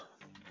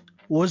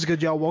What's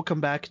good, y'all? Welcome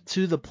back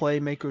to the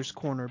Playmakers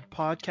Corner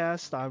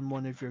podcast. I'm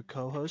one of your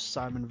co-hosts,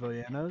 Simon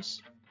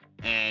Villanos.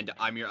 And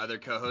I'm your other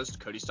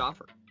co-host, Cody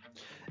Stoffer.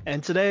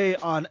 And today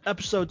on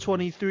episode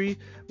 23,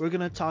 we're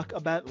going to talk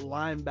about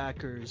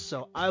linebackers.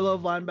 So I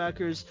love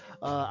linebackers.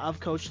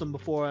 I've coached them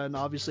before, and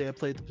obviously I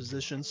played the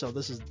position, so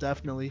this is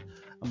definitely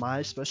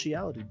my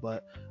specialty.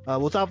 But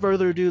without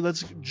further ado,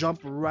 let's jump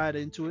right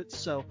into it.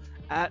 So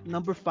at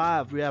number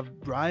 5, we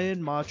have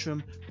Brian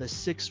Mottram, the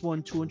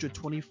 6'1",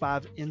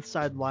 225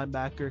 inside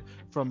linebacker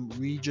from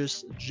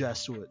Regis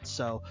Jesuit.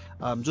 So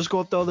just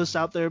going to throw this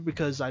out there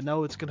because I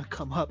know it's going to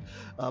come up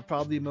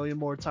probably a million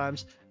more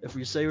times. If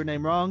we say your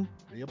name wrong,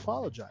 we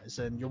apologize,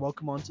 and you're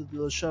welcome onto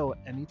the show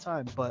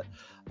anytime. But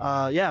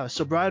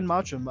so Brian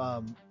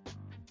Mottram,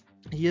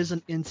 he is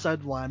an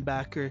inside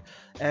linebacker,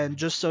 and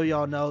just so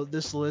y'all know,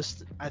 this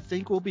list I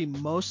think will be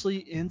mostly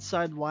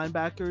inside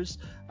linebackers.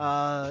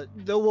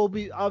 There will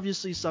be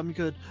obviously some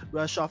could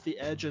rush off the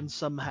edge and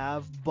some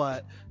have,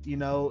 but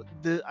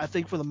I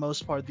think for the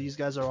most part these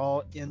guys are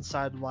all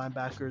inside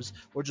linebackers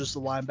or just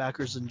the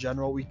linebackers in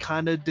general. We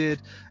kind of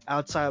did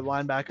outside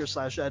linebacker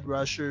 / edge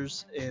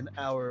rushers in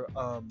our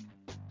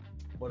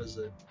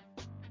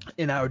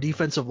in our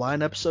defensive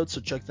line episode,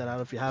 so check that out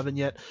if you haven't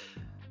yet.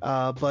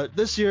 But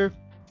this year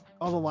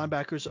all the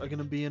linebackers are going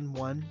to be in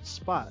one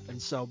spot.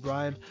 And so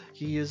Brian,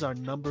 he is our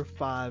number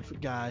 5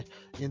 guy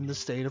in the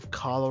state of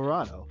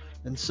Colorado.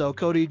 And so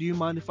Cody, do you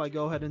mind if I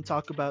go ahead and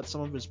talk about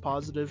some of his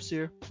positives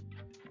here?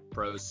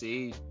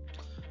 Proceed.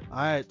 All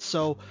right,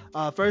 so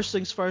first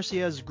things first, he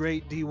has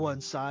great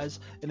D1 size,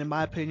 and in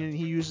my opinion,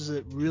 he uses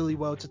it really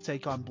well to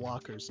take on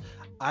blockers.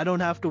 I don't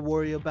have to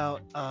worry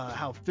about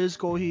how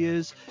physical he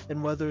is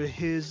and whether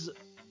his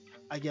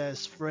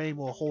frame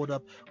will hold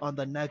up on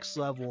the next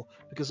level,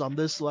 because on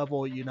this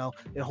level,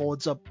 it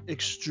holds up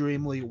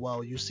extremely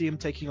well. You see him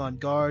taking on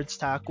guards,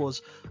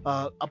 tackles,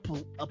 a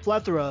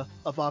plethora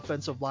of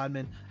offensive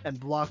linemen, and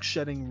block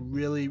shedding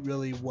really,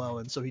 really well.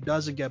 And so he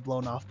doesn't get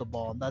blown off the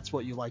ball, and that's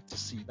what you like to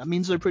see. That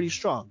means they're pretty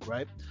strong,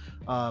 right?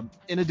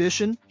 In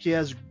addition, he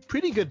has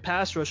pretty good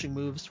pass rushing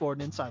moves for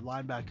an inside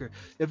linebacker.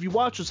 If you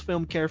watch his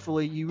film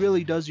carefully, he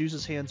really does use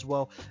his hands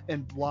well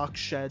and block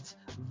sheds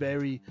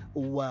very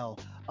well.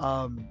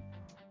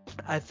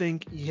 I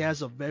think he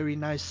has a very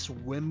nice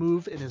swim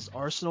move in his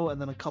arsenal,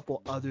 and then a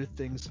couple other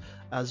things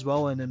as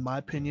well. And in my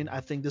opinion, I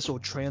think this will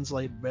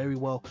translate very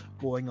well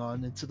going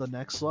on into the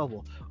next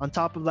level. On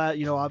top of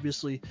that,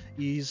 obviously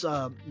he's,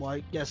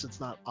 I guess it's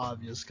not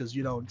obvious because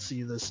you don't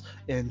see this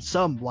in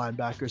some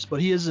linebackers,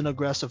 but he is an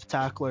aggressive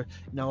tackler,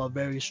 a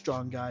very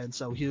strong guy. And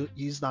so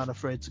he's not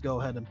afraid to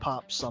go ahead and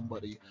pop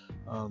somebody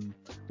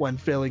when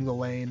filling the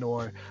lane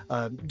or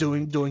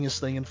doing his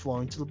thing and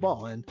flowing to the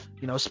ball. And,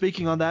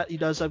 speaking on that, he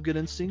does have good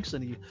instincts,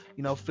 and he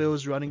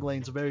fills running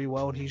lanes very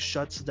well, and he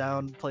shuts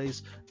down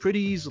plays pretty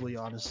easily,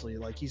 honestly.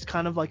 Like, he's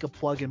kind of like a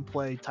plug and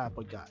play type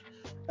of guy.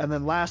 And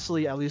then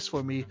lastly, at least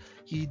for me,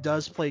 he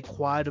does play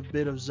quite a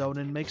bit of zone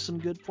and makes some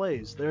good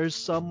plays. There's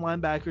some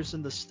linebackers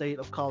in the state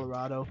of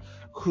Colorado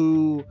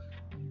who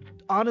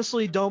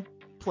honestly don't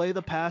play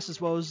the pass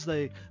as well as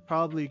they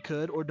probably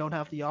could, or don't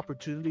have the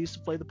opportunities to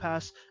play the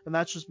pass, and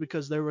that's just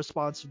because their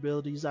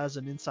responsibilities as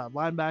an inside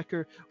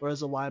linebacker or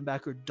as a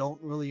linebacker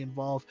don't really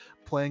involve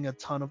playing a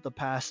ton of the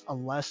pass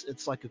unless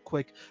it's like a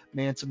quick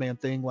man-to-man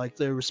thing, like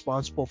they're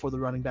responsible for the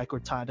running back or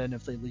tight end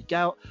if they leak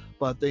out,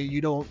 but you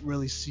don't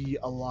really see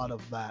a lot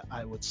of that,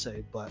 I would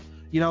say. But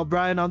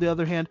Brian, on the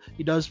other hand,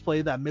 he does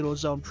play that middle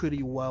zone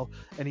pretty well,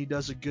 and he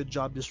does a good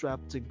job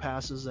disrupting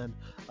passes, and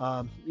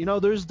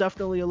there's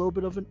definitely a little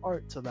bit of an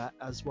art to that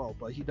as well,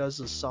 but he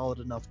does a solid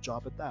enough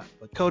job at that.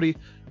 But Cody,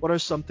 what are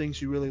some things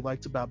you really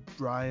liked about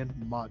Brian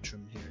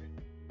Mottram here?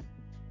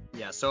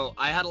 Yeah, so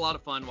I had a lot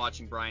of fun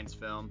watching Brian's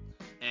film,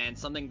 and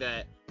something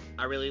that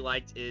I really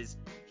liked is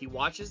he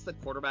watches the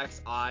quarterback's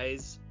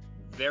eyes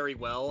very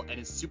well and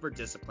is super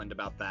disciplined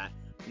about that,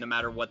 no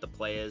matter what the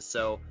play is.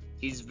 So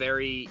he's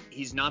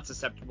not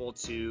susceptible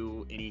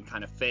to any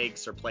kind of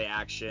fakes or play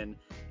action,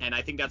 and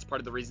I think that's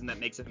part of the reason that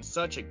makes him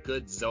such a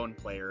good zone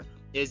player.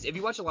 Is if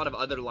you watch a lot of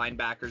other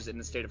linebackers in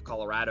the state of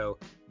Colorado,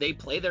 they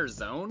play their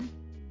zone,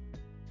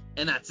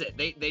 and that's it.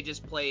 They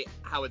just play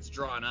how it's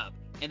drawn up,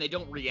 and they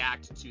don't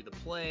react to the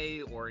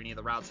play or any of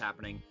the routes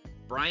happening.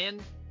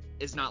 Brian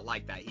is not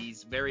like that.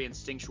 He's very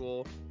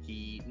instinctual.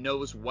 He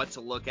knows what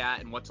to look at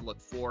and what to look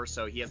for,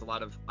 so he has a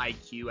lot of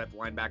IQ at the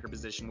linebacker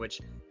position,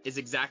 which is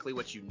exactly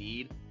what you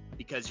need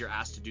because you're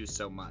asked to do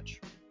so much.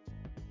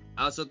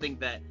 I also think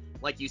that,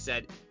 like you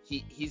said,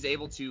 he's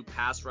able to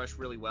pass rush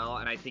really well,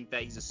 and I think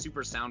that he's a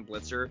super sound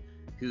blitzer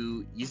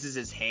who uses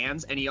his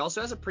hands, and he also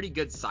has a pretty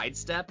good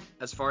sidestep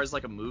as far as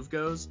like a move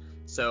goes.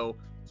 So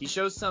he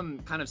shows some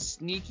kind of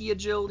sneaky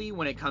agility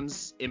when it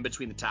comes in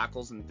between the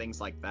tackles and things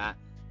like that.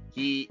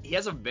 He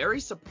has a very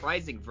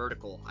surprising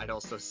vertical, I'd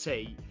also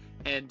say,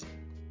 and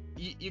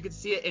you can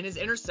see it in his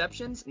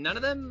interceptions. None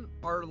of them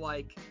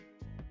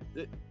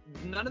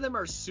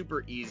are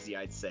super easy,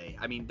 I'd say.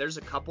 I mean, there's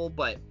a couple,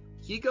 but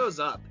he goes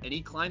up and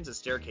he climbs a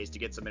staircase to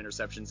get some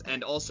interceptions,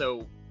 and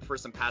also for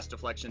some pass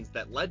deflections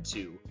that led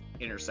to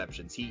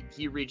interceptions.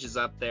 He reaches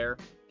up there,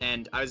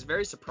 and I was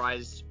very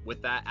surprised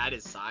with that at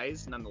his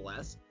size,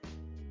 nonetheless.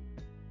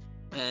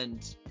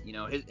 And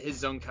his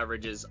zone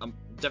coverage is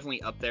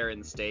definitely up there in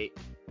the state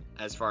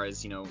as far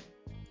as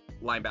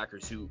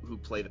linebackers who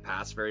play the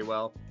pass very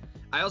well.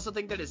 I also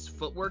think that his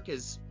footwork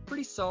is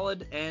pretty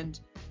solid, and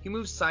he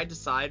moves side to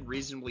side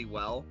reasonably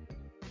well.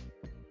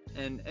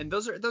 And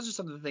those are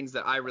some of the things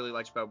that I really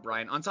liked about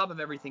Brian, on top of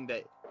everything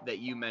that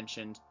you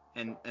mentioned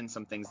and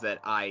some things that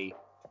I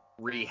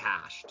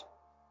rehashed.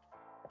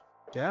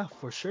 Yeah,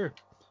 for sure.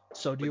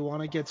 So do you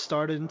want to get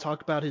started and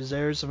talk about his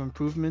areas of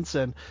improvements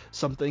and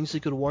some things he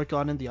could work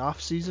on in the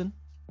off season?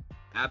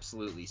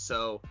 Absolutely.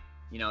 So,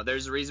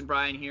 there's a reason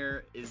Brian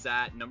here is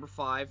at number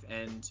 5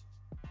 and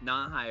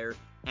not higher.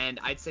 And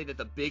I'd say that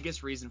the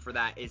biggest reason for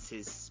that is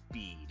his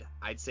speed.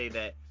 I'd say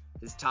that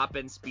his top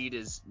end speed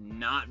is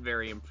not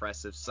very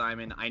impressive.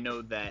 Simon, I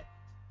know that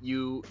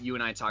you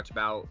and I talked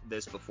about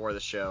this before the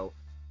show,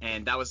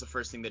 and that was the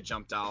first thing that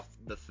jumped off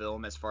the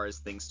film as far as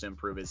things to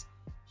improve is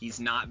he's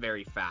not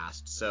very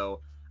fast.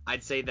 So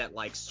I'd say that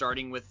like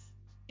starting with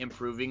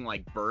improving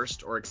like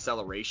burst or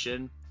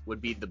acceleration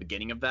would be the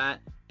beginning of that,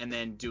 and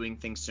then doing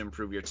things to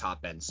improve your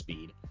top end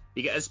speed.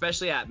 Because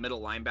especially at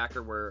middle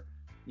linebacker where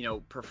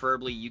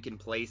preferably you can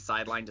play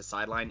sideline to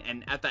sideline,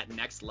 and at that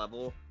next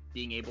level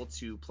being able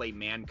to play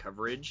man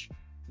coverage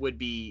would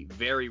be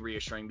very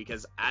reassuring,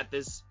 because at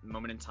this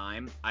moment in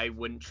time I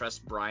wouldn't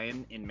trust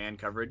Brian in man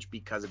coverage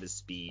because of his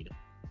speed.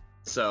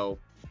 So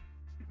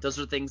those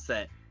are things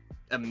that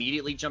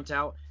immediately jumped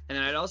out. And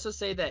then I'd also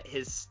say that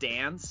his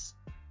stance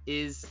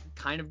is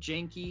kind of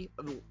janky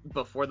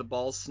before the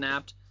ball's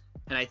snapped,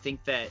 and I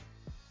think that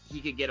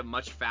he could get a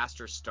much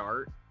faster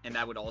start, and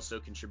that would also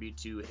contribute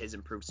to his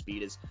improved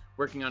speed, is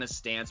working on his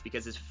stance,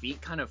 because his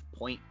feet kind of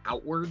point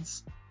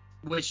outwards,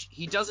 which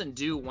he doesn't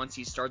do once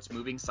he starts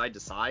moving side to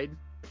side.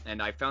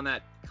 And I found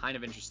that kind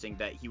of interesting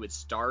that he would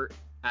start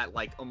at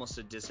like almost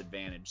a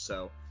disadvantage.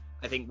 So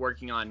I think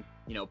working on,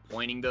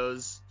 pointing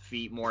those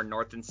feet more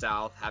north and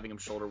south, having them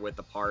shoulder width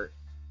apart,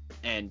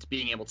 and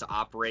being able to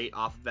operate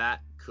off of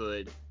that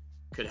could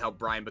help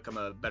Brian become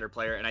a better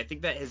player. And I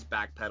think that his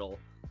back pedal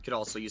could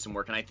also use some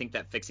work, and I think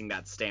that fixing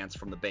that stance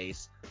from the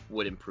base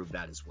would improve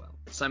that as well.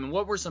 Simon,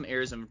 what were some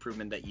areas of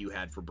improvement that you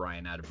had for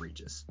Brian out of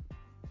Regis?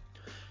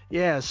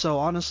 Yeah, so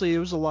honestly, it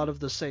was a lot of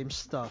the same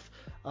stuff.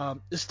 I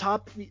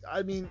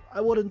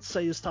wouldn't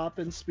say his top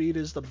end speed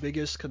is the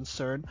biggest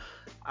concern.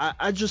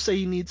 I'd just say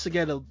he needs to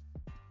get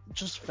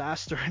just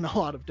faster in a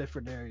lot of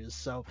different areas.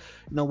 So,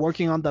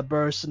 working on the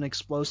burst and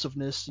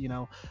explosiveness,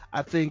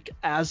 I think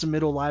as a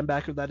middle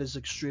linebacker, that is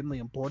extremely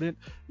important.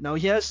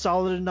 He has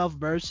solid enough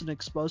burst and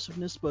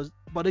explosiveness,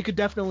 but it could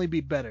definitely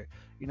be better.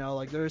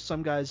 Like there are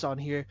some guys on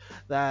here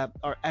that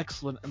are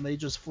excellent and they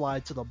just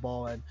fly to the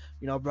ball, and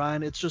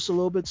Brian, it's just a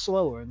little bit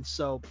slower, and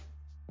so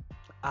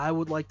I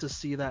would like to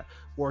see that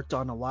worked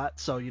on a lot.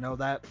 So,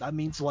 that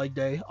means leg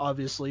day.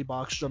 Obviously,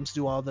 box jumps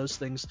do all those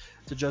things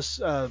to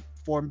just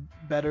form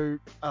better,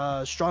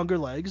 stronger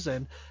legs,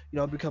 and,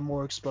 become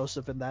more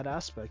explosive in that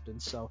aspect.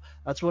 And so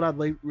that's what I'd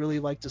really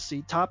like to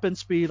see. Top end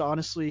speed,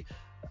 honestly,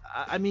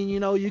 I mean,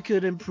 you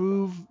could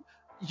improve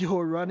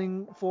your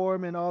running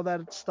form and all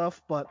that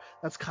stuff, but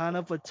that's kind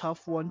of a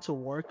tough one to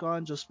work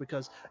on just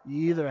because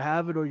you either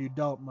have it or you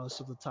don't most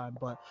of the time.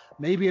 But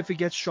maybe if it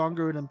gets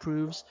stronger, it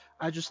improves.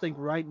 I just think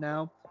right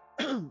now,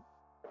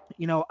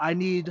 I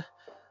need,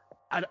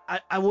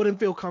 I wouldn't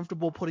feel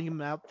comfortable putting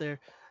him out there,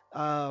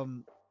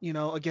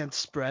 against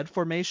spread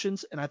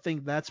formations, and I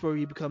think that's where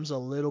he becomes a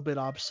little bit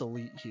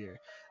obsolete here.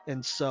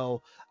 And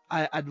so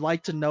I'd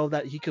like to know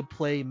that he could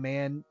play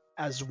man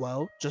as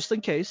well, just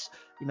in case,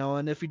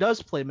 and if he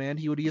does play man,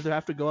 he would either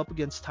have to go up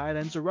against tight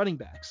ends or running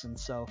backs, and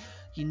so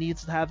he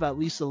needs to have at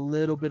least a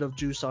little bit of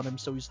juice on him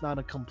so he's not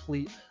a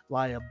complete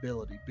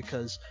liability.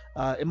 Because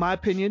in my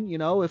opinion,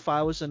 if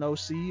I was an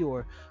OC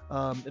or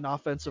an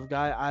offensive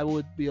guy, I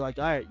would be like,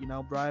 all right,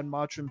 Brian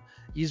Mottram,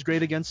 he's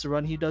great against the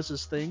run, he does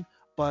his thing,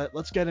 but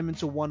let's get him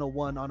into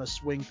 101 on a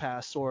swing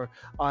pass or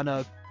on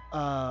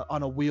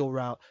a wheel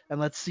route, and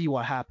let's see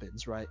what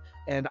happens, right?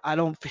 And I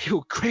don't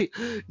feel great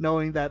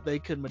knowing that they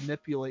could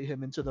manipulate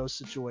him into those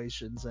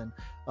situations, and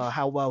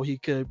how well he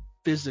could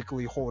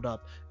physically hold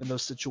up in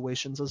those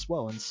situations as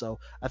well. And so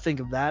I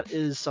think that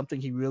is something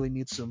he really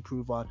needs to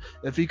improve on.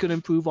 If he could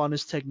improve on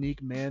his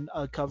technique, man,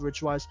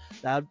 coverage wise,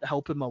 that'd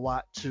help him a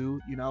lot too.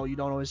 You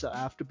don't always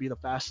have to be the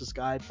fastest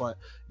guy, but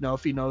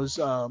if he knows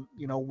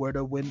where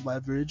to win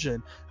leverage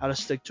and how to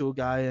stick to a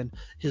guy, and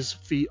his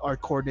feet are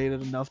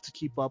coordinated enough to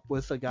keep up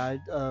with a guy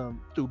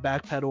through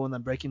back pedal and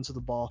then breaking to the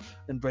ball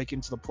and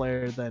breaking to the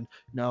player, then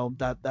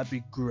that'd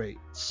be great.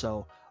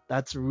 So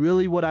that's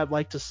really what I'd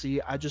like to see.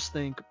 I just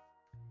think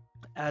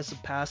as a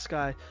pass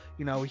guy,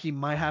 he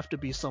might have to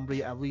be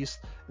somebody, at least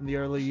in the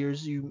early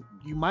years, you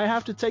might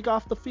have to take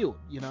off the field,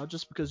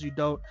 just because you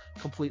don't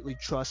completely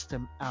trust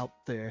him out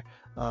there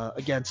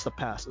against the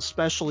pass,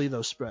 especially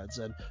those spreads.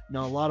 And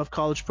a lot of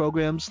college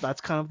programs,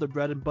 that's kind of the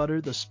bread and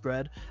butter, the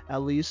spread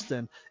at least.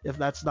 And if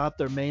that's not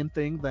their main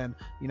thing, then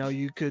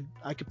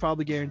I could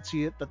probably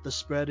guarantee it that the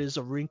spread is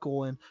a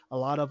wrinkle in a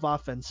lot of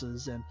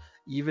offenses. And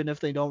even if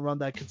they don't run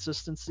that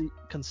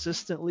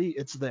consistently,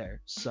 it's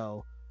there.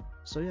 So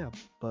yeah,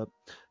 but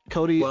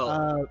Cody,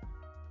 Well,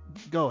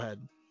 go ahead.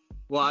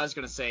 well, I was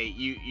gonna say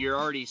you're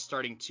already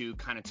starting to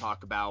kind of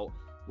talk about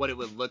what it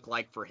would look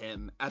like for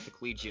him at the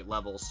collegiate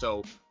level.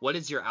 So, what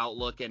is your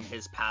outlook and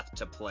his path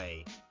to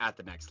play at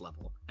the next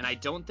level? And I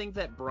don't think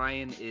that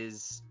Brian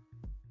is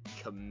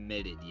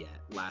committed yet.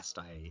 Last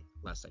I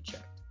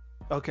checked.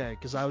 Okay,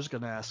 because I was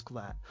gonna ask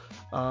that.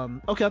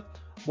 Okay,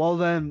 well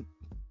then,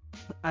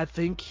 I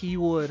think he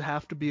would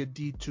have to be a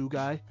D2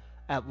 guy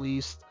at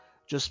least,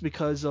 just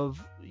because of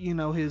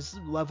his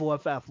level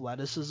of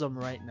athleticism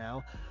right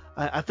now.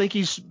 I think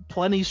he's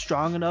plenty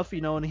strong enough,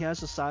 and he has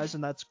the size,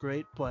 and that's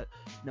great. But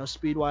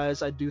speed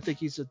wise, I do think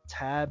he's a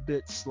tad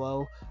bit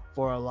slow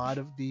for a lot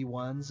of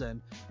D1s.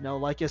 And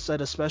like I said,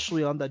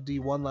 especially on that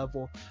D1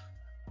 level,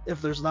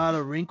 if there's not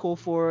a wrinkle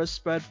for a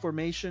spread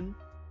formation,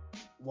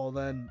 well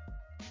then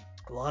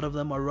a lot of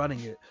them are running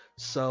it.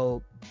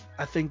 So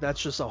I think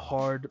that's just a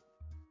hard,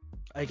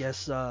 I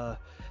guess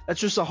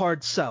that's just a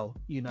hard sell.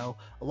 A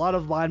lot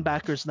of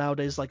linebackers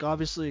nowadays, like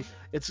obviously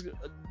it's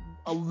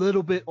a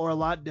little bit or a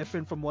lot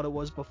different from what it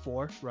was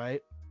before,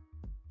 right?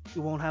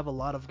 You won't have a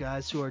lot of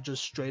guys who are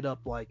just straight up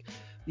like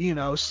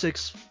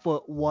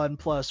 6'1"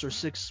 plus or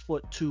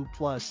 6'2"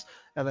 plus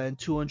and then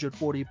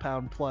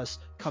 240-pound plus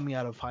coming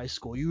out of high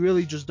school. You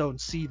really just don't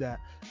see that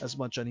as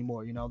much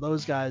anymore.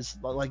 Those guys,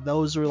 like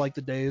those are like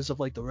the days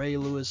of like the Ray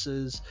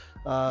Lewises.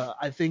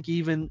 I think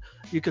even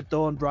you could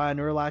throw in Brian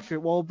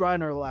Urlacher. Well, Brian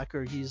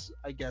Urlacher, he's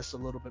I guess a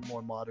little bit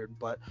more modern,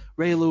 but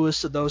Ray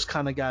Lewis, those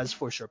kind of guys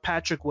for sure.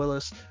 Patrick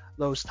Willis,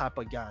 those type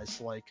of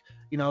guys. Like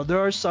there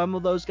are some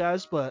of those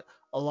guys, but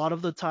a lot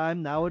of the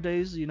time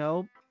nowadays,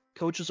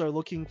 coaches are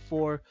looking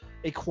for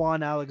a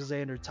Quan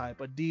Alexander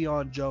type, a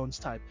Deion Jones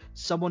type,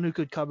 someone who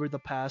could cover the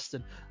pass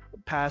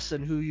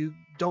and who you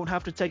don't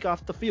have to take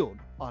off the field,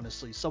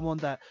 honestly. Someone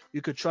that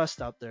you could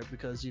trust out there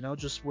because,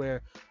 just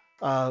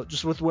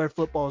with where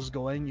football is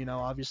going,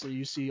 obviously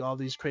you see all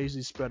these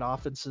crazy spread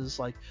offenses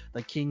like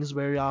the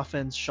Kingsbury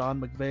offense,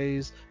 Sean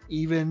McVay's,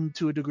 even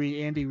to a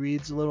degree Andy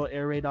Reid's little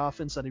air raid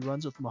offense that he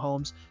runs with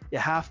Mahomes. You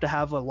have to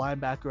have a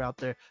linebacker out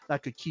there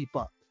that could keep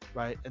up,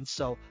 right? And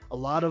so a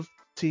lot of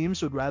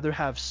teams would rather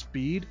have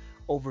speed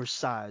over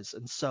size.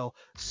 And so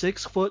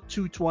 6',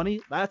 220,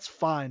 that's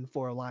fine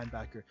for a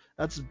linebacker.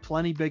 That's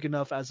plenty big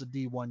enough as a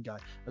D1 guy,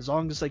 as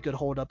long as they could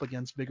hold up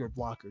against bigger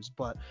blockers.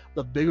 But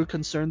the bigger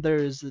concern there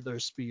is their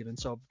speed. And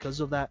so because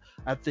of that,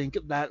 I think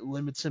that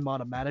limits him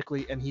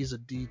automatically, and he's a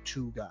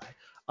D2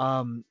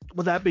 guy.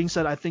 With that being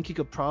said, I think he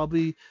could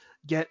probably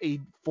get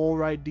a full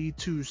ride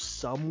D2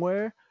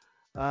 somewhere.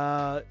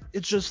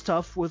 It's just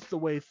tough with the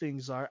way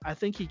things are. I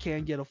think he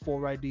can get a full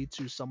ride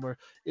D2 somewhere.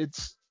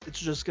 It's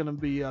just gonna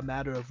be a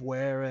matter of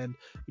where and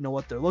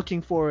what they're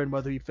looking for and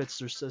whether he fits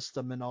their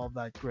system and all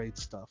that great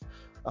stuff.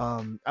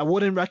 I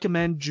wouldn't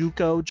recommend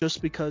JUCO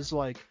just because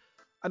I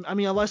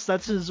mean unless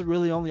that's his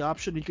really only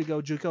option, he could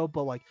go JUCO.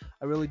 But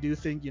I really do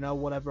think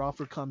whatever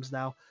offer comes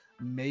now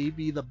may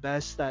be the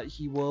best that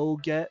he will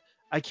get.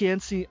 I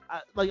can't see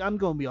I'm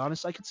gonna be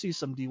honest. I could see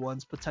some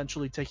D1s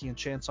potentially taking a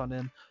chance on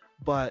him,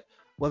 but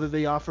whether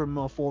they offer him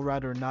a full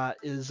ride or not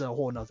is a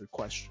whole nother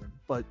question.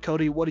 But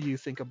Cody, what do you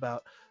think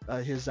about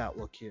his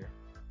outlook here?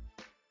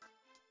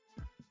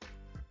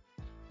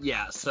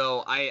 Yeah,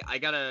 so I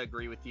gotta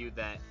agree with you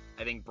that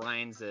I think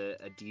Brian's a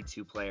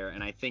D2 player,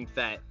 and I think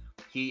that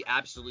he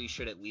absolutely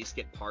should at least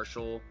get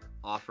partial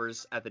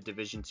offers at the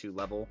Division 2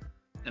 level.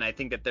 And I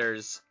think that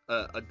there's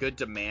a good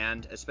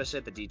demand, especially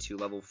at the D2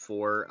 level,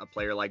 for a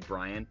player like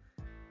Brian.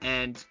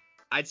 And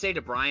I'd say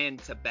to Brian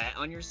to bet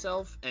on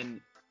yourself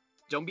and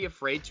don't be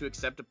afraid to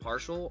accept a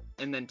partial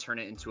and then turn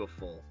it into a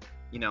full.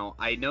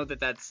 I know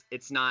that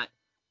it's not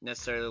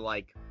necessarily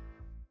like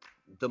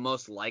the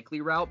most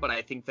likely route, but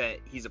I think that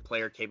he's a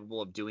player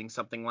capable of doing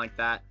something like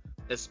that.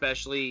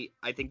 Especially,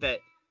 I think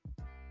that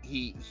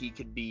he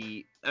could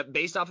be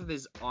based off of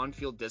his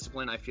on-field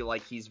discipline. I feel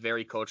like he's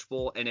very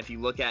coachable, and if you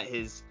look at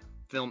his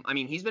film, I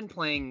mean, he's been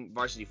playing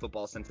varsity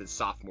football since his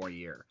sophomore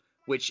year,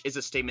 which is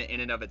a statement in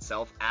and of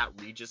itself at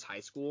Regis High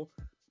School,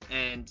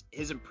 and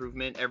his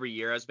improvement every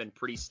year has been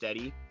pretty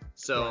steady.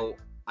 So Right.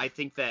 I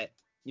think that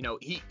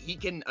he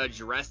can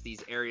address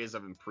these areas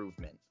of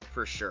improvement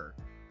for sure,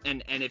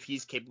 and if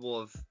he's capable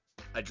of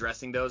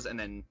addressing those and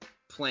then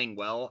playing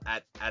well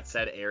at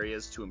said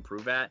areas to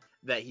improve at,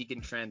 that he can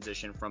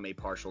transition from a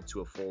partial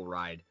to a full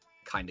ride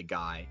kind of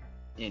guy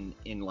in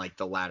like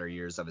the latter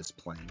years of his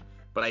playing.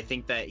 But I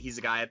think that he's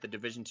a guy at the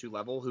Division 2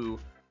 level who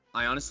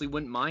I honestly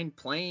wouldn't mind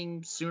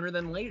playing sooner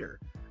than later.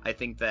 I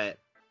think that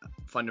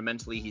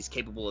fundamentally he's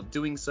capable of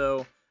doing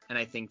so, and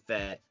I think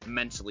that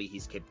mentally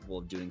he's capable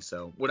of doing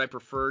so. Would I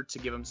prefer to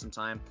give him some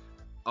time?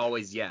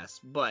 Always yes,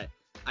 but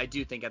I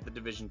do think at the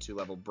Division II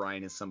level,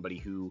 Brian is somebody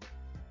who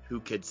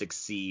could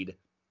succeed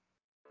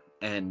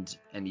and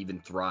even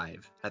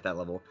thrive at that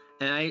level.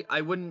 And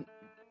I wouldn't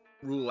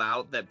rule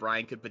out that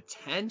Brian could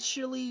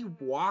potentially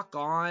walk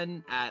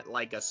on at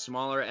like a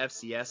smaller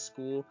FCS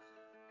school,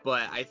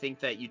 but I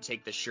think that you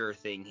take the sure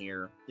thing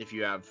here if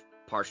you have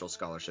partial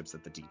scholarships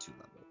at the D2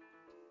 level.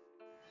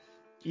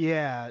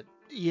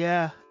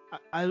 Yeah,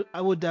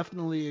 I would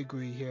definitely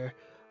agree here.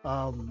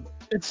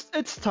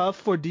 It's tough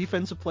for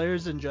defensive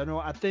players in general.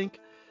 I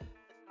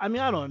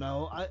don't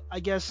know. I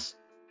guess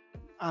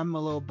I'm a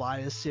little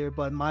biased here,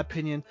 but in my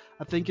opinion,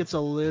 I think it's a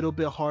little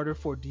bit harder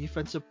for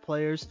defensive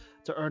players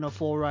to earn a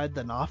full ride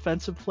than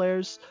offensive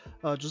players,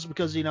 just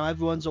because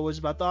everyone's always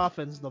about the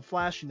offense, the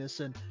flashiness,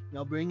 and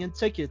bringing in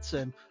tickets,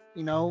 and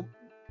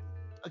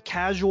a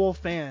casual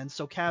fans,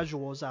 so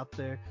casuals out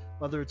there,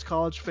 whether it's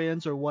college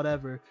fans or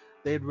whatever,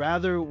 they'd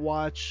rather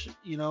watch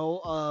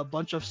a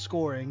bunch of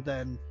scoring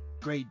than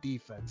great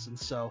defense, and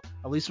so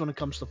at least when it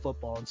comes to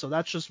football, and so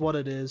that's just what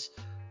it is.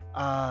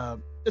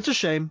 It's a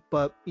shame,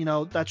 but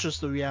that's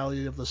just the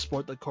reality of the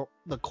sport,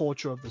 the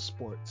culture of the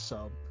sport.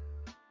 So,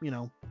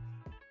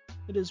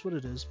 it is what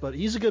it is. But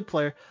he's a good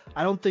player.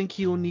 I don't think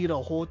he'll need a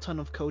whole ton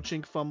of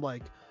coaching from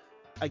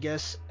I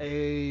guess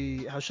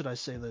how should I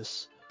say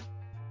this?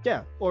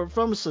 Yeah, or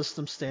from a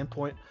system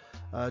standpoint.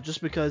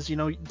 Just because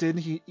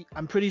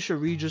I'm pretty sure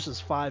Regis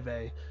is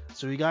 5A,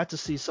 so he got to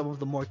see some of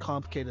the more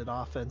complicated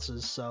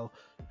offenses. So,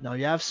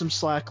 you have some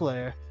slack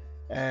there.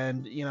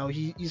 And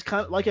he's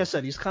kind of, like I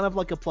said, he's kind of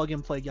like a plug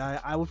and play guy.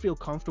 I would feel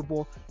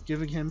comfortable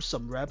giving him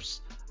some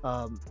reps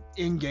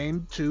in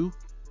game too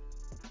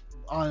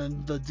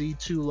on the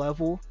D2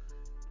 level.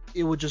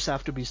 It would just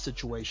have to be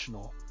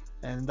situational,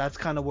 and that's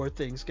kind of where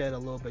things get a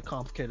little bit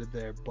complicated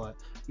there. But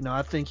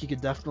I think he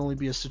could definitely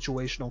be a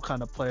situational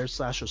kind of player /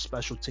 a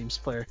special teams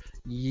player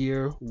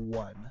year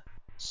one.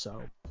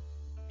 So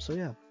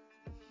yeah.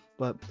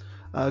 But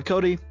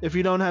Cody, if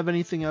you don't have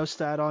anything else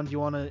to add on, do you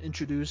want to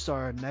introduce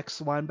our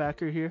next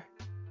linebacker here?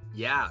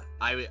 Yeah,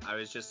 I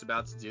was just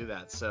about to do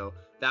that. So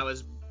that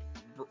was,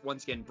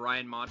 once again,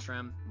 Brian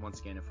Mottram.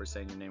 Once again, if we're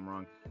saying your name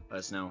wrong, let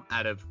us know.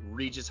 Out of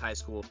Regis High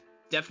School,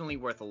 definitely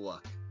worth a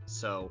look.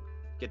 So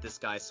get this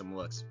guy some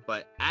looks.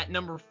 But at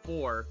number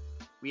 4,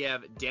 we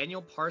have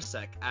Daniel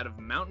Parsek out of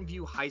Mountain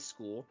View High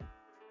School,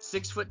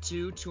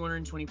 6'2",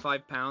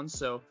 225 pounds.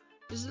 So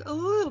this is a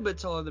little bit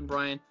taller than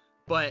Brian,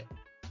 but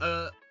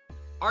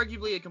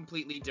arguably a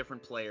completely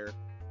different player.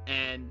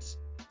 And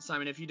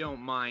Simon, if you don't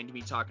mind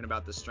me talking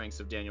about the strengths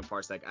of Daniel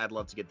Parsek, I'd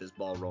love to get this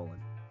ball rolling.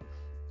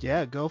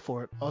 Yeah, go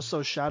for it.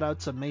 Also, shout out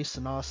to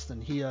Mason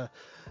Austin. He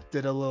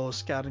did a little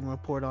scouting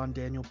report on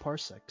Daniel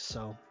Parsek.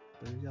 So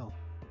there you go.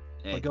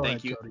 Hey,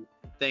 thank you. Cody.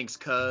 Thanks,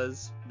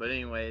 cuz. But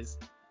anyways,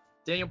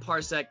 Daniel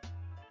Parsek,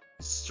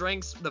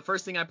 strengths, the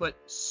first thing I put,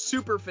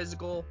 super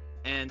physical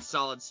and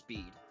solid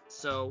speed.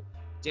 So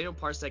Daniel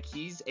Parsek,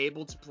 he's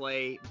able to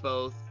play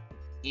both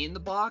in the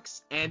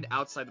box and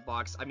outside the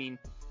box. I mean,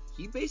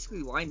 he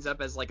basically lines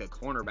up as like a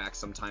cornerback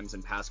sometimes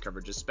in pass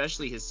coverage,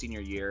 especially his senior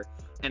year.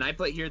 And I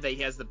put here that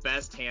he has the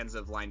best hands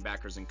of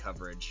linebackers in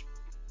coverage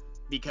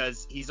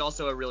because he's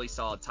also a really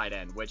solid tight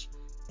end, which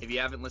if you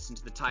haven't listened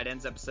to the tight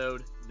ends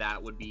episode,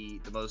 that would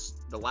be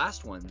the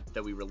last one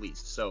that we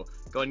released. So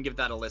go ahead and give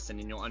that a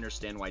listen and you'll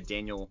understand why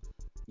Daniel,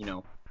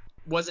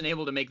 wasn't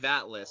able to make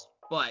that list.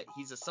 But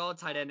he's a solid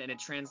tight end, and it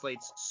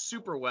translates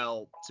super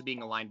well to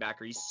being a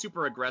linebacker. He's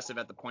super aggressive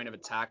at the point of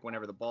attack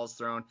whenever the ball's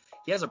thrown.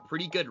 He has a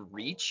pretty good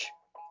reach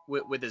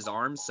with his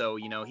arms, so,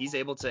 he's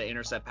able to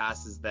intercept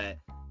passes that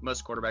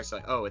most quarterbacks are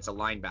like, oh, it's a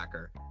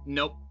linebacker.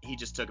 Nope, he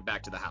just took it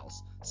back to the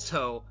house.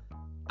 So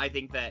I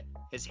think that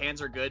his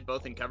hands are good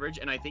both in coverage,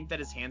 and I think that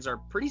his hands are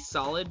pretty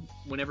solid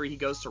whenever he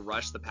goes to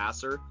rush the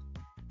passer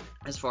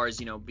as far as,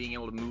 being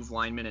able to move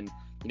linemen and,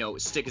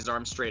 stick his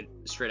arms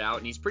straight out,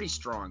 and he's pretty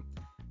strong.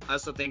 I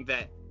also think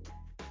that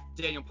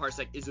Daniel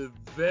Parsek is a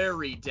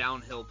very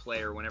downhill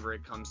player whenever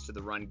it comes to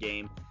the run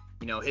game.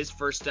 His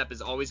first step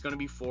is always going to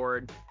be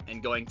forward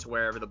and going to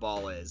wherever the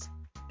ball is.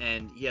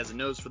 And he has a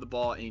nose for the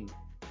ball, and,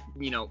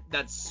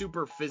 that's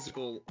super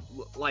physical.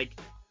 Like,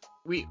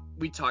 we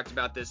talked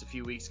about this a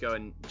few weeks ago,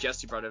 and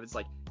Jesse brought it up. It's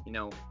like,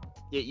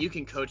 you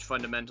can coach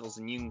fundamentals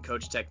and you can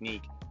coach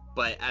technique,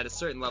 but at a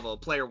certain level, a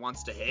player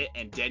wants to hit,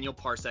 and Daniel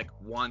Parsek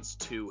wants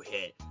to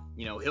hit.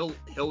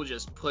 He'll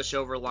just push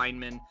over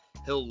linemen.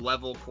 He'll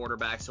level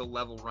quarterbacks, he'll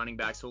level running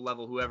backs, he'll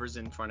level whoever's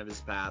in front of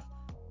his path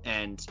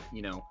and,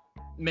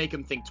 make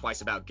him think twice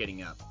about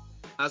getting up.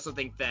 I also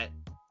think that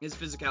his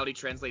physicality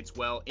translates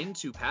well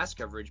into pass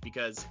coverage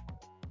because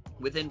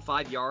within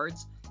 5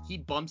 yards, he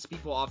bumps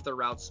people off their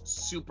routes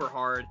super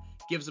hard,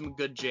 gives them a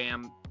good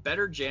jam,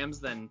 better jams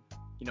than,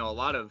 a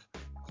lot of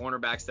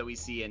cornerbacks that we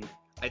see. And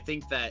I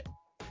think that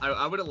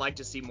I would have liked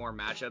to see more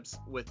matchups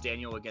with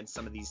Daniel against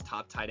some of these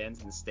top tight ends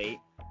in the state,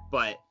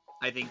 but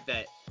I think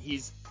that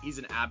he's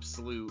an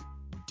absolute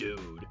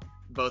dude,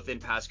 both in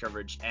pass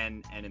coverage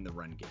and in the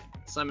run game.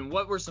 Simon,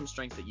 what were some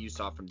strengths that you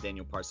saw from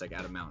Daniel Parsek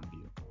out of Mountain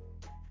View?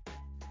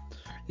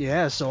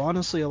 Yeah, so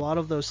honestly, a lot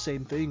of those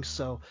same things.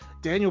 So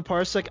Daniel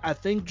Parsec, I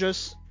think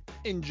just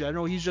in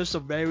general, he's just a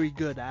very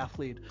good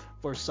athlete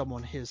for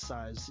someone his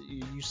size.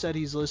 You said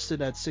he's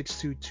listed at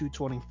 6'2",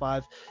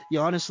 225. He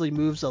honestly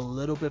moves a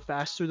little bit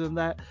faster than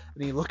that,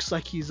 and he looks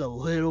like he's a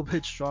little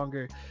bit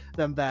stronger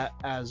than that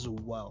as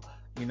well.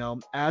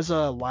 As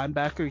a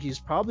linebacker, he's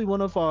probably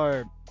one of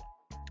our,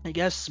 I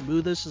guess,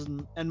 smoothest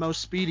and most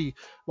speedy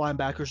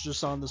linebackers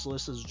just on this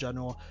list as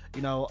general.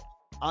 You know,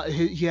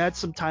 he had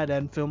some tight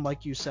end film,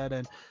 like you said,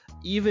 and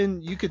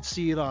even you could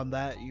see it on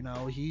that.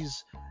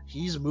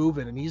 He's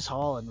moving and he's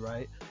hauling,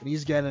 right, and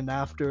he's getting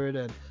after it,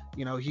 and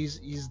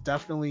he's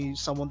definitely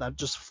someone that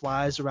just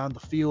flies around the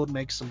field,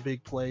 makes some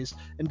big plays,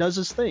 and does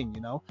his thing.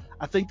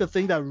 I think the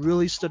thing that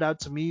really stood out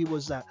to me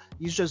was that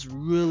he's just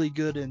really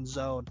good in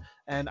zone,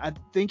 and I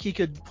think he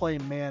could play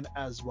man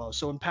as well.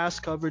 So in pass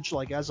coverage,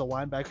 like as a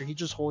linebacker, he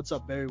just holds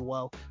up very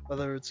well,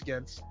 whether it's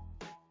against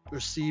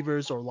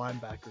receivers or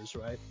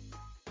linebackers, right?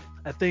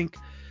 I think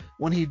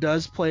when he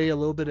does play a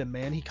little bit in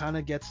man, he kind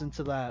of gets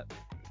into that,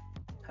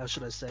 how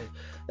should I say,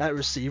 that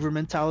receiver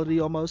mentality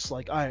almost.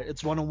 Like, all right,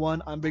 it's 1-on-1.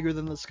 I'm bigger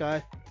than this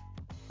guy.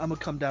 I'm going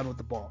to come down with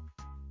the ball.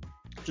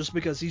 Just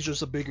because he's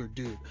just a bigger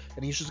dude,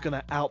 and he's just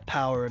gonna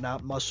outpower and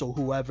outmuscle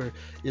whoever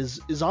is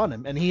on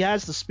him, and he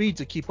has the speed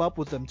to keep up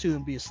with them too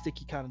and be a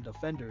sticky kind of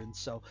defender, and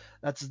so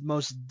that's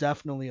most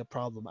definitely a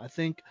problem. I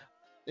think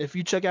if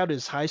you check out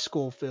his high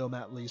school film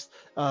at least,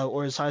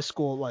 or his high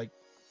school like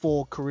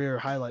full career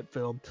highlight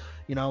film,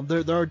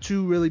 there are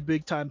two really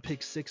big time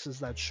pick sixes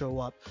that show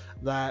up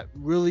that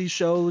really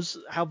shows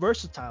how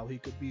versatile he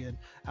could be and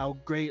how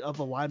great of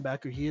a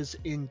linebacker he is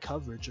in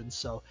coverage, and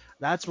so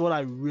that's what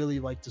I really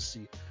like to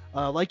see.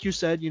 Like you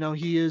said,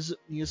 he is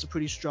a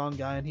pretty strong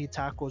guy and he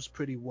tackles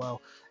pretty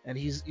well, and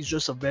he's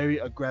just a very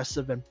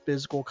aggressive and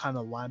physical kind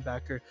of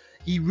linebacker.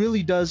 He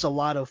really does a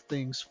lot of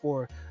things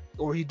for,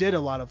 or he did a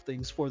lot of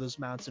things for this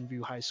Mountain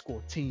View High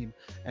School team,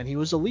 and he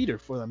was a leader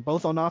for them,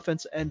 both on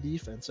offense and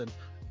defense. And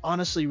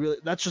honestly, really,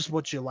 that's just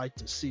what you like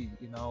to see.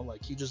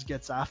 Like he just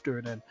gets after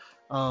it, and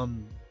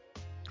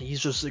he's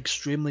just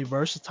extremely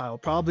versatile.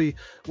 Probably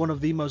one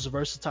of the most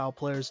versatile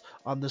players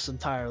on this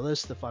entire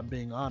list, if I'm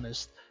being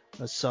honest.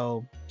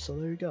 So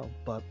there you go.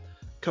 But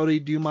Cody,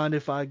 do you mind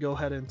if I go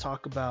ahead and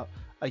talk about,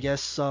 I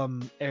guess,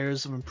 some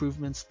areas of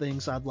improvements,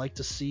 things I'd like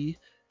to see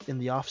in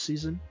the off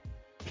season?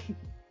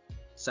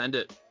 Send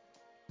it.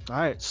 All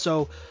right.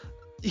 So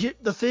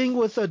the thing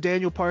with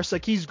Daniel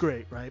Parsec, he's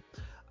great, right?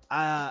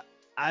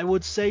 I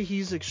would say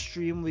he's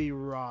extremely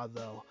raw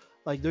though.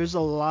 Like there's a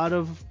lot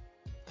of,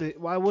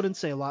 well, I wouldn't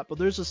say a lot, but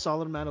there's a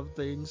solid amount of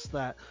things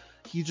that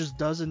he just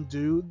doesn't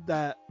do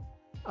that,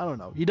 I don't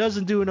know, he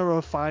doesn't do in a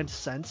refined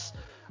sense,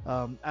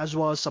 as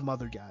well as some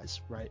other guys,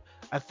 right?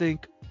 I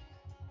think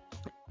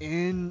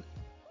in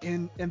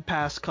in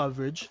pass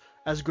coverage,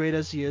 as great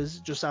as he is,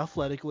 just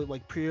athletically,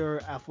 like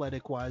pure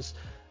athletic wise,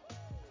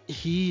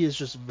 he is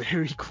just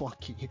very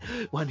clunky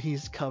when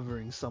he's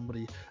covering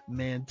somebody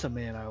man to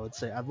man. I would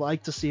say I'd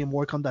like to see him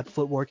work on that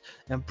footwork,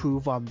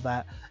 improve on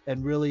that,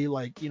 and really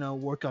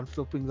work on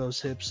flipping those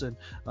hips and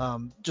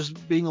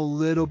just being a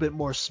little bit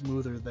more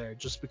smoother there.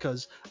 Just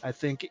because I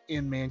think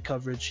in man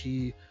coverage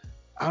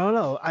I don't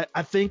know.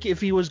 I think if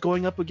he was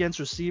going up against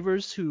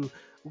receivers who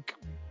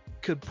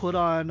could put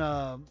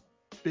on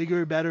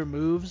bigger, better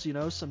moves,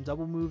 some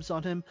double moves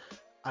on him,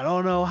 I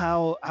don't know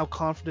how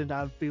confident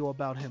I feel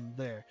about him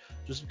there,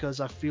 just because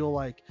I feel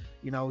like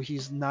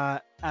he's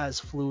not as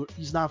fluid.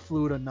 He's not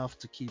fluid enough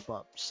to keep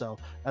up. So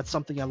that's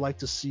something I'd like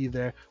to see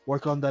there.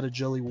 Work on that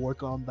agility.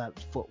 Work on that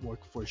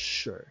footwork for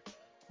sure.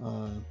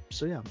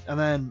 So yeah, and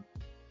then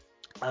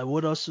I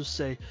would also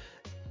say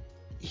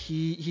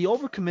he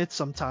overcommits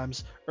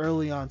sometimes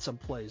early on some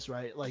plays,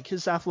 right? Like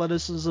his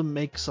athleticism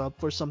makes up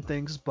for some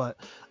things, but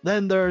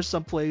then there are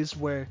some plays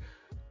where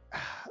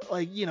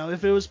like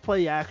if it was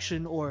play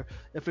action or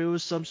if it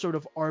was some sort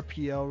of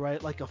RPO,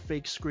 right, like a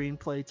fake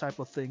screenplay type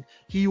of thing,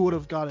 he would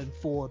have gotten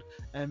fooled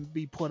and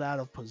be put out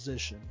of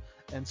position.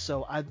 And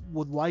so I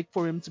would like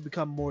for him to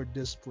become more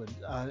disciplined,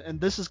 and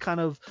this is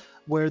kind of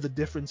where the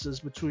difference is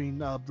between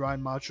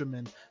Brian Mottram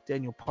and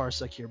Daniel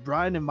Parsec here.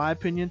 Brian, in my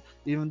opinion,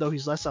 even though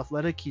he's less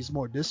athletic, he's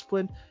more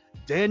disciplined.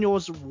 Daniel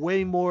is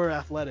way more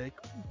athletic,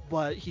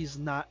 but he's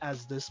not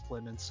as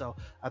disciplined, and so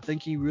I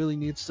think he really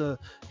needs to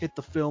hit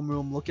the film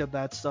room, look at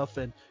that stuff,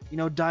 and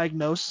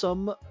diagnose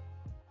some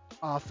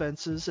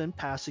offenses and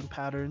passing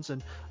patterns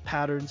and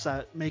patterns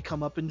that may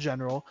come up in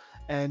general,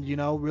 and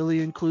really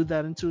include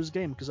that into his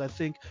game, because I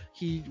think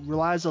he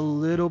relies a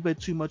little bit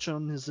too much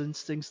on his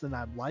instincts than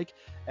I'd like,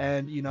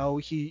 and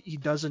he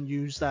doesn't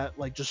use that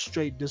like just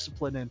straight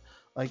discipline and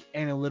like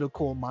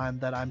analytical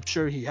mind that I'm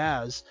sure he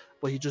has,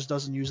 but he just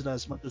doesn't use it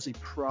as much as he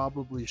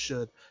probably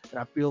should, and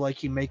I feel like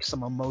he makes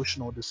some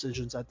emotional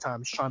decisions at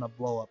times trying to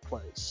blow up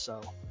plays.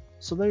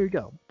 So there you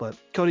go. But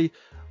Cody,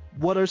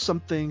 what are some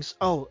things?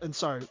 Oh, and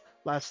sorry,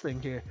 last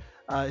thing here.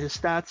 His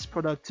stats,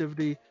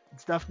 productivity.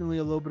 it's definitely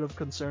a little bit of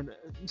concern.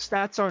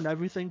 Stats aren't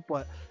everything,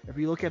 but if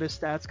you look at his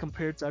stats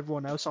compared to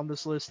everyone else on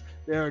this list,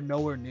 they are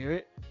nowhere near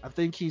it. I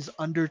think he's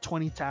under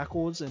 20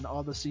 tackles in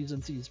all the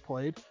seasons he's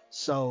played,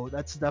 so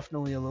that's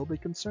definitely a little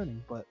bit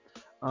concerning. But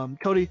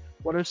Cody,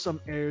 what are some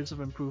areas of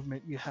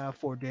improvement you have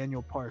for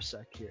Daniel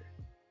Parsec here?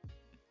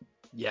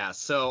 Yeah,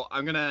 so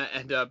I'm going to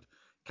end up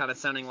kind of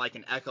sounding like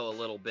an echo a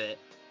little bit,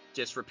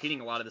 just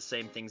repeating a lot of the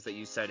same things that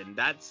you said, and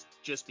that's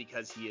just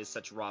because he is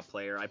such a raw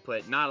player. I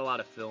put not a lot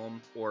of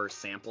film or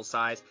sample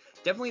size,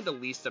 definitely the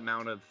least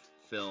amount of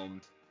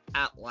film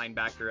at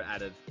linebacker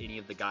out of any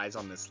of the guys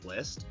on this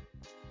list.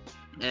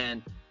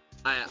 And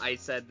I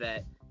said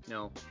that,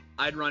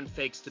 I'd run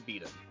fakes to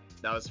beat him.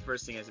 That was the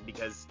first thing I said,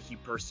 because he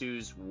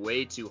pursues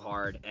way too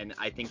hard, and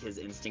I think his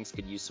instincts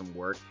could use some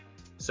work.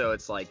 So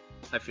it's like,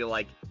 I feel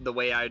like the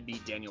way I would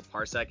beat Daniel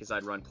Parsec is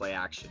I'd run play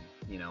action.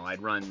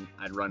 I'd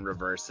run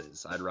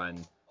reverses, I'd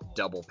run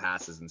double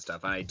passes and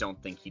stuff. And I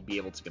don't think he'd be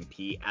able to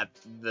compete at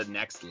the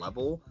next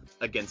level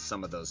against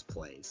some of those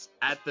plays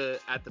at the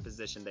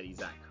position that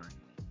he's at currently.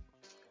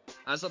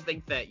 I also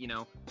think that,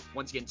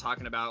 once again,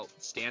 talking about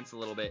stance a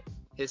little bit,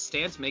 his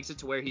stance makes it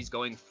to where he's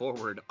going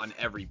forward on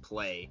every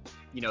play,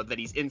 that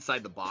he's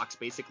inside the box,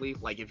 basically.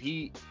 Like,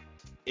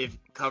 if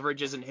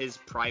coverage isn't his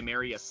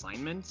primary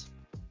assignment,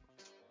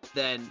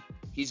 then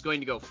he's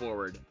going to go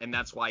forward, and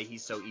that's why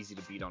he's so easy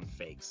to beat on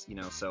fakes,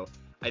 So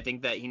I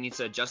think that he needs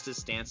to adjust his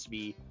stance to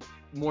be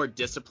more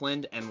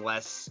disciplined and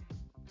less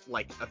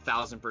like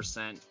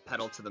 1,000%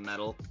 pedal to the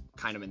metal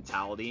kind of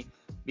mentality,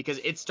 because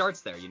it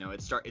starts there.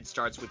 It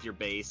starts with your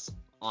base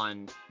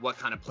on what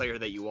kind of player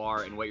that you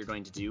are and what you're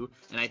going to do,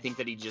 and I think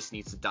that he just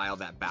needs to dial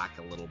that back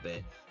a little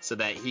bit so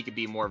that he could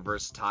be more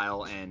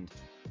versatile and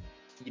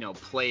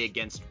play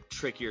against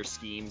trickier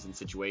schemes and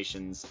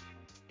situations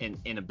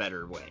in a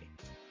better way.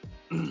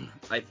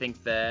 I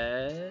think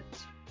that,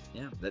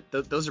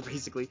 those are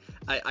basically,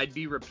 I'd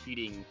be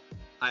repeating,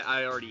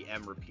 I already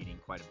am repeating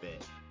quite a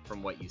bit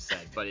from what you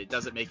said, but it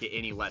doesn't make it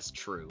any less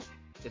true,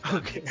 if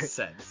that makes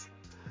sense.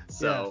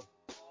 So,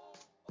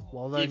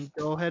 well, then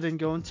go ahead and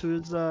go into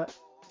his,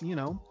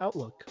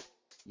 outlook.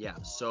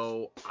 Yeah,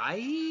 so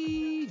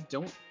I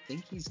don't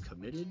think he's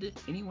committed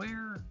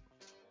anywhere.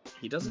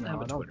 He doesn't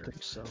have a Twitter. I don't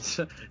think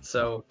so.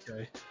 So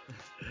okay.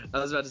 I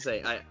was about to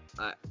say,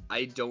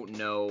 I don't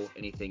know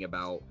anything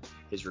about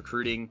his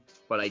recruiting,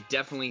 but I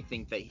definitely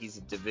think that he's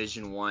a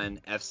Division I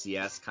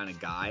FCS kind of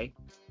guy,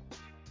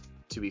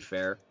 to be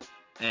fair.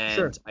 And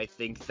sure. I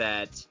think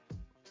that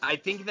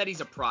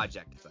he's a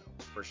project,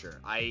 though, for sure.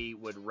 I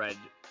would red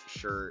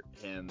shirt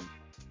him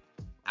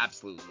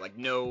absolutely. Like,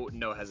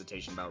 no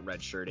hesitation about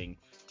red shirting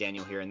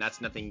Daniel here, and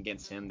that's nothing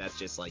against him. That's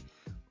just like,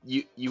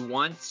 you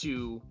want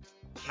to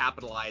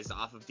capitalize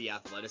off of the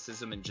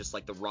athleticism and just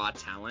like the raw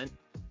talent,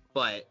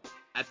 but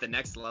at the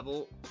next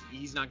level,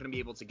 he's not going to be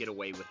able to get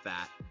away with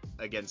that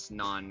against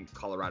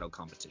non-Colorado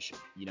competition.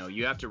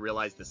 You have to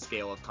realize the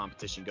scale of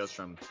competition goes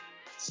from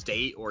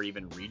state or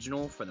even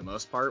regional, for the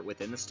most part,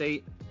 within the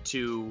state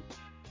to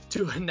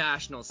a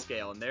national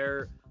scale.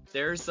 And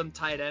there's some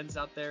tight ends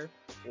out there,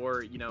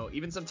 or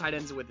even some tight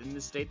ends within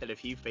the state, that if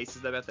he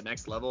faces them at the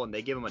next level and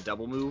they give him a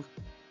double move,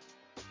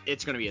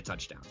 it's going to be a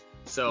touchdown.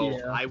 So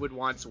I would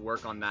want to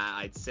work on that.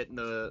 I'd sit in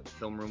the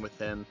film room with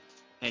him,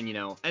 and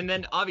and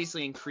then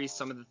obviously increase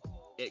and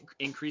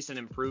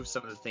improve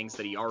some of the things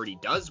that he already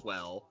does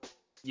well,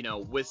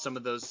 with some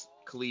of those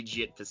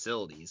collegiate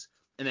facilities,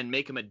 and then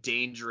make him a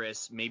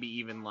dangerous, maybe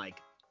even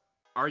like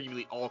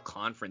arguably all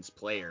conference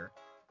player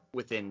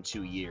within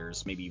 2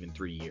 years, maybe even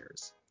 3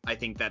 years. I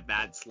think that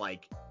that's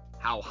like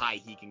how high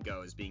he can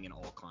go as being an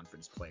all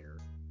conference player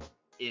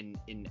in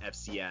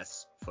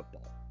FCS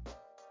football.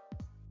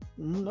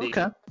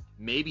 Okay.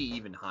 Maybe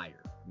even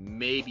higher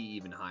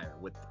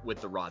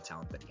with the raw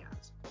talent that he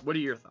has. What are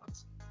your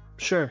thoughts?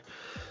 Sure.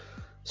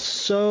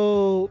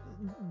 So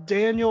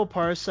Daniel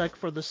Parsec,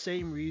 for the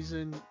same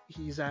reason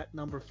he's at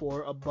number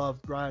 4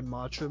 above Brian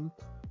Mottram.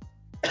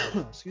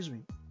 Excuse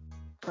me.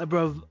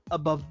 Above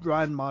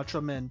Brian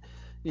Mottram, and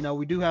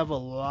we do have a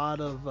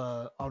lot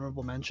of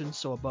honorable mentions,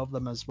 so above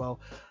them as well.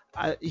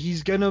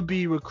 He's gonna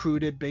be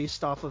recruited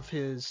based off of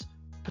his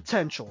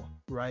potential,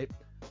 right?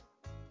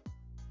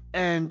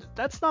 And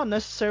that's not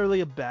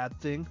necessarily a bad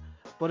thing,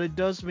 but it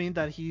does mean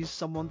that he's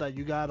someone that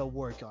you gotta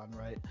work on,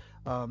 right?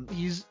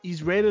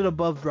 He's rated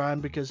above Brian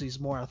because he's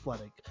more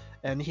athletic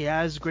and he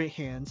has great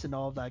hands and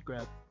all of that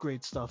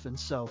great stuff. And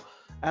so,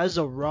 as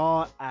a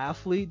raw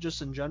athlete,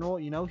 just in general,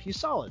 he's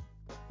solid,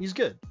 he's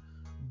good.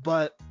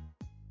 But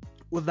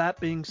with that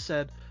being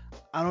said,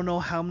 I don't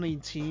know how many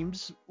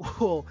teams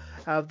will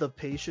have the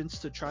patience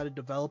to try to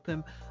develop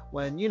him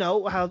when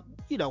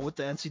with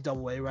the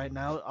NCAA right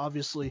now,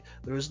 obviously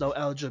there is no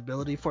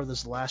eligibility for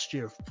this last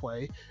year of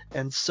play,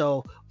 and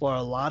so for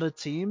a lot of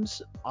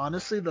teams,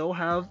 honestly, they'll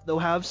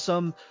have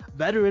some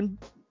veteran,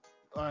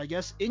 or I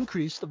guess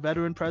increase the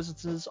veteran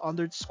presences on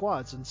their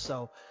squads, and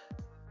so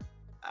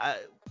I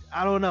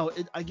I don't know.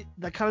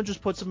 That kind of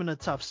just puts him in a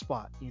tough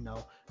spot,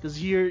 because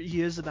here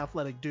he is an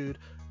athletic dude.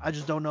 I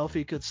just don't know if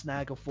he could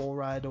snag a full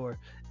ride or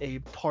a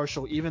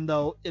partial. Even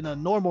though in a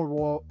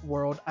normal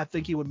world, I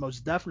think he would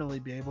most definitely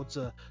be able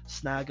to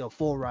snag a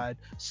full ride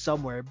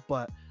somewhere.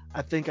 But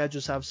I think I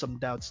just have some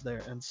doubts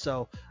there, and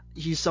so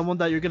he's someone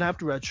that you're gonna have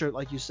to redshirt,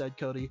 like you said,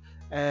 Cody.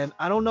 And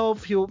I don't know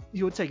if he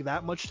would take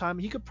that much time.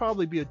 He could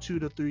probably be a 2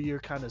 to 3 year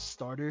kind of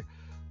starter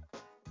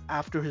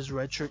after his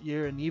redshirt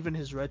year, and even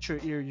his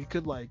redshirt year, you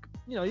could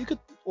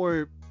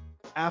or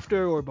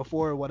after or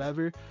before or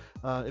whatever.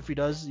 If he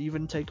does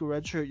even take a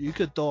redshirt, you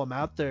could throw him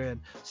out there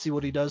and see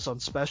what he does on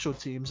special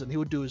teams, and he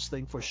would do his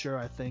thing for sure,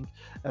 I think.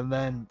 And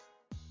then,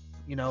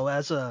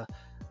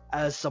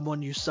 as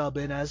someone you sub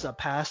in as a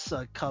pass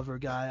cover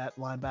guy at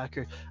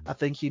linebacker, I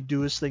think he'd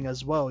do his thing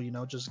as well.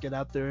 Just get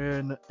out there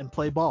and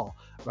play ball,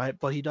 right?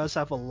 But he does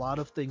have a lot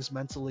of things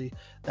mentally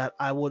that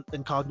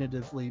and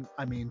cognitively,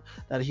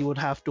 that he would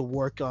have to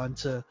work on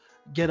to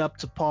get up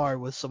to par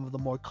with some of the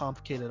more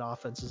complicated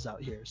offenses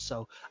out here.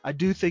 So I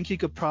do think he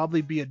could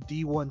probably be a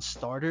D1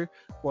 starter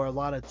for a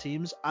lot of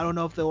teams. I don't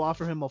know if they'll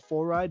offer him a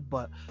full ride,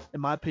 but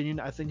in my opinion,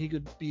 I think he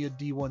could be a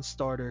D1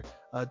 starter,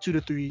 2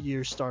 to 3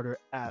 year starter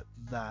at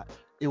that.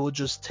 It will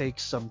just take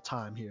some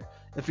time here.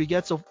 If he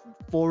gets a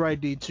full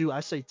ride D2,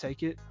 I say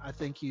take it. I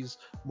think he's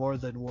more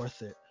than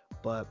worth it.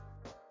 But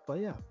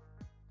yeah.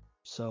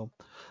 So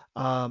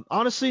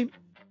honestly,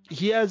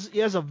 he has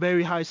a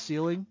very high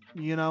ceiling.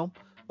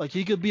 Like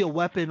he could be a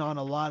weapon on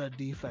a lot of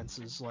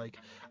defenses. Like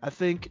I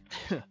think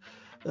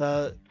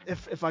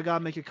if I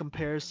gotta make a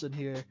comparison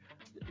here,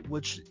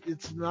 which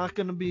it's not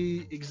going to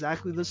be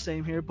exactly the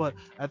same here, but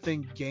I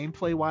think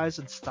gameplay wise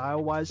and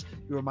style wise,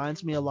 he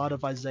reminds me a lot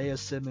of Isaiah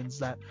Simmons,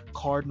 that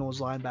Cardinals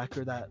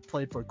linebacker that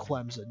played for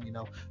Clemson.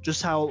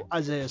 Just how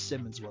Isaiah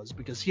Simmons was,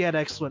 because he had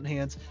excellent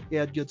hands, he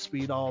had good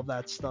speed, all of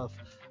that stuff.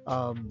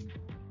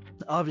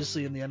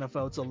 Obviously in the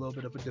NFL it's a little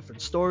bit of a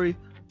different story,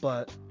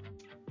 but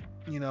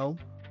you know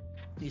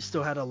he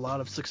still had a lot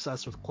of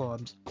success with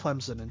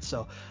Clemson, and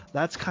so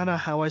that's kind of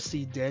how I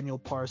see Daniel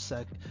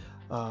Parsec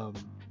um,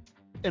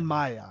 in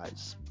my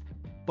eyes.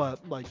 But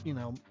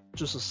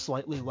just a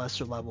slightly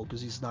lesser level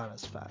because he's not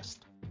as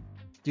fast.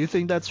 Do you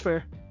think that's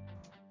fair?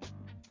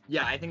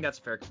 Yeah, I think that's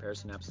a fair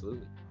comparison,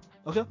 absolutely.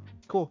 Okay,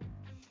 cool.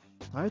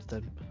 All right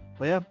then.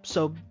 But yeah,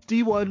 so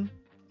D1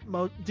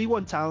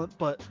 talent,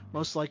 but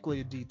most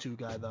likely a D2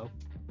 guy though.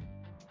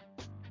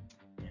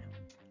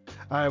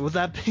 All right. With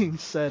that being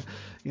said,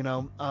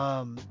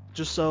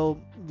 just so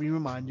we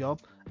remind y'all,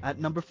 at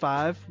number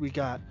 5 we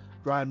got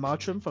Brian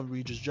Mottram from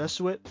Regis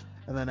Jesuit,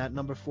 and then at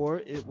number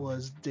 4 it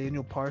was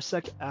Daniel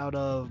Parsec out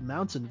of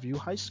Mountain View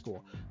High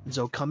School. And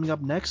so coming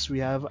up next we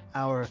have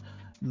our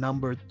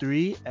number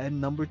 3 and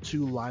number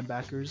 2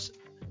 linebackers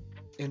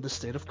in the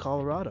state of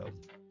Colorado.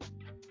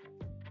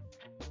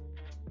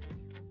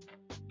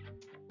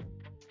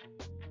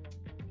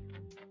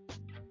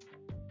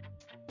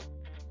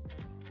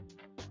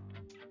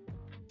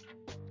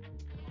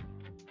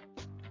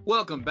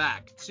 Welcome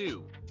back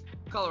to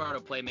Colorado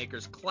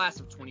Playmakers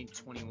Class of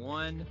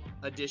 2021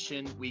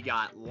 edition. We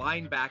got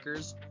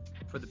linebackers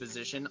for the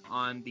position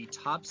on the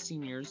top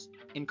seniors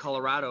in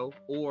Colorado,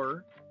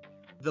 or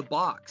the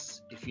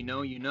box. If you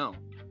know, you know.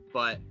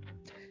 But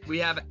we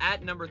have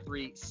at number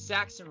 3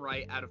 Saxon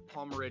Wright out of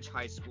Palmer Ridge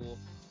High School.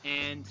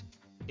 And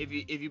if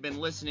you've been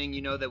listening,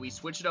 you know that we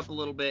switch it up a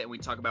little bit and we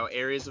talk about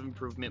areas of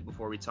improvement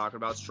before we talk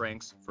about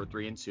strengths for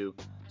 3 and 2.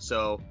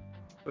 So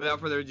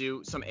without further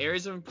ado, some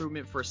areas of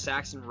improvement for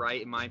Saxon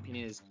Wright, in my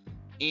opinion, is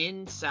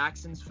in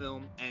Saxon's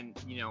film. And,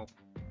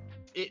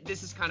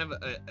 this is kind of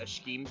a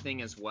scheme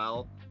thing as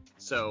well.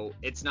 So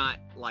it's not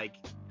like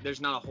there's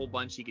not a whole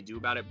bunch he could do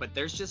about it, but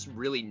there's just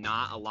really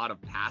not a lot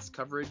of pass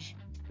coverage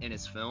in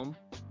his film.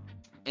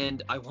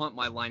 And I want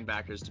my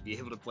linebackers to be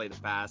able to play the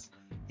pass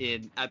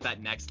at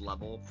that next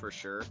level for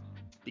sure.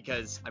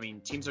 Because,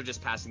 teams are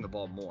just passing the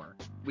ball more.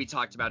 We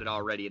talked about it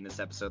already in this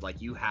episode.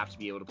 Like, you have to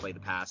be able to play the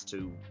pass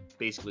to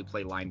basically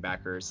play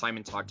linebacker.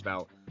 Simon talked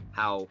about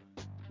how,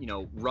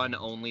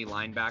 run-only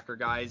linebacker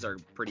guys are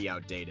pretty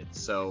outdated.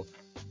 So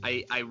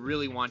I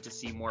really want to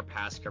see more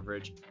pass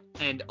coverage.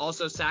 And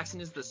also, Saxon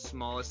is the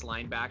smallest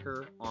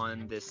linebacker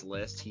on this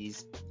list.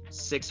 He's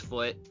 6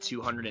 foot,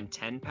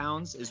 210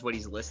 pounds is what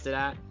he's listed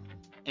at.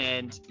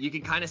 And you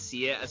can kind of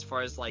see it as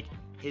far as, like,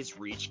 his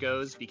reach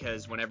goes,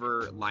 because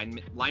whenever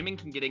linemen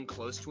can get in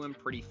close to him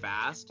pretty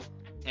fast,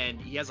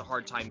 and he has a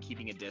hard time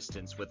keeping a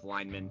distance with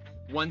linemen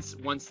once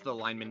the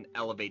linemen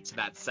elevate to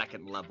that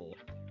second level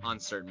on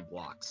certain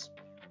blocks.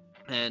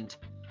 And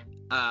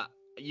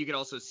you can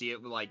also see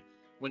it like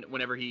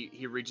whenever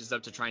he reaches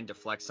up to try and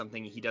deflect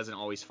something, he doesn't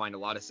always find a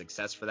lot of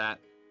success for that.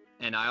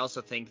 And I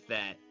also think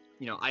that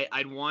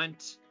I'd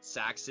want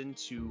Saxon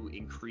to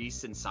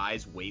increase in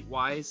size weight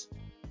wise,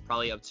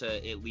 probably up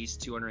to at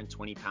least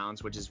 220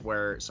 pounds, which is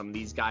where some of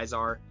these guys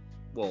are.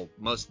 Well,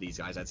 most of these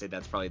guys, I'd say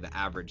that's probably the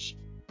average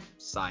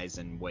size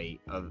and weight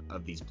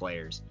of these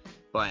players.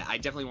 But I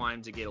definitely want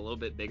him to get a little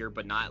bit bigger,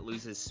 but not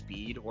lose his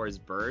speed or his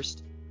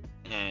burst.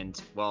 And,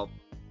 well,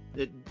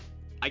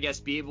 I guess,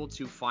 be able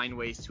to find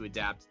ways to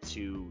adapt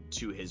to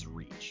his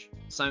reach.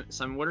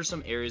 Some what are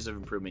some areas of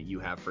improvement you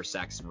have for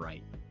Saxon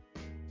Wright?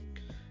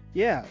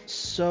 Yeah,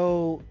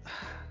 so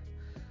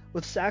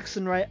with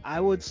Saxon Wright, I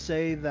would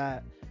say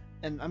that,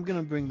 and I'm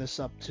gonna bring this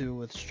up too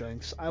with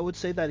strengths. I would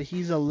say that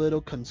he's a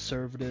little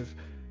conservative,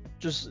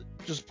 just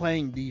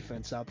playing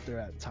defense out there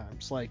at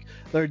times. Like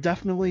there are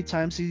definitely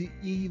times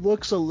he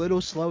looks a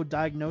little slow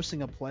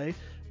diagnosing a play,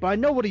 but I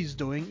know what he's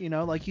doing.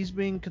 Like he's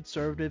being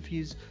conservative.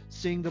 He's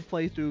seeing the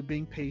play through,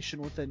 being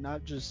patient with it,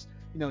 not just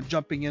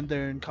jumping in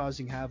there and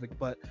causing havoc.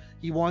 But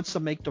he wants to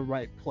make the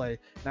right play,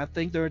 and I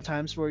think there are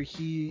times where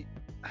he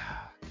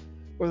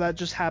or that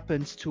just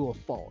happens to a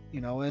fault,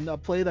 and a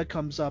play that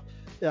comes up,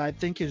 I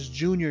think his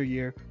junior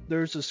year,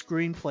 there's a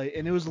screenplay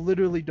and it was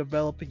literally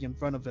developing in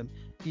front of him.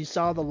 He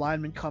saw the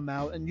linemen come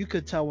out, and you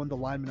could tell when the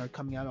linemen are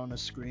coming out on a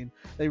screen.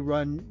 They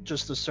run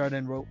just a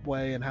certain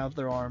way and have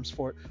their arms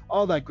for it,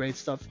 all that great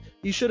stuff.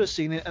 He should have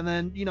seen it, and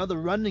then the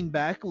running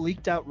back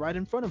leaked out right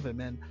in front of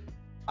him,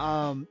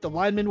 and the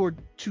linemen were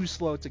too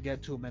slow to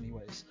get to him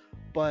anyways.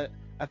 But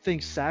I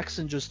think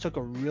Saxon just took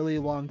a really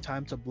long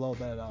time to blow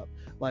that up.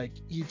 Like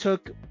he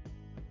took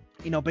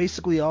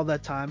basically all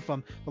that time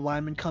from the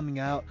lineman coming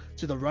out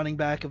to the running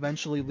back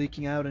eventually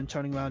leaking out and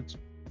turning around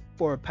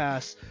for a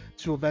pass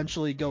to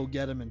eventually go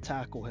get him and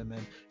tackle him.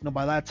 And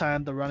by that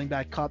time the running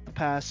back caught the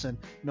pass, and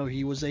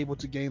he was able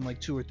to gain like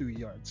 2 or 3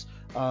 yards.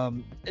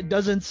 It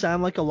doesn't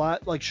sound like a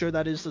lot. Like sure,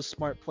 that is the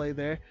smart play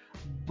there,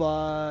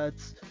 but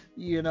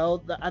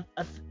I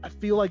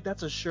feel like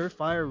that's a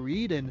surefire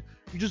read, and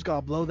you just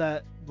gotta blow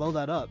that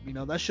up.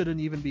 That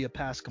shouldn't even be a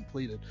pass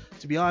completed.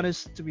 To be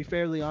honest, to be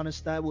fairly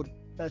honest, that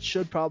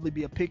should probably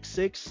be a pick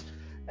six,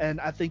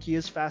 and I think he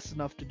is fast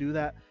enough to do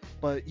that.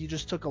 But he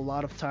just took a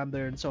lot of time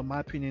there, and so in my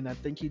opinion, I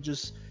think he's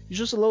just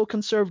a little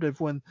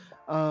conservative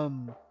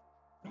um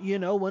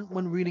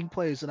when reading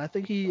plays, and I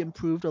think he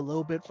improved a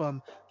little bit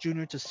from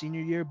junior to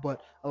senior year,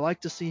 but I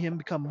like to see him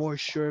become more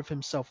sure of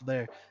himself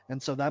there,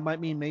 and so that might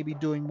mean maybe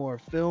doing more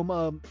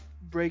film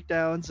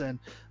breakdowns and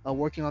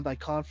working on that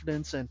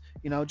confidence, and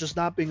just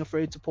not being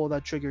afraid to pull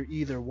that trigger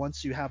either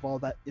once you have all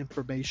that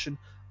information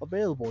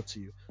available to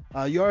you.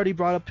 You already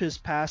brought up his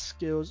pass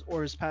skills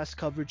or his pass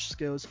coverage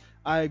skills.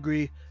 I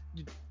agree.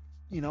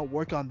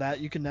 Work on that.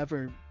 You can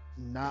never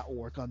not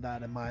work on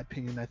that, in my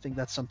opinion. I think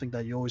that's something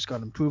that you always got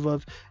to improve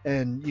of,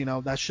 and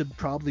that should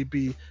probably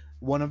be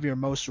one of your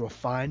most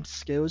refined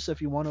skills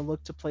if you want to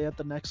look to play at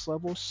the next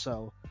level.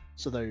 So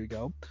there you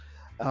go.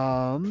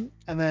 And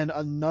then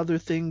another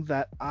thing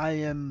that I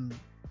am,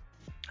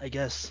 I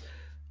guess,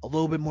 a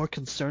little bit more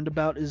concerned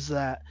about is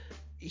that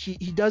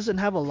he doesn't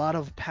have a lot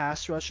of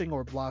pass rushing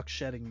or block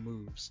shedding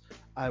moves,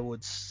 I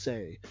would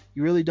say. He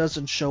really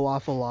doesn't show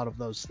off a lot of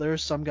those. There are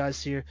some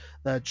guys here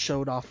that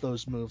showed off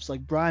those moves.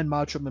 Like Brian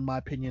Mottram, in my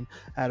opinion,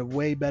 had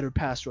way better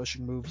pass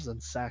rushing moves than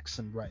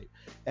Saxon Wright.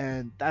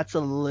 And that's a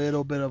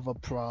little bit of a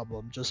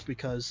problem just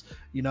because,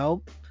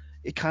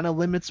 it kind of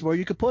limits where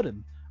you could put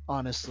him,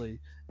 honestly.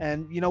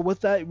 And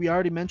with that, we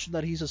already mentioned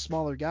that he's a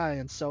smaller guy,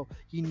 and so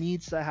he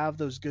needs to have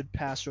those good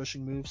pass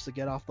rushing moves to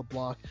get off the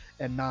block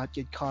and not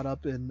get caught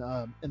up in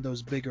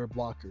those bigger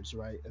blockers,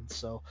 right? And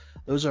so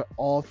those are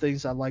all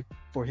things I'd like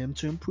for him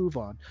to improve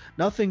on.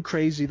 Nothing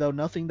crazy though,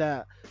 nothing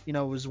that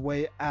was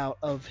way out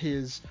of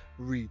his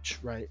reach,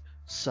 right?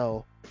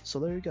 So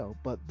there you go.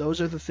 But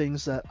those are the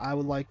things that I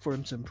would like for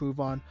him to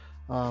improve on.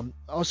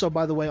 Also,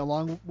 by the way,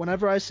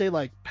 whenever I say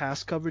like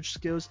pass coverage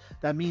skills,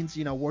 that means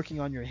working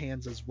on your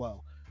hands as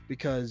well,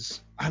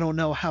 because I don't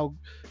know how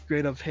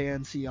great of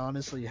hands he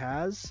honestly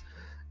has,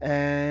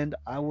 and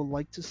I would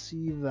like to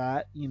see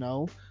that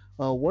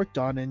worked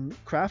on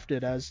and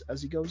crafted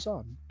as he goes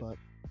on. But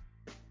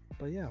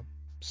yeah.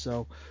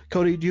 So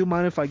Cody, do you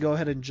mind if I go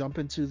ahead and jump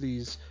into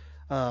these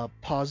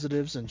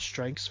positives and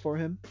strengths for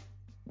him?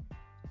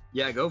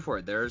 Yeah, go for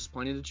it. There's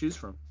plenty to choose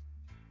from.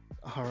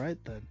 All right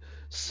then.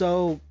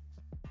 So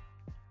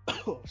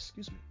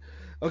excuse me.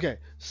 Okay,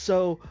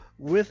 so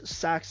with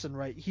Saxon,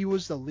 right, he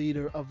was the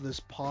leader of this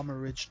Palmer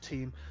Ridge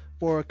team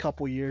for a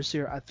couple years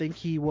here. I think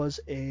he was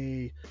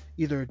either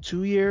a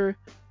 2 year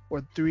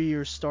or 3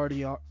 year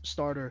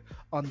starter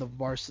on the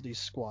varsity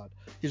squad.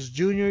 His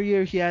junior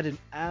year, he had an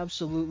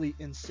absolutely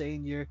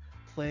insane year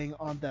playing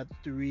on that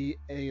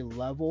 3A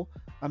level.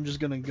 I'm just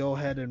gonna go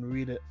ahead and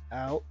read it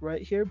out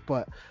right here,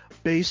 but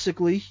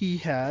basically he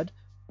had,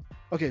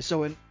 okay,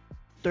 so in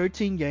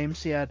 13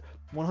 games, he had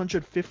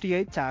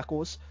 158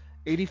 tackles.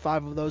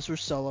 85 of those were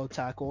solo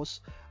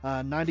tackles,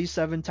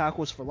 97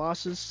 tackles for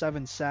losses,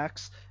 7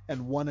 sacks,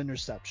 and 1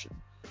 interception.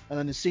 And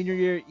then his senior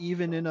year,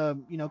 even in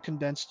a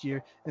condensed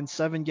year, in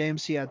 7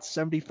 games he had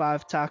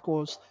 75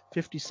 tackles,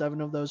 57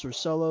 of those were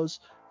solos,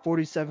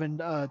 47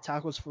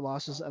 tackles for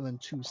losses, and then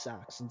 2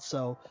 sacks. And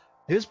so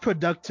his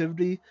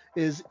productivity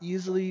is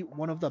easily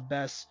one of the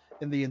best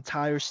in the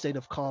entire state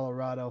of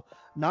Colorado,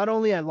 not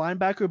only at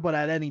linebacker but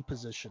at any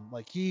position.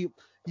 Like he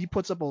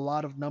puts up a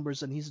lot of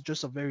numbers, and he's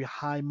just a very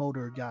high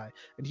motor guy,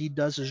 and he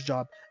does his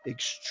job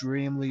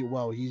extremely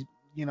well. He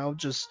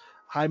just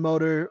high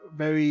motor,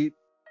 very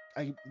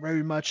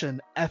very much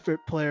an effort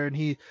player, and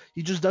he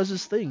just does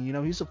his thing.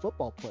 He's a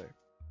football player.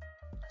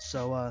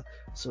 So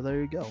so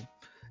there you go.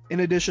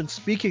 In addition,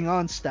 speaking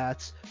on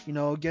stats,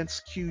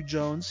 against Q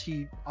Jones,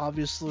 he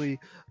obviously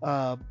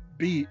uh,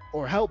 beat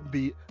or helped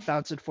beat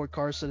Fountain Fort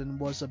Carson and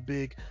was a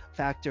big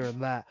factor in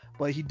that.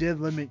 But he did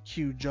limit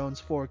Q Jones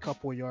for a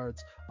couple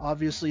yards.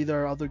 Obviously,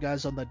 there are other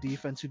guys on the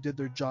defense who did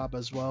their job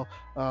as well.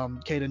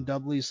 Caden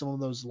Dudley, some of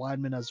those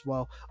linemen as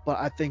well. But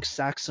I think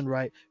Saxon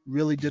Wright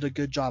really did a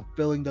good job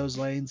filling those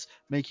lanes,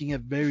 making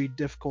it very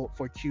difficult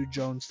for Q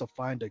Jones to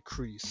find a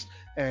crease.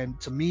 And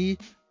to me,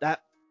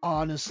 that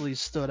honestly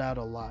stood out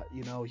a lot.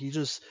 He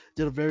just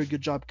did a very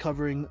good job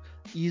covering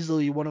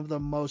easily one of the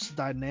most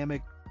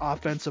dynamic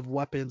offensive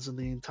weapons in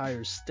the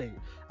entire state,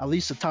 at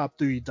least a top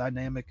three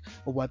dynamic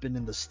weapon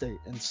in the state.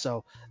 And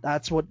so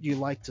that's what you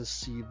like to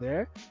see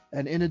there.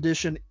 And in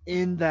addition,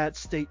 in that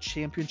state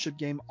championship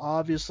game,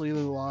 obviously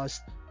they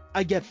lost.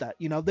 I get that.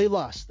 They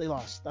lost.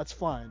 That's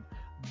fine.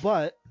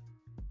 But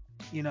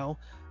you know,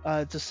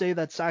 to say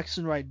that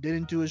Saxon Wright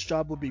didn't do his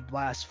job would be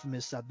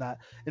blasphemous at that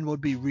and would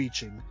be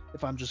reaching,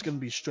 if I'm just going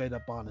to be straight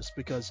up honest.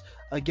 Because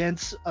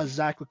against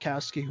Zach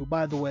Rakowski, who,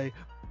 by the way,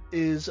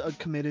 is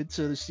committed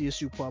to the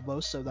CSU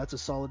Pueblos, so that's a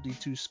solid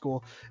D2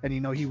 school. And,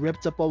 he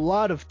ripped up a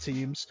lot of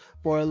teams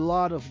for a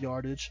lot of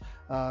yardage.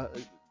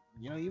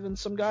 Even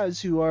some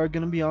guys who are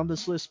going to be on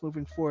this list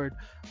moving forward.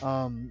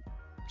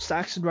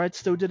 Saxon Wright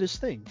still did his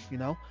thing,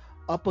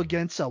 up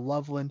against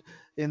Loveland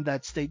in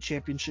that state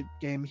championship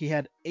game. He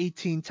had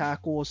 18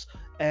 tackles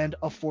and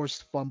a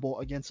forced fumble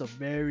against a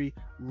very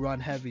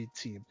run-heavy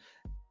team.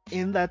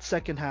 In that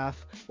second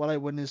half, what I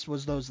witnessed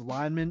was those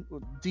linemen,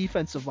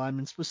 defensive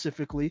linemen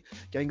specifically,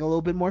 getting a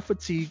little bit more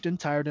fatigued and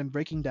tired and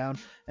breaking down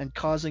and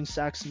causing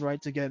Saxon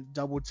Wright to get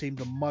double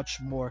teamed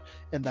much more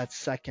in that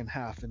second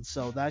half. And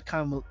so that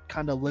kind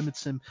of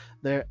limits him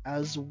there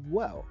as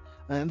well.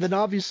 And then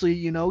obviously,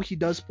 he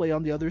does play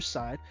on the other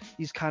side.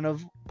 He's kind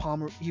of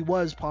he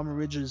was Palmer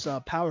Ridge's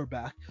power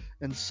back.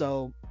 And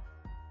so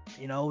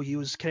he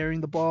was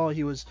carrying the ball.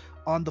 He was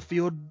on the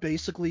field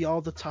basically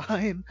all the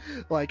time.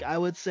 Like, I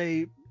would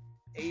say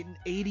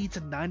 80 to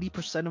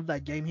 90% of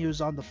that game he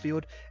was on the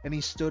field, and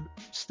he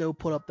still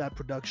put up that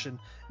production.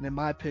 And in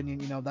my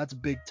opinion, that's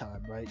big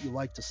time, right? You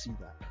like to see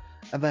that.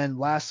 And then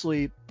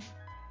lastly,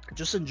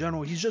 just in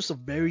general, he's just a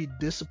very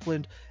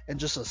disciplined and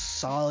just a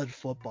solid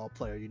football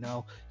player.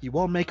 He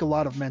won't make a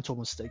lot of mental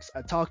mistakes.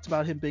 I talked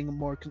about him being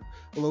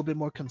a little bit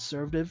more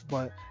conservative,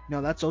 but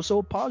that's also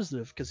a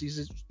positive because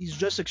he's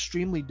just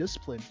extremely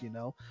disciplined.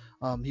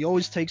 He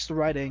always takes the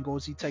right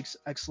angles. He takes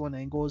excellent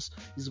angles.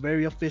 He's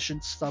very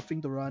efficient stuffing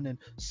the run and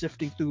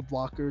sifting through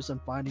blockers and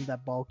finding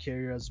that ball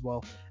carrier as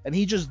well. And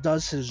he just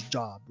does his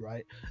job,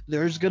 right?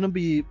 There's gonna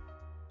be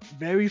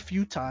very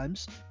few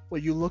times where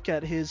you look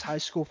at his high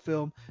school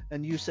film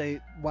and you say,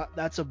 wow,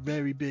 that's a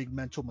very big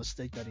mental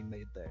mistake that he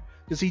made there,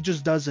 because he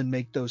just doesn't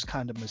make those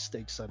kind of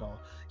mistakes at all.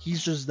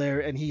 He's just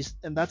there,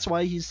 and that's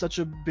why he's such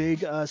a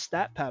big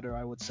stat patter,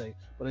 I would say,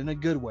 but in a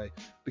good way,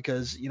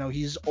 because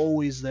he's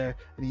always there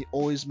and he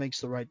always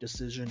makes the right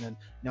decision.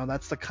 And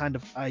that's the kind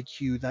of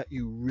IQ that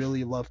you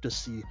really love to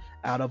see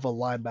out of a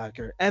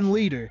linebacker and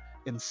leader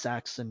in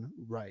Saxon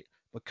Wright.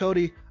 But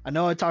Cody, I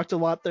know I talked a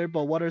lot there,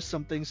 but what are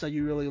some things that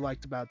you really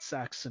liked about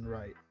Saxon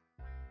Wright?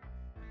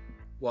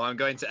 Well, I'm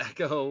going to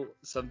echo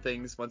some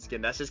things once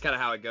again. That's just kind of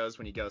how it goes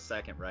when you go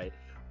second, right?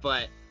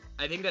 But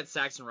I think that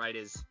Saxon Wright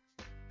is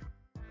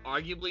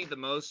arguably the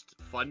most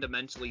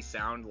fundamentally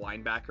sound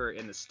linebacker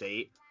in the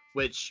state,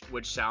 which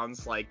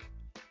sounds like,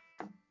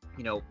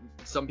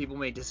 some people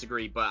may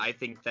disagree, but I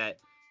think that,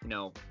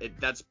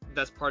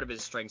 that's part of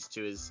his strengths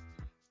too, is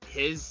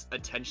his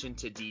attention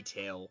to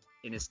detail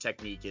in his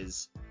technique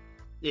is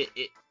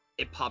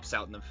it pops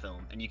out in the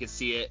film, and you can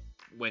see it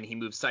when he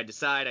moves side to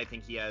side. I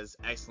think he has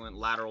excellent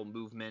lateral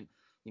movement.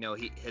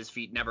 His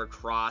feet never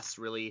cross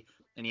really,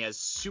 and he has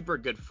super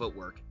good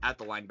footwork at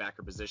the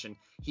linebacker position.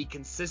 He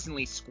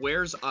consistently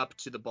squares up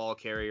to the ball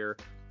carrier,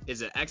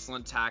 is an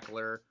excellent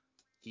tackler.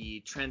 He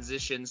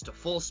transitions to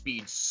full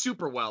speed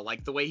super well.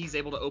 Like, the way he's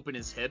able to open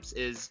his hips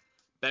is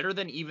better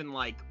than even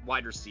like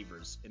wide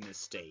receivers in this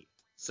state.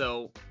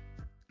 So,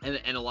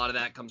 and a lot of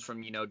that comes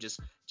from,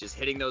 just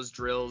hitting those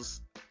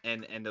drills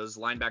and those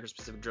linebacker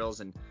specific drills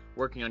and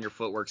working on your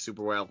footwork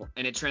super well.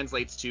 And it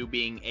translates to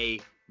being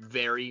a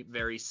very,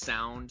 very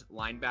sound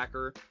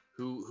linebacker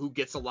who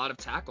gets a lot of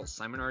tackles.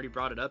 Simon already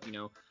brought it up.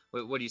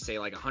 What do you say,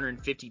 like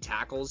 150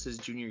 tackles his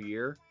junior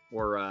year?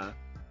 Or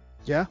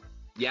Yeah.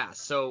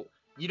 So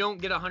you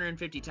don't get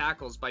 150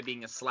 tackles by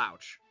being a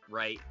slouch,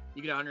 right?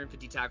 You get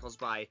 150 tackles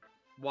by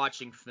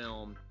watching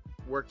film,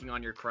 working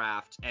on your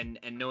craft, and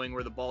knowing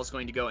where the ball is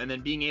going to go, and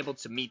then being able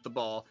to meet the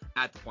ball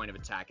at the point of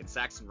attack. And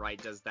Saxon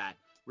Wright does that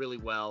really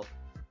well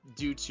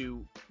due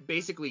to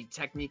basically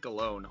technique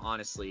alone,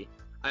 honestly.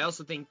 I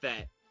also think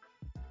that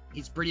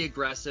he's pretty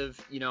aggressive.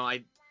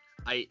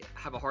 I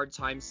have a hard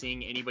time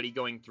seeing anybody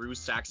going through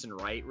Saxon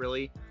Wright,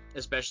 really,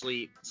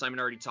 especially Simon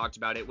already talked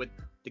about it with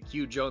the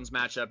Q Jones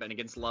matchup and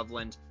against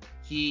Loveland.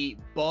 He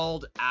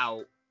balled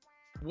out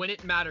when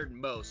it mattered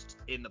most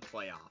in the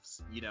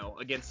playoffs,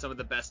 against some of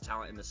the best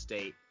talent in the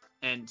state.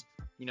 And,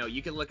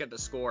 you can look at the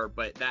score,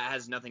 but that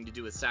has nothing to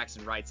do with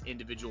Saxon Wright's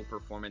individual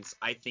performance.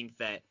 I think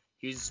that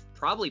he's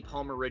probably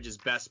Palmer Ridge's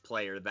best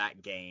player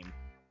that game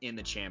in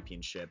the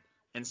championship.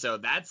 And so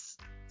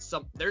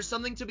there's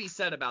something to be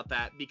said about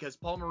that, because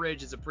Palmer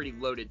Ridge is a pretty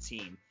loaded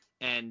team,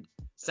 and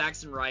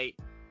Saxon Wright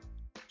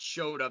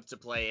showed up to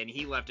play, and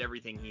he left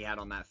everything he had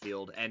on that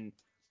field, and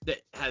that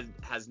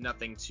has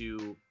nothing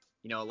to,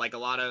 like a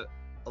lot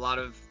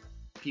of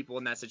people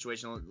in that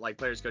situation, like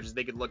players, coaches,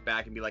 they could look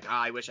back and be like,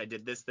 I wish I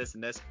did this,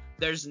 and this.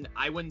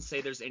 I wouldn't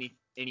say there's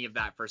any of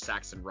that for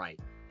Saxon Wright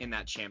in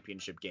that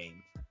championship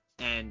game.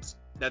 And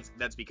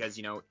that's because,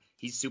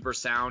 he's super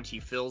sound. He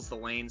fills the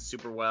lanes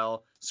super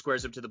well,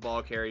 squares up to the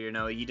ball carrier.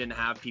 He didn't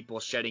have people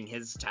shedding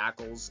his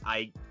tackles.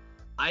 I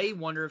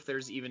wonder if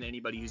there's even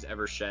anybody who's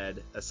ever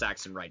shed a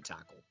Saxon Wright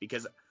tackle,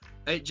 because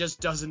it just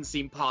doesn't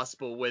seem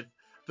possible with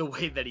the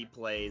way that he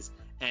plays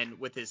and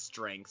with his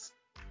strengths.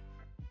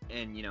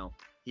 And,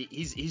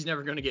 he's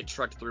never going to get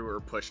trucked through or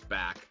pushed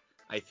back,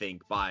 I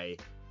think, by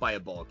a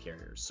ball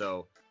carrier.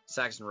 So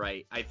Saxon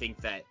Wright, I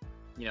think that,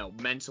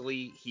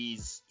 mentally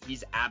he's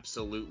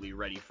absolutely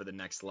ready for the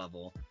next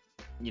level,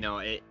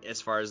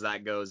 as far as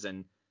that goes.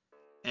 And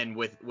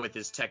with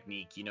his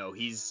technique,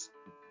 he's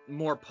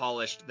more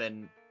polished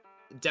than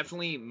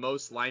definitely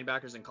most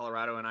linebackers in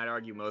Colorado, and I'd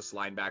argue most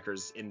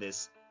linebackers in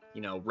this,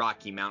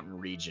 Rocky Mountain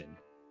region.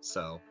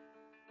 So,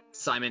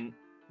 Simon,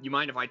 you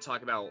mind if I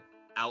talk about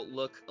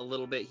outlook a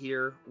little bit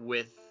here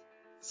with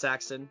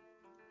Saxon?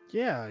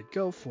 Yeah,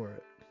 go for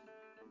it.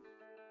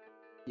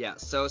 Yeah,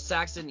 so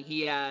Saxon,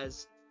 he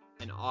has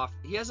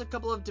a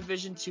couple of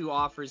Division II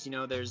offers.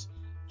 There's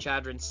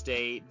Chadron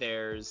State,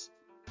 there's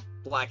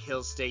Black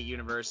Hills State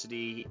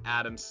University,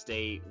 Adams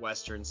State,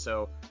 Western.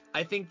 So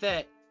I think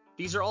that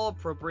these are all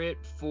appropriate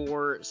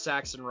for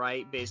Saxon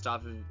Wright based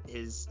off of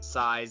his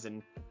size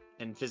and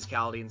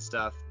physicality and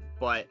stuff.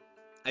 But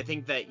I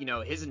think that,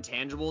 his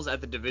intangibles at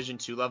the Division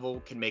II level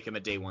can make him a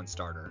day one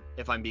starter,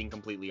 if I'm being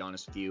completely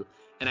honest with you.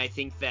 And I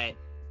think that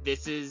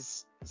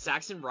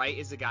Saxon Wright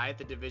is a guy at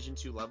the Division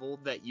II level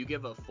that you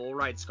give a full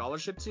ride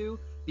scholarship to,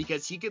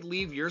 because he could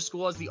leave your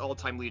school as the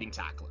all-time leading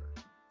tackler.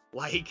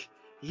 Like,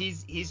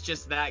 he's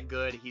just that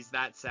good, he's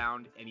that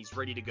sound, and he's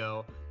ready to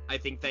go. I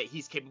think that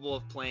he's capable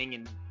of playing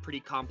in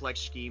pretty complex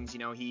schemes.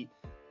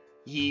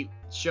 He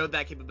showed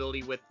that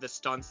capability with the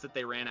stunts that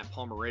they ran at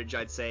Palmer Ridge,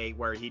 I'd say,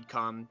 where he'd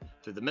come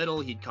through the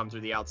middle, he'd come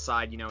through the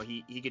outside.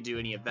 He could do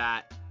any of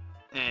that.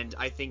 And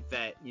I think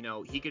that,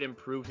 he could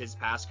improve his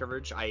pass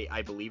coverage.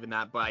 I believe in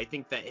that. But I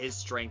think that his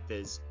strength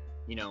is,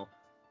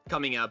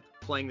 coming up,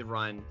 playing the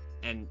run,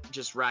 and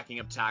just racking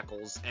up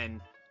tackles,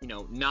 and,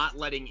 not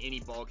letting any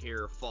ball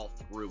carrier fall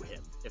through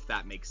him, if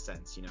that makes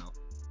sense,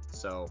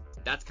 So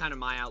that's kind of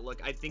my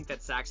outlook. I think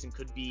that Saxon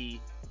could be,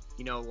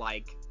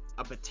 like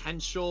a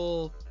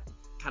potential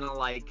kind of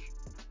like,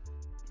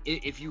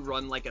 if you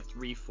run like a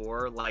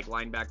 3-4, like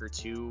linebacker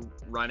 2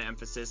 run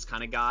emphasis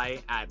kind of guy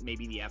at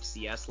maybe the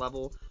FCS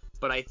level.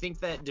 But I think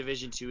that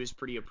Division II is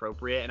pretty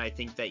appropriate, and I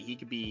think that he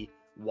could be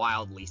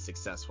wildly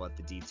successful at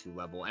the D2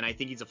 level. And I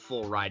think he's a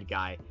full ride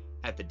guy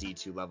at the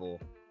D2 level,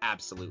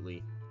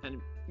 absolutely.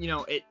 And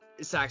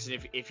Saxon,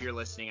 if you're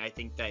listening, I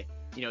think that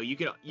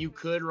you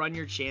could run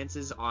your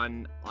chances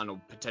on a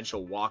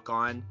potential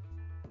walk-on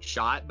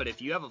shot, but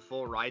if you have a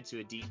full ride to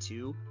a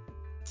D2,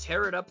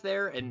 tear it up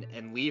there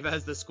and leave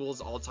as the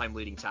school's all-time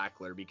leading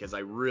tackler, because I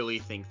really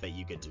think that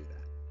you could do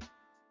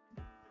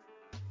that.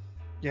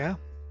 Yeah,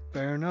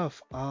 fair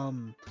enough.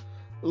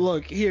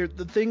 Look, here,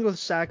 the thing with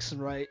Saxon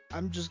Wright,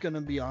 I'm just going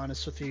to be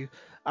honest with you.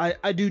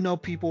 I do know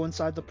people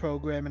inside the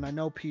program, and I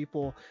know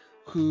people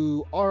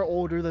who are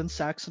older than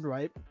Saxon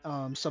Wright.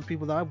 Some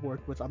people that I've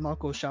worked with, I'm not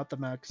going to shout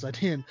them out because I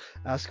didn't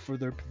ask for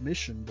their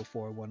permission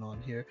before I went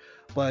on here.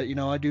 But,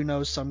 I do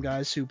know some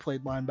guys who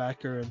played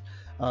linebacker,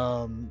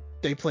 and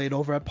they played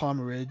over at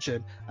Palmer Ridge,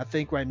 and I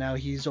think right now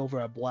he's over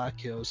at Black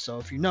Hills. So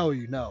if you know,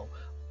 you know.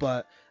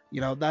 But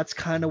that's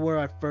kind of where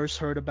I first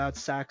heard about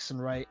Saxon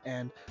Wright,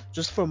 and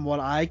just from what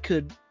I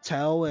could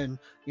tell and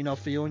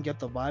feel and get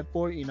the vibe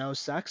for it,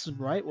 Saxon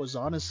Wright was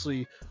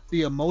honestly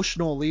the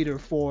emotional leader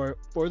for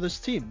this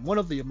team, one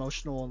of the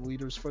emotional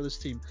leaders for this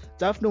team,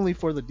 definitely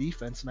for the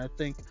defense. And I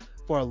think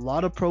for a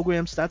lot of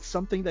programs, that's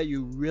something that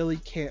you really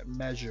can't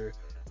measure,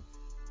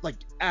 like,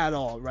 at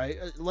all, right?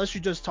 Unless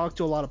you just talk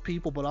to a lot of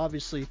people. But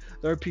obviously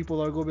there are people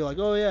that are going to be like,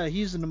 oh yeah,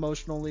 he's an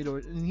emotional leader,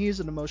 and he's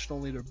an emotional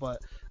leader.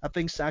 But I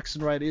think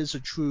Saxon Wright is a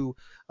true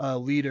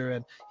leader,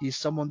 and he's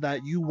someone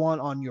that you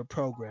want on your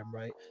program,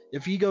 right?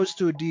 If he goes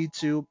to a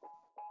D2,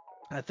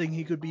 I think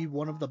he could be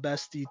one of the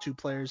best D2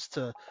 players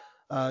to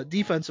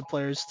defensive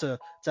players to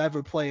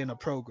ever play in a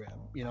program,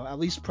 at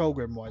least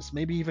program wise,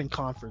 maybe even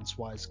conference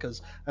wise,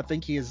 because I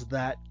think he is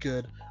that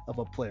good of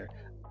a player.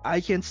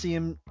 I can see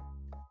him,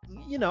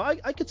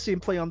 I could see him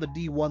play on the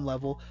D1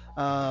 level.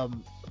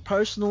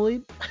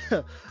 Personally,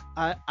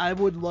 I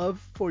would love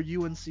for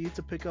UNC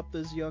to pick up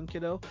this young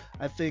kiddo.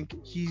 I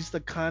think he's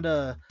kind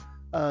of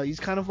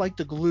like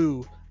the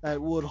glue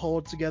that would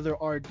hold together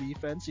our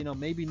defense.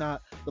 Maybe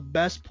not the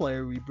best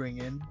player we bring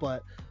in,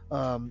 but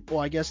well,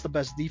 I guess the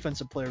best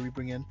defensive player we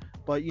bring in,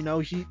 but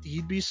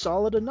he'd be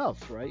solid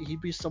enough, right?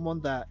 He'd be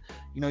someone that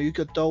you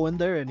could throw in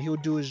there and he'll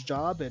do his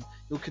job, and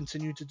he'll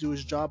continue to do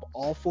his job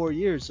all 4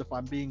 years. If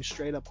I'm being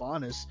straight up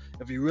honest,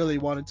 if he really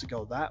wanted to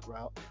go that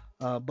route.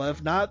 But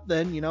if not,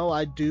 then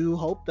I do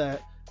hope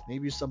that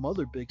maybe some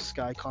other Big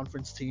Sky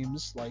Conference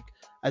teams. Like,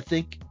 I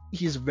think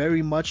he's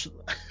very much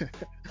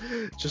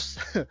just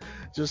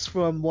just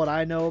from what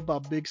I know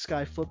about Big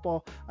Sky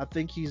football, I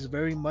think he's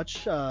very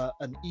much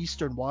an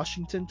Eastern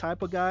Washington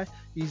type of guy.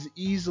 He's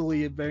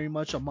easily very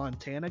much a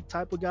Montana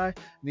type of guy,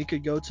 and he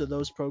could go to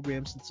those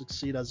programs and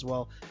succeed as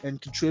well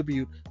and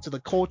contribute to the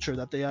culture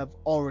that they have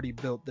already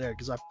built there.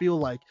 Because I feel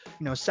like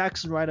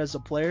Saxon Wright as a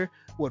player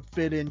would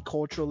fit in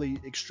culturally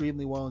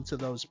extremely well into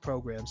those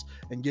programs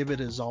and give it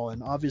his all.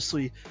 And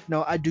obviously,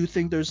 I do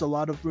think there's a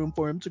lot of room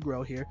for him to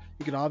grow here.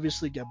 He could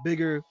obviously get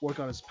bigger, work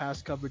on his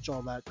pass coverage,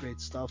 all that great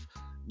stuff.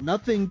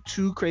 Nothing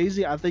too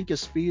crazy. I think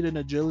his speed and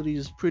agility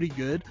is pretty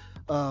good.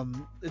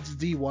 It's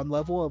D1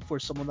 level for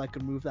someone that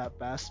can move that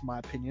fast, in my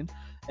opinion.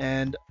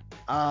 And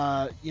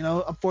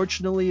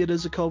unfortunately, it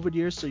is a COVID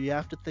year, so you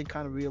have to think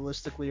kind of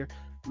realistically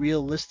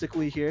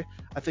here.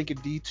 I think a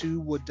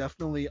D2 would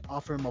definitely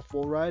offer him a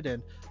full ride,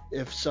 and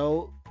if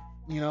so,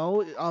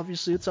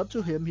 obviously it's up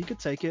to him. He could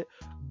take it,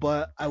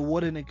 but I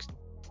wouldn't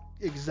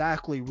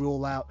exactly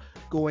rule out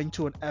going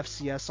to an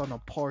FCS on a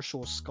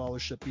partial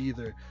scholarship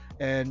either,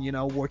 and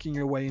working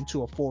your way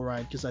into a full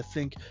ride, because I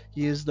think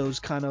he is those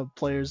kind of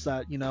players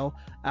that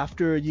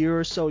after a year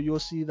or so you'll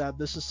see that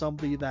this is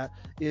somebody that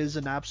is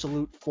an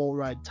absolute full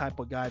ride type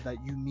of guy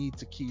that you need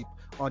to keep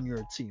on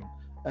your team.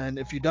 And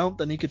if you don't,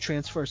 then he could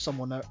transfer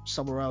somewhere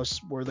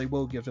else where they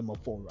will give him a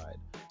full ride.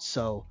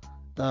 So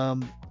I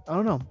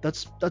don't know.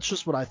 That's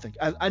just what I think.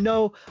 I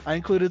know I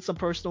included some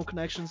personal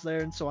connections there,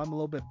 and so I'm a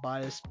little bit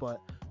biased,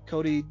 but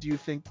Cody, do you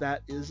think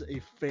that is a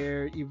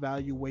fair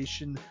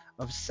evaluation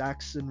of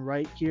Saxon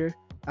Wright here,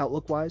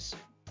 outlook-wise?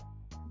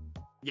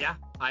 Yeah,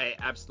 I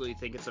absolutely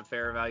think it's a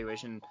fair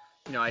evaluation.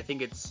 I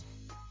think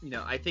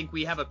I think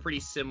we have a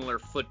pretty similar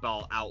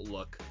football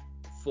outlook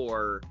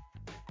for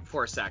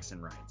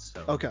Saxon Wright.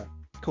 So Okay,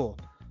 cool.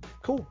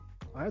 All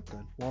right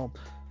then. Well,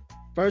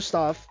 first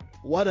off,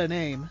 what a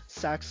name,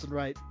 Saxon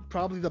Wright.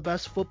 Probably the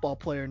best football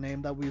player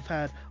name that we've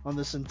had on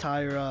this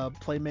entire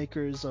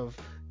Playmakers of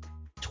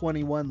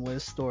 21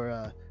 list,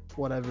 or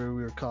whatever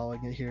we were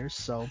calling it here.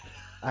 So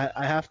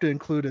I have to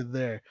include it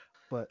there.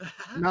 But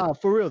nah,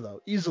 for real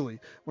though, easily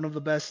one of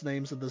the best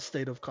names in the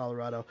state of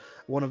Colorado,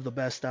 one of the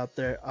best out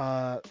there.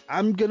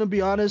 I'm gonna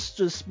be honest,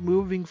 just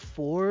moving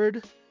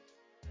forward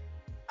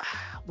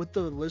with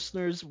the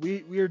listeners,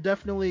 we are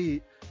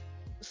definitely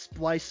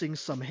splicing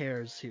some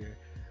hairs here.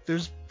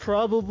 There's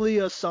probably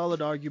a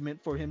solid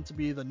argument for him to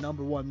be the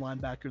number one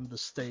linebacker in the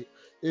state.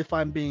 If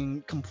I'm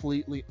being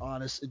completely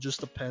honest, it just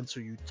depends who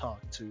you talk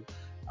to.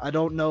 I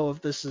don't know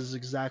if this is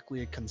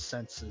exactly a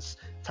consensus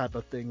type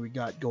of thing we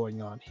got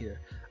going on here.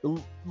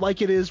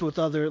 Like it is with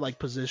other like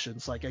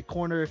positions, like at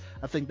corner,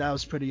 I think that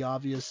was pretty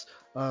obvious.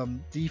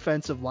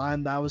 Defensive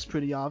line, that was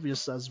pretty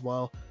obvious as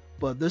well.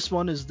 But this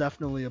one is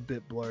definitely a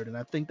bit blurred, and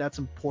I think that's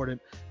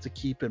important to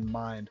keep in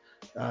mind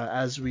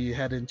as we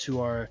head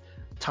into our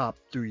top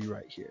three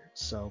right here.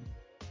 So,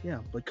 yeah.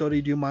 But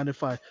Cody, do you mind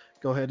if I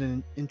go ahead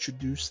and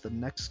introduce the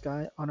next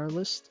guy on our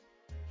list?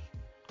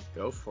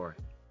 Go for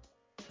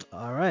it.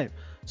 All right.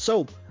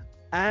 So,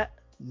 at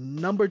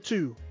number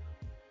 2,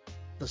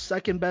 the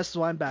second best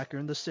linebacker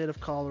in the state of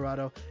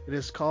Colorado, it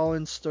is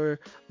Colin Stir,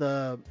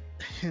 the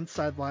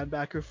inside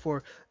linebacker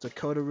for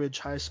Dakota Ridge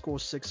High School,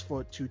 6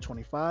 foot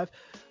 225.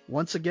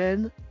 Once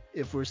again,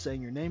 if we're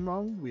saying your name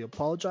wrong, we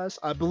apologize.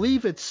 I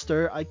believe it's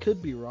Stir. I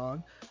could be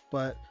wrong,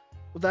 but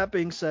with that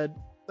being said,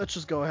 let's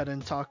just go ahead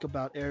and talk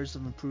about areas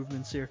of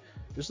improvements here.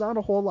 There's not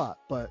a whole lot,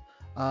 but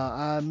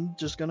I'm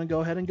just gonna go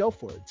ahead and go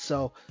for it.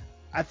 So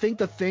I think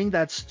the thing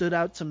that stood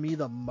out to me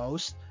the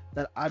most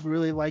that I'd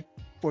really like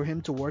for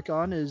him to work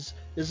on is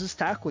his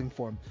tackling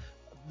form.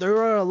 There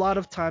are a lot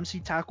of times he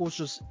tackles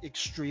just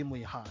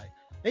extremely high.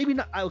 Maybe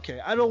not.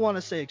 Okay, I don't want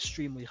to say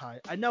extremely high.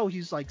 I know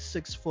he's like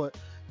 6 foot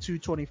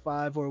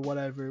 225 or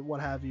whatever, what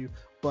have you,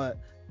 but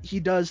he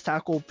does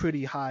tackle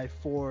pretty high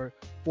for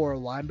a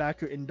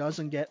linebacker and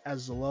doesn't get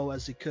as low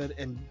as he could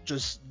and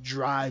just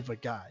drive a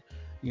guy.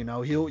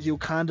 He'll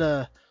kind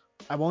of,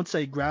 I won't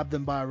say grab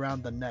them by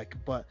around the neck,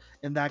 but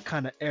in that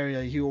kind of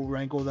area, he will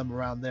wrangle them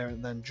around there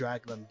and then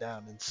drag them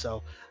down. And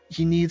so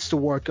he needs to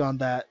work on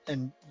that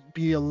and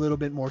be a little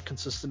bit more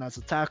consistent as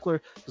a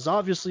tackler, because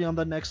obviously on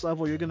the next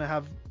level, you're going to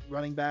have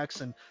running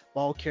backs and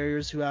ball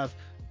carriers who have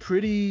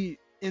pretty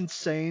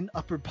insane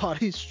upper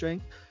body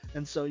strength.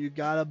 And so you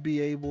got to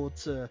be able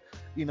to,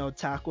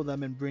 tackle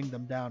them and bring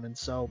them down. And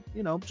so,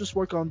 just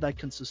work on that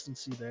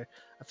consistency there.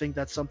 I think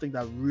that's something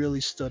that really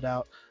stood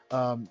out.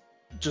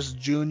 Just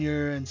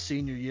junior and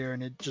senior year,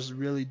 and it just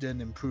really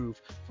didn't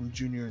improve from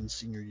junior and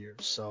senior year.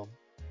 So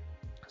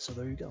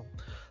there you go.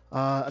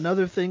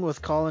 Another thing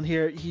with Colin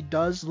here, he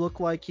does look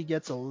like he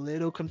gets a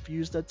little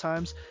confused at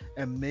times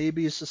and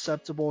maybe is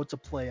susceptible to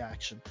play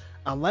action.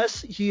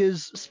 Unless he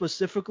is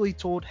specifically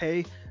told,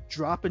 hey,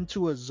 drop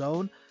into a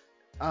zone.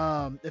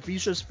 If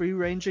he's just free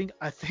ranging,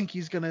 I think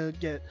he's gonna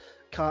get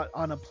caught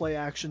on a play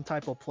action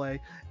type of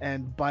play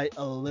and bite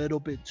a little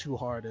bit too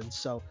hard. And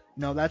so,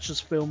 that's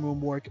just film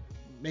room work.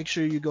 Make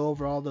sure you go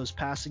over all those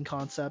passing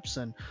concepts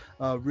and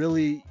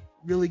really,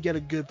 really get a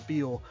good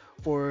feel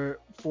for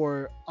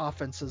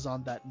offenses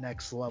on that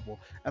next level.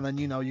 And then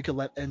you can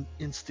let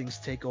instincts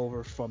take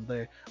over from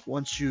there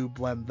once you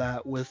blend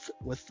that with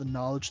the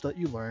knowledge that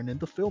you learn in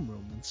the film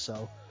room. And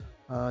so,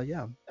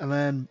 yeah. And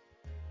then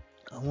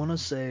I want to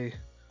say,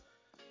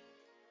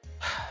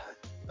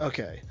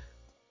 okay,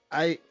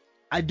 I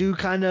I do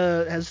kind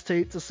of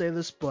hesitate to say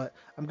this, but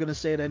I'm gonna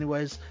say it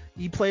anyways.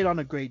 He played on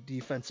a great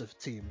defensive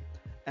team,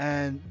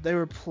 and there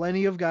were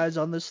plenty of guys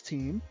on this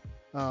team.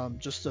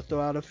 Just to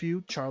throw out a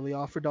few: Charlie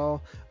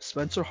Offerdahl,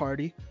 Spencer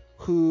Hardy,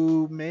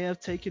 who may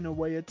have taken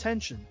away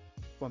attention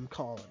from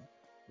Colin.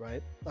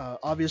 Right?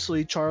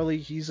 Obviously, Charlie,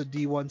 he's a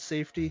D1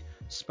 safety.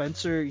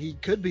 Spencer, he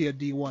could be a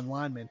D1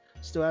 lineman.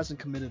 Still hasn't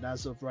committed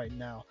as of right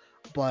now.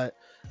 But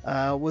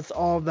with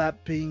all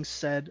that being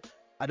said,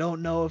 I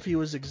don't know if he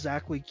was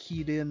exactly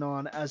keyed in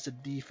on as a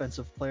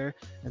defensive player,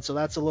 and so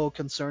that's a little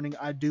concerning.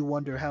 I do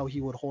wonder how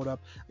he would hold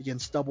up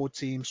against double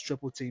teams,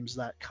 triple teams,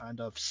 that kind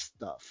of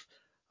stuff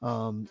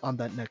on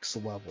that next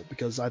level,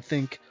 because I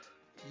think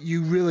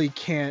you really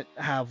can't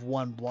have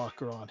one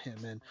blocker on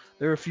him, and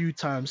there are a few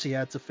times he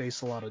had to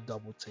face a lot of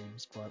double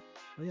teams, but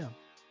yeah.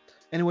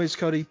 Anyways,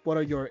 Cody, what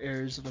are your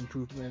areas of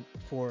improvement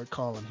for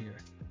Colin here?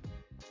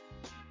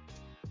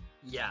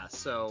 Yeah,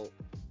 so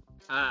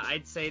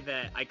I'd say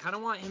that I kind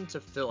of want him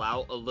to fill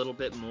out a little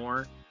bit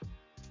more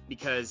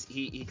because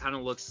he kind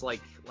of looks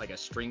like a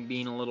string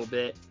bean a little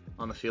bit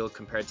on the field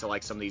compared to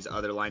like some of these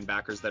other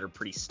linebackers that are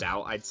pretty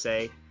stout, I'd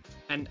say.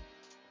 And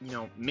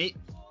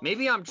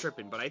maybe I'm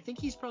tripping, but I think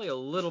he's probably a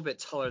little bit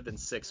taller than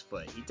 6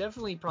 foot. He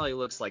definitely probably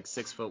looks like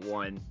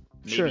 6'1",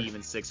 maybe Sure.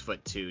 even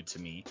 6'2" to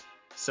me.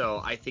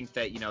 So I think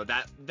that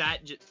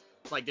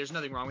like there's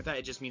nothing wrong with that.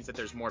 It just means that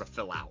there's more to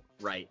fill out,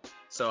 right?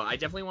 So I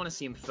definitely want to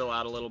see him fill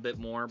out a little bit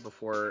more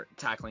before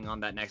tackling on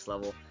that next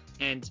level.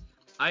 And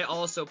I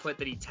also put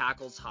that he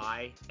tackles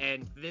high,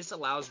 and this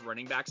allows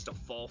running backs to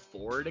fall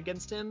forward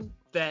against him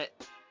that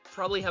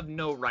probably have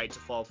no right to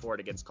fall forward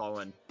against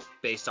Colin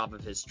based off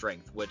of his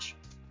strength, which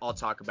I'll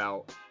talk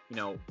about,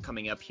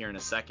 coming up here in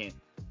a second.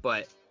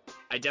 But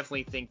I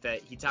definitely think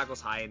that he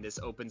tackles high, and this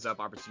opens up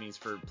opportunities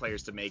for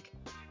players to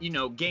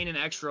gain an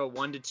extra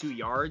 1 to 2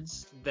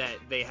 yards that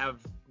they have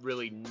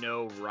really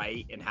no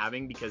right in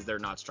having because they're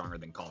not stronger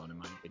than Colin, in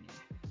my opinion.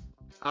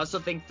 I also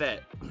think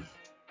that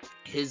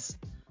his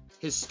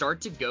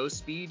start to go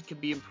speed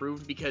could be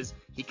improved because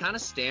he kind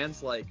of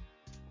stands like,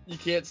 you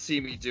can't see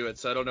me do it,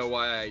 so I don't know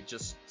why I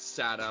just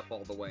sat up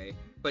all the way.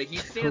 But he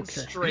stands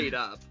Okay. straight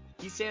up.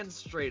 He stands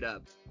straight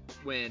up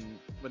when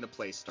the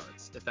play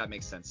starts, if that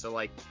makes sense. So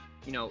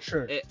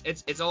Sure.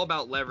 it's all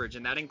about leverage,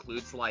 and that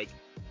includes like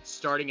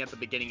starting at the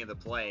beginning of the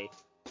play.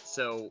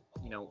 So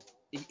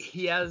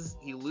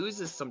he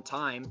loses some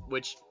time,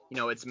 which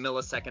it's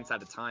milliseconds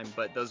at a time,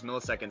 but those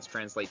milliseconds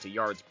translate to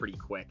yards pretty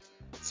quick.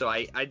 So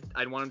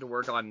I'd want him to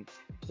work on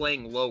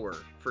playing lower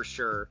for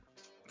sure,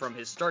 from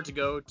his start to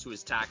go to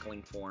his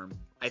tackling form.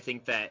 I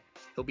think that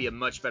he'll be a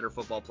much better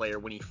football player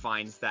when he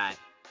finds that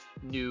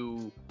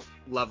new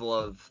level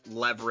of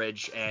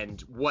leverage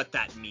and what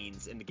that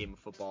means in the game of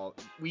football.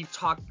 We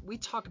talk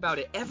about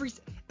it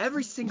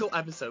every single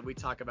episode. We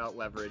talk about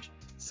leverage.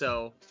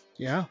 So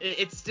Yeah.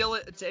 it's still,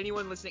 to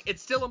anyone listening,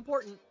 it's still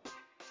important.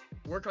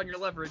 Work on your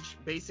leverage.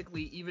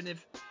 Basically, even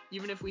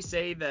if we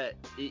say that,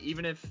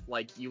 even if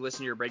like you listen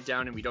to your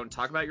breakdown and we don't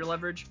talk about your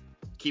leverage,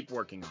 keep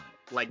working on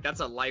it. Like that's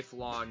a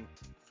lifelong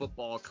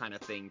football kind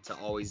of thing to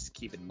always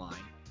keep in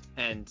mind.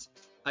 And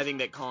I think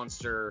that Colin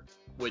Sturr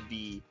would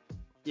be,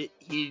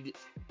 he'd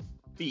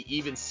be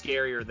even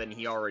scarier than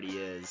he already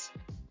is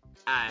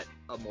at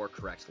a more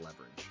correct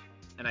leverage.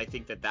 And I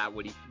think that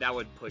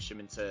would push him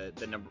into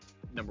the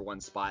number one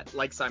spot.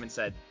 Like Simon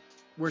said,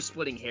 we're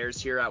splitting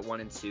hairs here at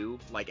 1 and 2,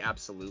 like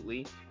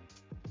absolutely.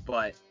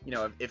 But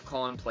if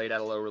Colin played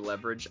at a lower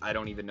leverage, I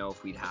don't even know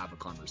if we'd have a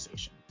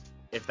conversation,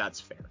 if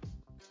that's fair.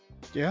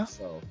 Yeah.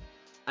 So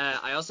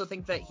I also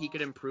think that he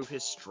could improve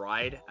his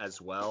stride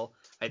as well.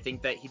 I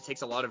think that he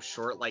takes a lot of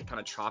short, like kind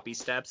of choppy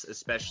steps,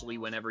 especially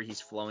whenever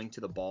he's flowing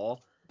to the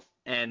ball.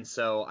 And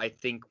so I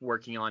think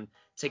working on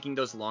taking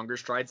those longer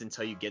strides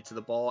until you get to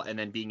the ball and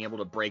then being able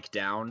to break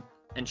down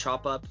and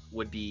chop up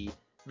would be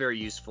very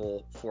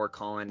useful for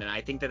Colin. And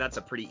I think that that's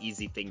a pretty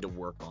easy thing to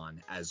work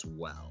on as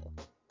well.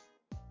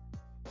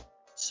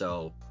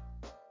 So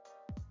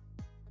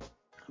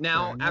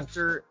now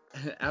after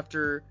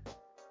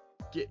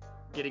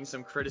getting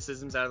some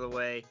criticisms out of the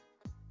way,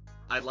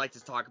 I'd like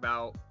to talk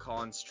about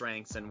Colin's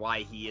strengths and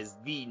why he is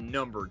the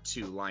number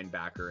 2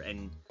 linebacker.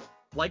 And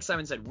like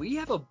Simon said, we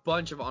have a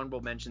bunch of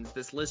honorable mentions.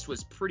 This list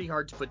was pretty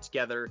hard to put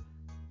together.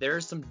 There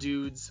are some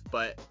dudes,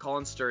 but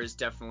Colin Sturr is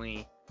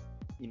definitely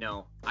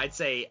I'd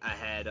say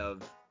ahead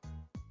of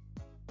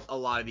a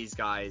lot of these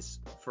guys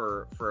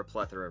for a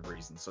plethora of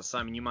reasons. So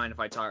Simon, you mind if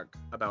I talk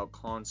about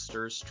Colin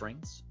Sturr's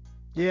strengths?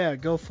 Yeah,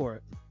 go for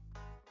it.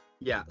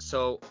 Yeah,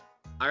 so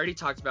I already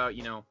talked about,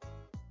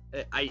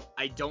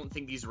 I don't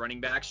think these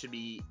running backs should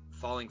be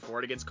falling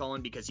forward against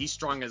Colin because he's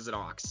strong as an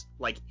ox.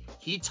 Like,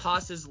 he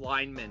tosses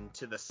linemen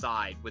to the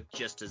side with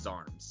just his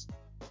arms.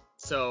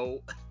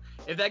 So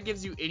if that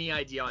gives you any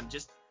idea on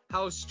just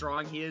how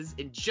strong he is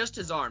in just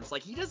his arms,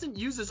 like, he doesn't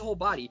use his whole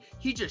body,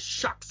 he just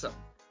shucks them.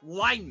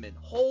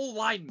 Whole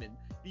linemen.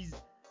 These,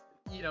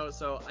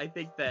 so I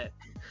think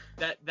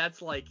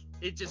that's like,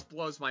 it just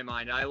blows my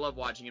mind. I love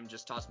watching him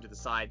just toss them to the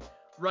side.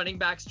 Running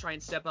backs try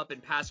and step up in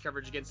pass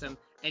coverage against him,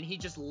 and he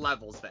just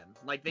levels them.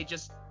 Like, they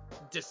just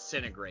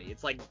disintegrate.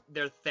 It's like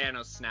they're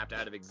Thanos snapped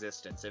out of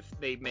existence if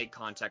they make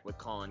contact with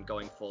Colin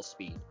going full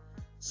speed.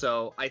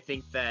 So I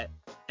think that,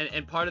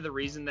 and part of the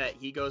reason that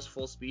he goes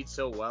full speed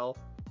so well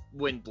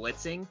when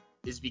blitzing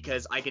is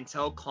because I can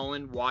tell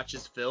Colin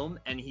watches film,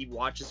 and he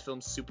watches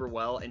film super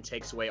well and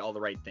takes away all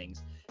the right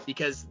things.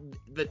 Because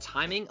the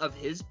timing of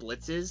his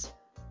blitzes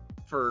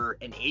for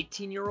an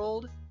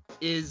 18-year-old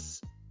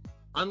is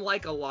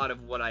unlike a lot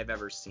of what I've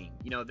ever seen.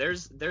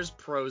 There's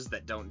pros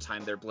that don't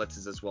time their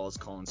blitzes as well as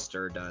Colin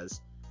Sturr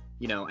does.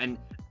 And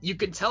you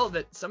can tell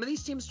that some of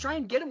these teams try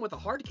and get him with a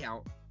hard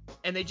count,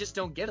 and they just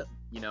don't get him,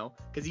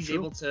 because he's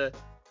able to,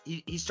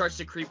 he starts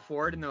to creep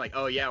forward, and they're like,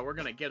 oh yeah, we're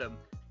going to get him.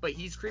 But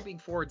he's creeping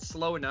forward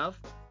slow enough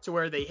to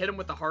where they hit him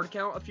with the hard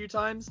count a few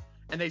times,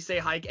 and they say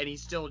hike, and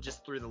he's still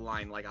just through the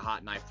line like a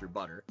hot knife through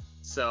butter.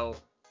 So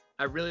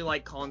I really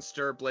like Colin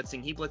Sturr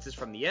blitzing. He blitzes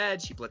from the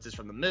edge, he blitzes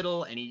from the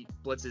middle, and he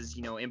blitzes,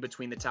 in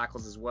between the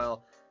tackles as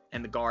well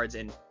and the guards,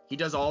 and he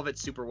does all of it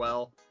super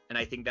well, and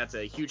I think that's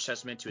a huge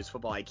testament to his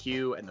football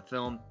IQ and the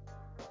film.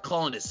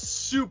 Colin is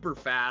super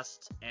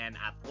fast and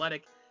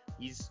athletic.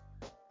 He's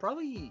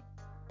probably,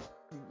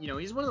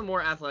 he's one of the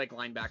more athletic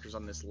linebackers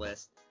on this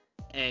list.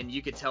 And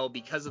you could tell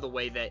because of the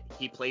way that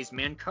he plays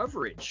man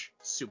coverage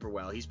super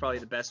well. He's probably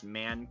the best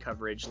man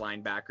coverage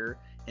linebacker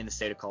in the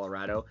state of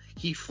Colorado.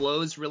 He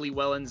flows really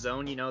well in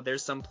zone.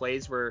 There's some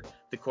plays where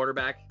the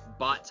quarterback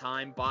bought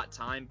time.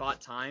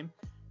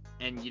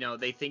 And,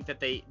 they think that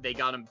they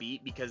got him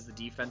beat because the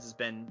defense has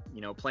been,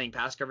 playing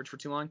pass coverage for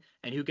too long.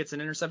 And who gets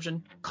an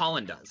interception?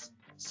 Colin does.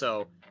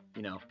 So,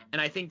 and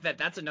I think that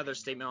that's another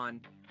statement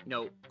on,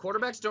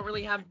 quarterbacks don't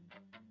really have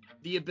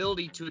the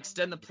ability to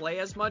extend the play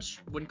as much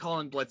when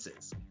Colin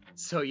blitzes.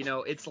 So,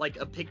 it's like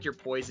a pick your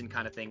poison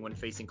kind of thing when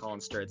facing Colin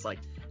Sturr. It's like,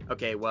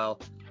 okay, well,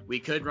 we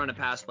could run a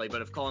pass play,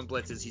 but if Colin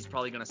blitzes, he's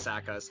probably going to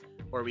sack us.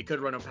 Or we could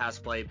run a pass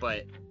play,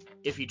 but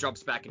if he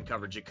drops back in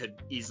coverage, it could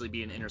easily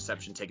be an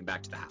interception taken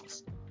back to the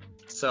house.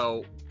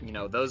 So,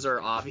 those are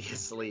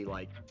obviously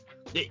like,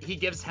 he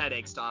gives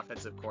headaches to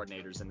offensive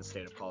coordinators in the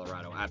state of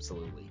Colorado.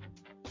 Absolutely.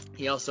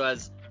 He also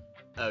has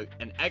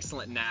an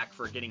excellent knack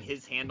for getting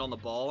his hand on the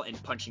ball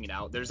and punching it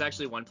out. There's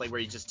actually one play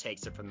where he just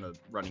takes it from the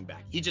running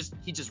back. He just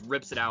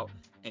rips it out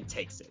and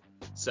takes it.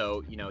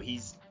 So,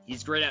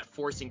 he's great at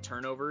forcing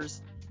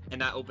turnovers,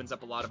 and that opens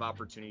up a lot of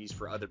opportunities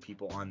for other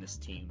people on this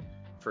team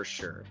for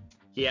sure.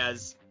 He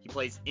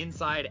plays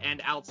inside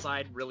and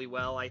outside really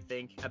well, I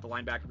think, at the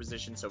linebacker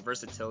position. So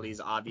versatility is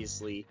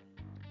obviously,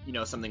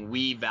 something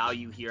we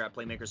value here at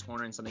Playmakers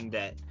Corner and something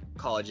that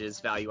colleges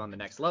value on the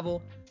next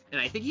level.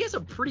 And I think he has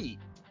a pretty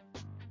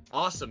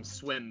awesome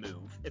swim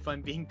move, if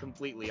I'm being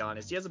completely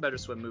honest. He has a better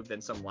swim move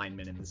than some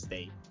linemen in the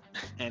state.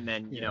 And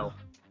then,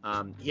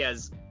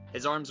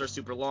 his arms are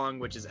super long,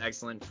 which is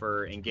excellent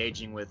for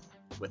engaging with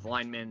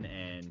linemen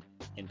and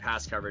in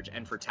pass coverage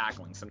and for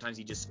tackling. Sometimes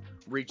he just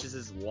reaches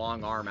his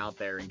long arm out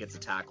there and gets a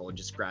tackle and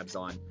just grabs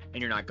on,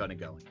 and you're not going to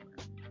go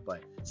anywhere.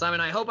 But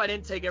Simon, I hope I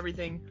didn't take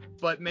everything,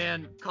 but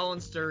man, Colin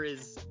Sturr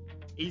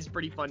he's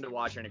pretty fun to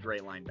watch and a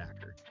great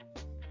linebacker.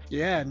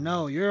 Yeah,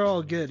 no, you're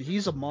all good.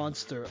 He's a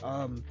monster.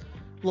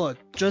 Look,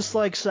 just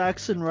like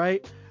Saxon,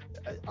 right?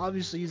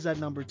 Obviously, he's at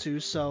number 2,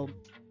 so,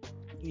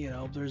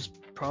 there's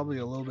probably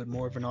a little bit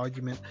more of an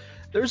argument.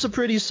 There's a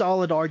pretty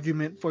solid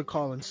argument for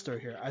Colin Sturr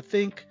here. I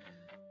think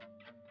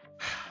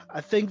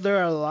there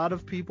are a lot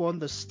of people in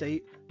the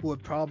state who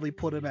would probably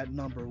put him at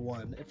number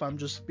 1, if I'm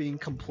just being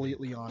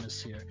completely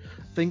honest here.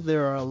 I think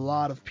there are a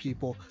lot of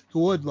people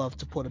who would love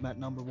to put him at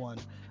number 1.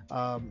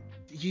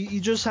 He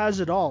just has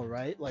it all,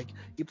 right? Like,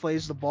 he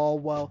plays the ball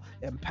well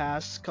in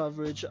pass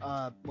coverage,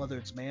 whether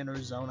it's man or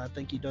zone. I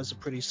think he does a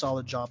pretty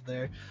solid job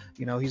there.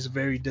 He's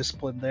very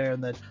disciplined there.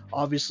 And then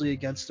obviously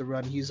against the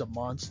run, he's a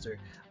monster.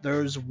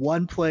 There's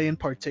one play in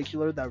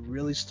particular that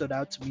really stood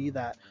out to me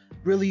that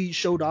really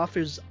showed off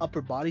his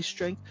upper body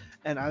strength.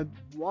 And I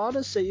want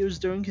to say it was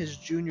during his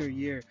junior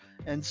year.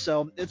 And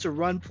so it's a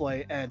run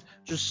play and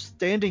just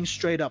standing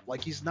straight up.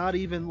 Like, he's not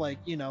even like,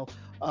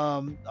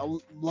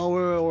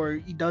 lower, or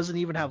he doesn't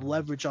even have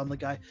leverage on the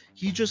guy.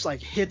 He just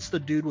like hits the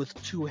dude with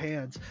 2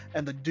 hands,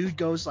 and the dude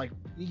goes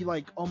he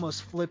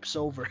almost flips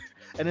over.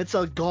 And it's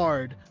a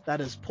guard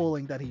that is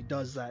pulling that he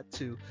does that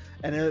to.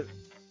 And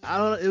I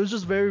don't know. It was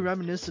just very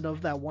reminiscent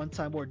of that one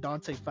time where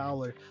Dante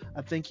Fowler,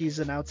 I think he's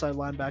an outside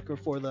linebacker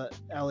for the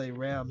LA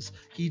Rams.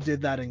 He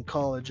did that in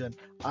college, and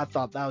I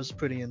thought that was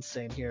pretty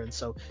insane here. And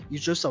so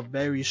he's just a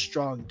very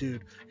strong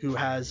dude who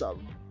has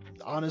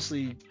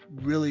honestly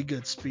really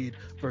good speed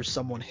for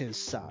someone his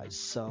size.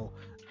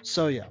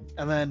 So yeah.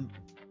 And then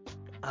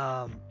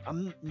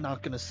I'm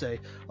not gonna say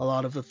a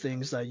lot of the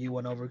things that you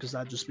went over because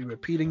I'd just be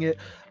repeating it.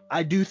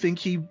 I do think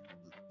he,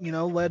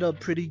 led a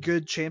pretty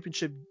good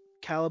championship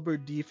caliber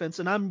defense,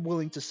 and I'm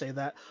willing to say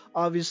that.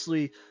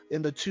 Obviously,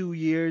 in the 2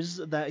 years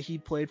that he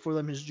played for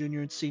them, his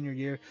junior and senior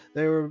year,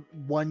 they were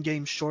one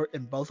game short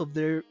in both of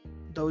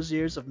those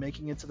years of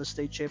making it to the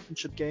state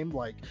championship game.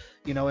 Like,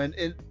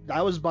 and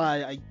that was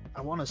by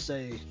I want to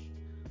say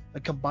a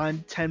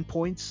combined 10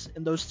 points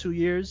in those 2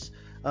 years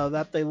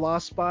that they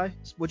lost by,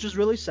 which is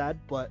really sad,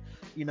 but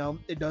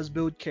it does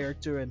build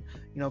character. And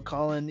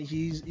Colin,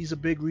 he's a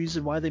big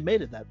reason why they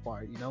made it that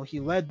far. He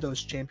led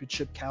those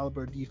championship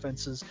caliber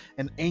defenses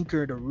and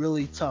anchored a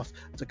really tough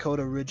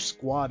Dakota Ridge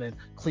squad and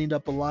cleaned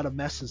up a lot of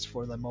messes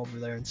for them over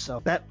there. And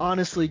so that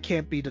honestly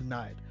can't be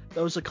denied.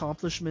 Those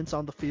accomplishments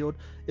on the field,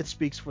 it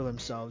speaks for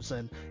themselves.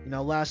 And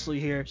lastly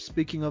here,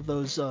 speaking of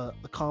those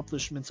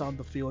accomplishments on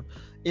the field,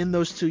 in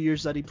those 2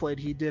 years that he played,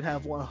 he did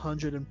have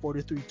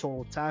 143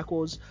 total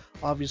tackles.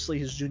 Obviously,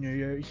 his junior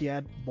year, he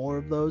had more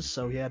of those,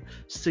 so he had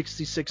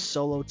 66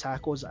 solo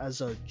tackles as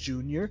a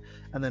junior,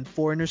 and then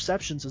 4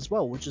 interceptions as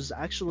well, which is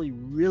actually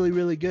really,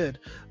 really good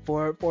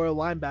for a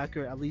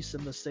linebacker, at least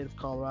in the state of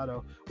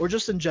Colorado, or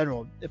just in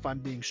general, if I'm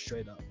being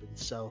straight up. And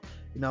so,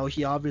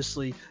 he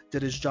obviously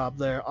did his job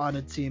there on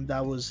a team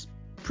that was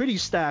pretty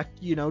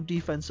stacked,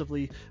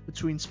 defensively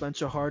between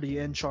Spencer Hardy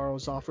and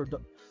Charles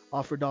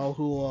Offerdahl,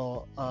 who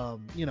will,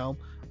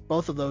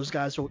 both of those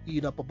guys will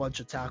eat up a bunch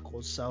of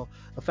tackles. So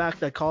the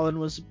fact that Colin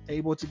was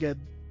able to get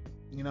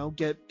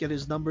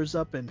his numbers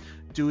up and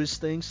do his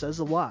thing says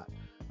a lot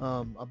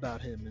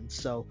about him. And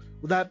so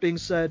with that being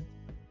said,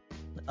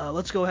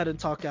 let's go ahead and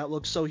talk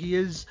outlook. So he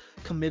is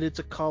committed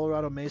to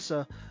Colorado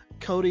Mesa.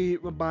 Cody,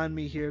 remind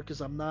me here because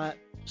I'm not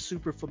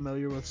super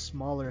familiar with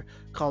smaller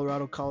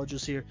Colorado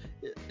colleges here.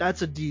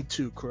 That's a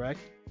D2, correct?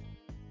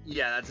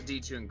 Yeah, that's a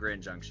D2 in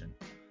Grand Junction.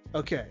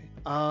 Okay.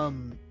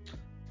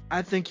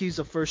 I think he's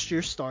a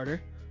first-year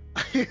starter.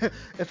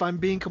 If I'm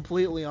being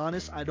completely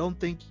honest, I don't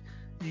think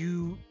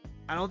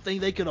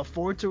they could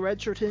afford to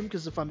redshirt him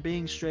because if I'm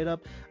being straight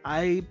up,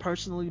 I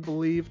personally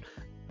believe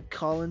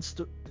Colin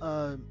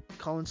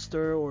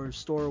Stir or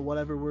Store,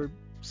 whatever we're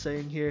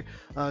saying here,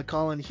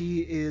 Colin,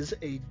 he is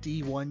a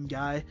D1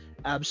 guy,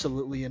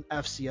 absolutely an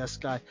FCS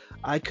guy.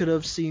 I could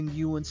have seen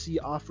UNC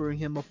offering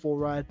him a full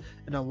ride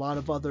and a lot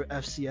of other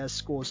FCS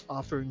schools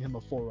offering him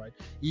a full ride.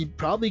 He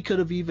probably could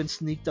have even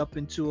sneaked up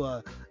into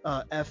a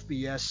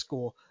FBS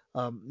school,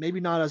 maybe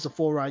not as a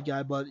full ride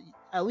guy, but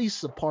at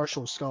least a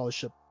partial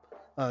scholarship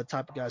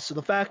type of guy. So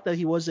the fact that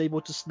he was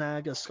able to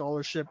snag a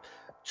scholarship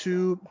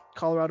to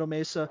Colorado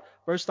Mesa,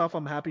 first off,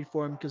 I'm happy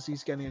for him because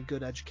he's getting a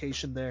good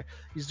education there.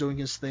 He's doing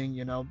his thing,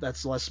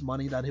 that's less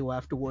money that he'll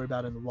have to worry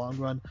about in the long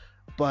run.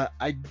 But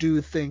I do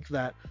think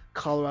that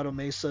Colorado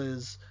Mesa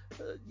is,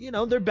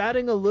 they're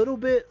batting a little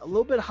bit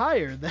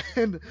higher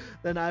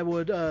than I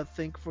would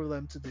think for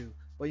them to do.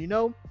 But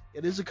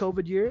it is a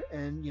COVID year,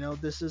 and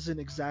this isn't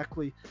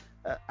exactly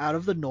out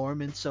of the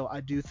norm, and so I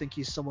do think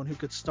he's someone who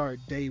could start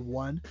day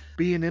one,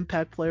 be an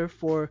impact player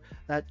for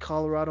that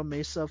Colorado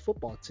Mesa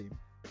football team.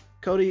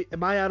 Cody,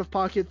 am I out of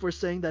pocket for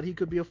saying that he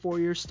could be a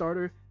 4-year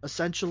starter,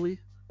 essentially?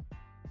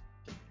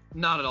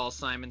 Not at all,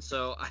 Simon.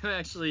 So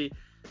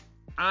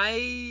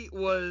I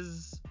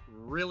was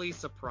really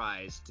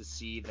surprised to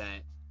see that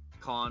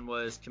Colin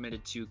was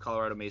committed to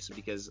Colorado Mesa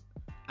because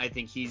I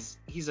think he's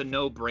a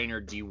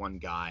no-brainer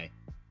D1 guy,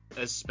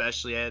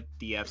 especially at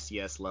the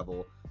FCS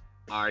level,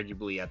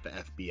 arguably at the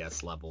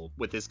FBS level,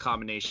 with his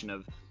combination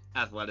of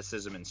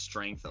athleticism and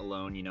strength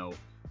alone,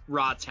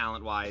 raw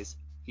talent-wise.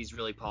 He's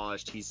really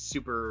polished. He's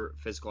super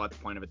physical at the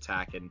point of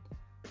attack. And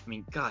I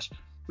mean, gosh,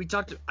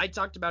 I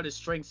talked about his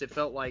strengths. It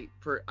felt like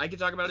I could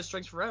talk about his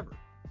strengths forever,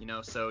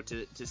 So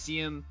to see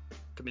him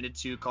committed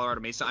to Colorado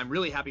Mesa, I'm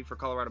really happy for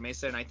Colorado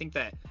Mesa. And I think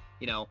that,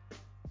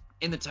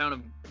 in the town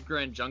of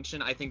Grand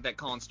Junction, I think that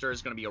Colin Stir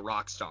is going to be a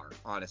rock star,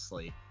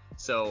 honestly.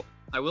 So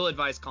I will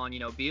advise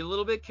Colin, be a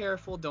little bit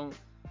careful. Don't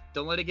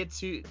let it get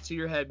to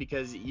your head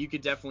because you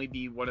could definitely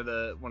be one of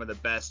the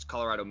best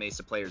Colorado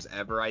Mesa players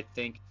ever, I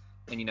think.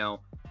 And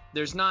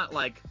there's not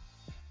like,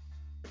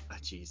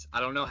 I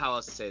don't know how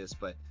else to say this,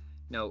 but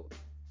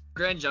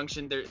Grand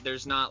Junction,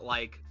 there's not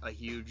like a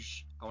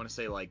huge, I want to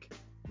say like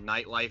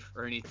nightlife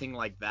or anything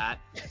like that.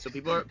 So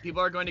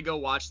people are going to go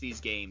watch these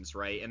games,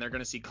 right? And they're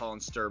going to see Colin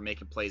Stir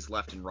making plays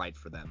left and right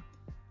for them.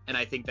 And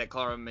I think that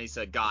Colorado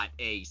Mesa got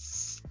a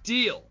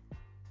steal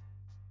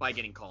by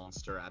getting Colin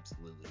Stir,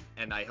 absolutely.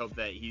 And I hope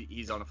that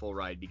he's on a full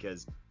ride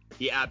because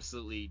he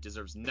absolutely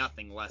deserves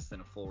nothing less than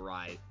a full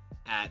ride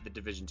at the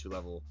Division II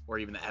level or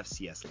even the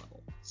FCS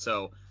level.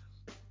 So,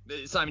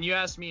 Simon, you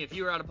asked me if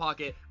you were out of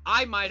pocket.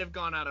 I might have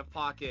gone out of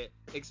pocket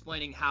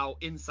explaining how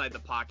inside the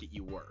pocket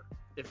you were,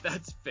 if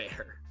that's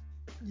fair.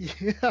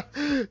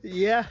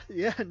 Yeah,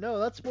 yeah. No,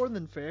 that's more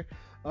than fair.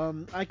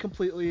 I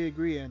completely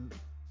agree, and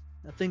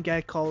I think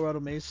at Colorado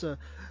Mesa,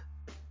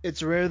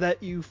 it's rare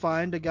that you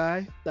find a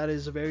guy that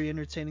is very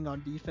entertaining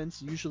on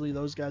defense. Usually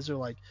those guys are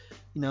like,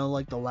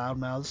 like the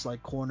loudmouths,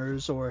 like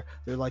corners, or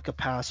they're like a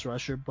pass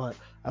rusher. But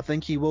I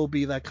think he will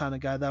be that kind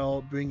of guy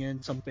that'll bring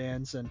in some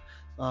fans and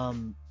I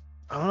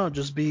don't know,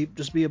 just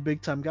be a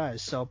big time guy.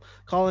 So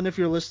Colin, if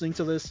you're listening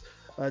to this,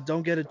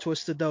 don't get it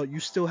twisted though. You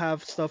still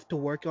have stuff to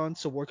work on,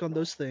 so work on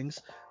those things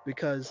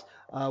because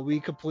we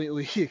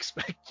completely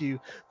expect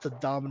you to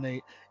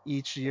dominate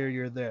each year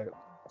you're there.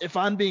 If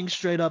I'm being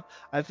straight up,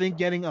 I think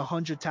getting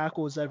 100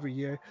 tackles every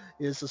year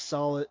is a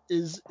solid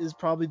is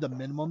probably the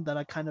minimum that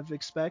I kind of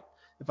expect.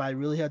 If I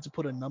really had to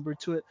put a number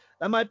to it,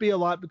 that might be a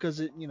lot because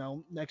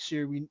next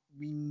year we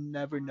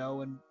never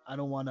know, and I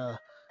don't want to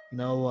you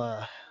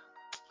know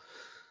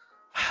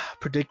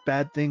predict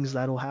bad things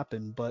that'll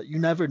happen, but you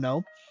never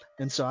know.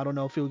 And so I don't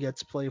know if he'll get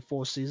to play a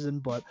full season,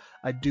 but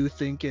I do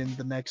think in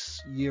the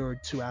next year or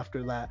two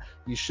after that,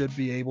 you should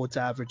be able to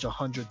average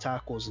 100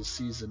 tackles a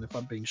season if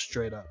I'm being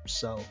straight up.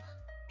 So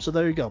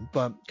there you go.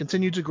 But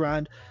continue to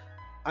grind.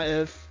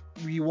 If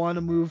we want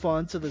to move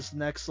on to this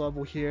next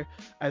level here,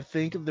 I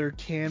think there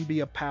can be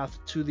a path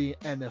to the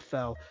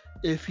NFL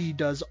if he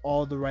does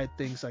all the right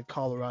things at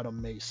Colorado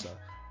Mesa,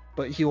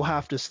 but he'll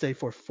have to stay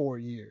for 4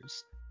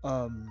 years.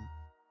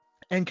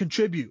 And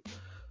contribute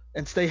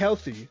and stay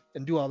healthy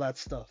and do all that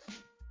stuff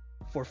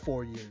for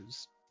 4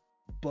 years.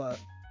 But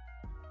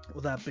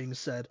with that being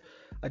said,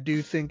 I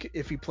do think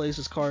if he plays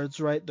his cards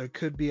right, there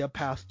could be a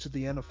path to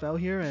the NFL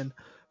here, and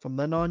from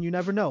then on, you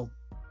never know.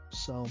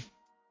 So,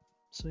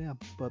 so yeah.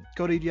 But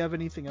Cody, do you have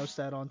anything else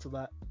to add on to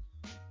that?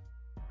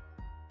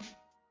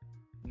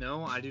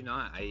 No, I do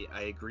not.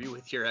 I agree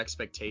with your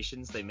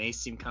expectations. They may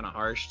seem kind of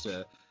harsh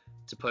to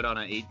put on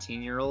an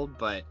 18-year-old,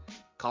 but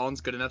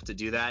Colin's good enough to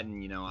do that,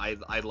 and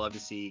I'd love to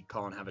see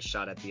Colin have a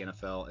shot at the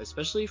NFL,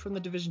 especially from the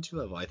Division II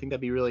level. I think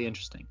that'd be really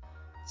interesting.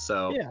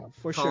 So Yeah,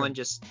 for Colin, sure.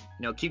 just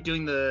keep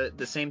doing the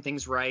same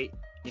things right,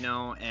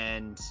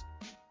 and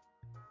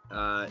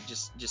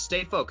just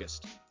stay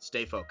focused.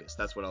 Stay focused.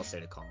 That's what I'll say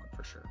to Colin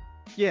for sure.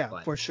 Yeah,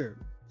 But for sure.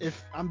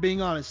 If I'm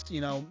being honest,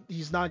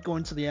 he's not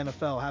going to the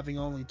NFL having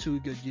only 2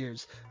 good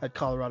years at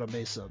Colorado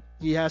Mesa.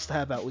 He has to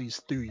have at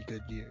least 3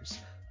 good years,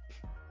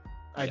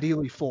 yeah,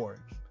 ideally 4,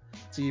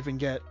 to even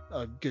get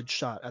a good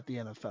shot at the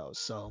NFL.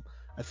 So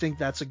I think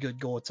that's a good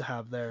goal to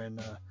have there,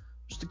 and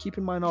just to keep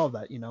in mind all of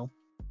that.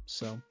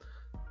 So,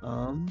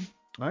 um,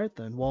 all right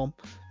then. Well,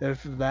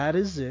 if that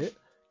is it,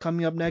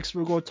 coming up next,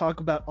 we're going to talk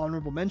about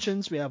honorable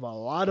mentions. We have a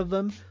lot of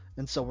them,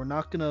 and so we're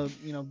not gonna,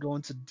 go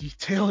into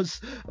details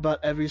about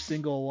every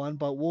single one,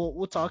 but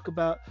we'll talk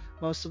about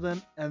most of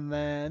them, and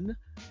then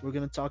we're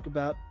gonna talk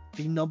about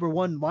the number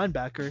one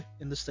linebacker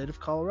in the state of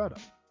Colorado.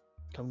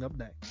 Coming up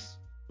next.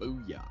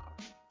 booyah.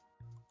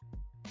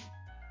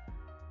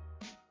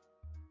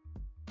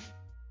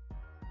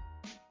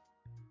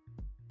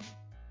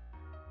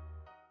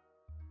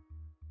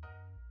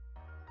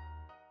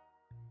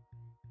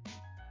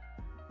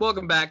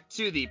 Welcome back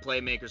to the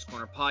Playmakers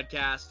Corner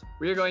podcast.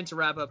 We are going to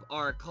wrap up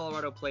our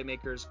Colorado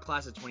Playmakers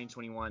Class of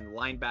 2021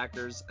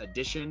 Linebackers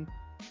edition,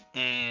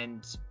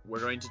 and we're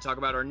going to talk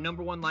about our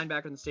number one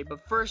linebacker in the state.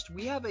 But first,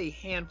 we have a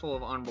handful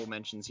of honorable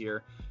mentions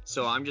here,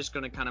 so I'm just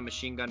going to kind of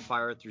machine gun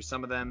fire through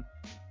some of them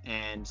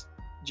and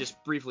just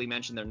briefly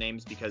mention their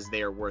names because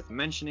they are worth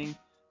mentioning.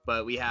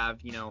 But we have,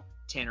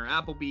 Tanner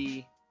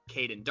Appleby,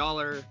 Caden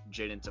Dollar,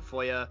 Jaden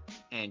Tafoya,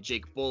 and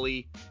Jake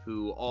Bully,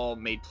 who all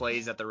made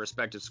plays at their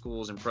respective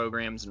schools and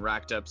programs and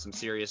racked up some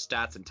serious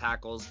stats and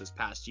tackles this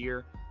past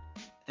year.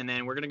 And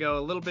then we're going to go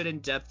a little bit in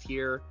depth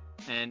here,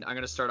 and I'm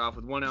going to start off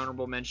with one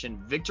honorable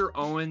mention, Victor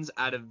Owens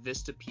out of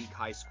Vista Peak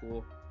High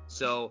School.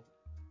 So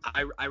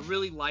I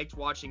really liked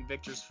watching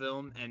Victor's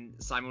film, and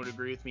Simon would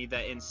agree with me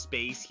that in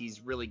space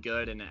he's really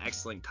good and an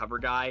excellent cover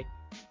guy.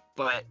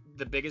 But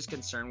the biggest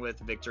concern with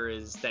Victor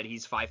is that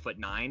he's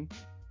 5'9"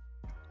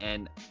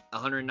 and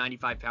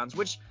 195 pounds,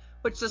 which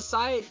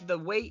aside, the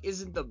weight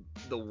isn't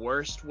the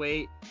worst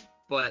weight,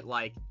 but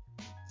like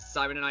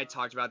Simon and I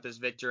talked about this,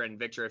 Victor, and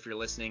Victor, if you're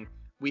listening,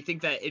 we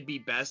think that it'd be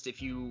best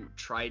if you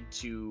tried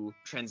to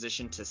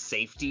transition to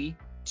safety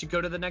to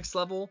go to the next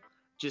level,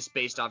 just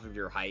based off of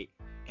your height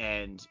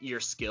and your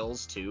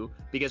skills too,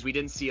 because we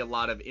didn't see a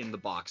lot of in the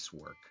box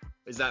work.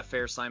 Is that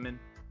fair,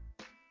 Simon?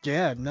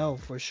 Yeah, no,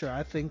 for sure.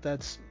 I think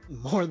that's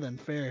more than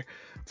fair,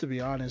 to be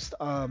honest.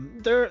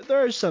 There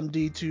are some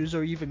D2s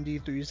or even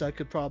D3s that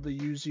could probably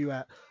use you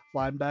at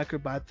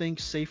linebacker, but I think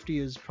safety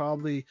is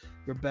probably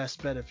your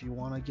best bet if you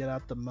want to get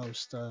out the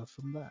most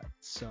from that.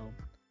 So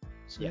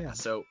Yeah, yeah.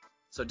 so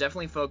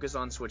definitely focus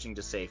on switching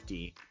to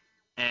safety,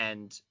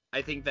 and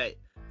I think that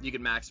you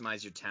can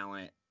maximize your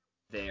talent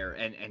there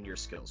and your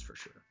skills for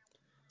sure.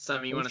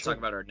 Simon, you For want to talk sure.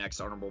 about our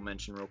next honorable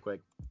mention real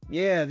quick?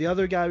 Yeah, the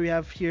other guy we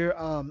have here,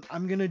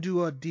 I'm gonna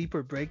do a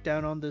deeper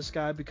breakdown on this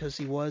guy because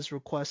he was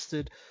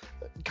requested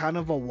kind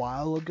of a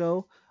while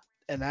ago,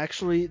 And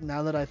actually,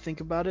 now that I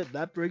think about it,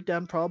 that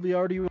breakdown probably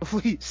already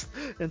released.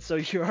 And so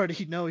you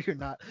already know you're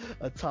not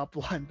a top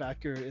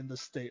linebacker in the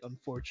state,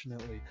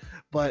 unfortunately.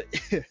 But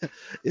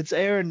it's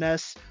Aaron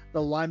Ness, the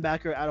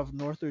linebacker out of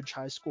Northridge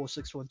High School,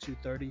 6'1",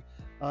 230.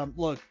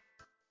 Look,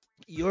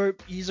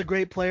 he's a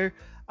great player.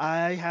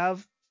 I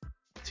have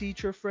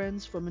teacher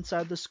friends from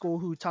inside the school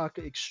who talk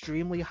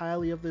extremely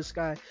highly of this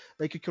guy.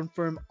 They could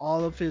confirm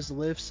all of his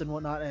lifts and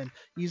whatnot, and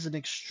he's an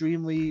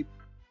extremely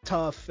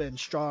tough and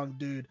strong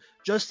dude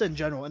just in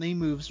general, and he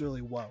moves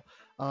really well.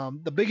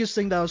 The biggest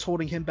thing that was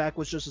holding him back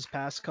was just his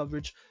pass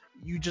coverage.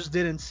 You just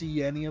didn't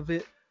see any of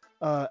it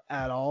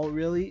at all,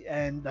 really,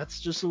 and that's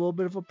just a little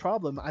bit of a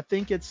problem. I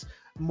think it's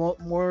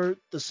more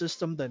the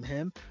system than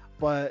him.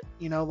 But,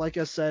 like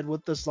I said,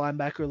 with this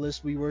linebacker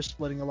list, we were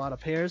splitting a lot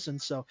of hairs,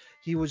 and so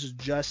he was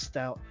just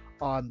out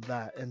on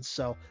that. And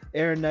so,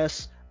 Aaron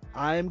Ness,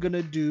 I am going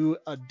to do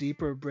a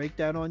deeper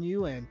breakdown on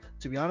you, and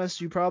to be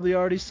honest, you probably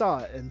already saw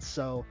it. And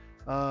so,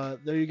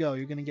 there you go.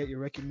 You're going to get your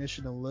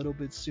recognition a little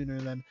bit sooner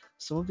than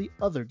some of the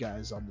other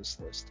guys on this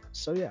list.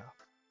 So, yeah.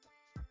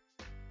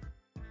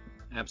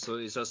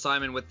 Absolutely. So,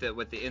 Simon, with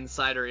the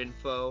insider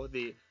info,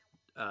 the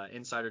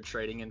insider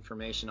trading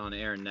information on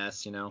Aaron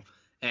Ness,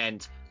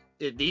 and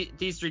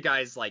these three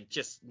guys like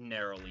just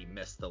narrowly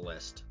missed the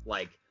list.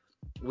 Like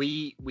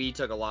we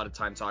took a lot of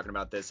time talking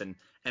about this, and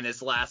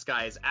this last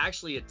guy is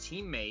actually a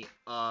teammate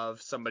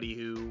of somebody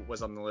who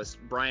was on the list,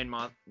 Brian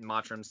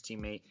Mottram's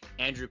teammate,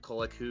 Andrew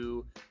Kulik,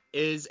 who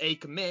is a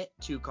commit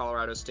to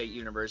Colorado State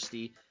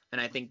University,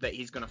 and I think that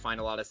he's going to find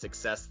a lot of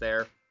success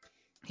there.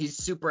 He's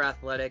super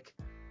athletic.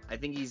 I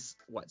think he's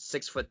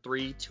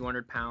 6'3",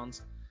 200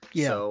 pounds.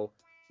 Yeah. So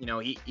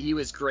he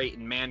was great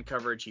in man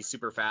coverage. He's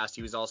super fast.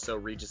 He was also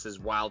Regis's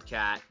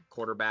wildcat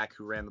quarterback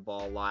who ran the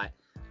ball a lot.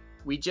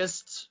 We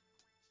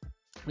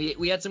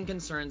had some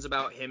concerns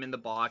about him in the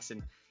box,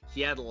 and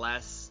he had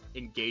less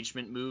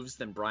engagement moves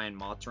than Brian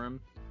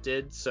Mottram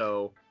did.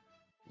 So,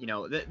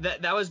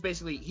 that was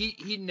basically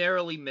he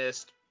narrowly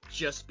missed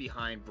just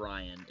behind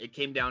Brian. It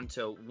came down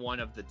to one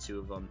of the two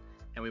of them,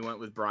 and we went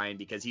with Brian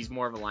because he's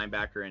more of a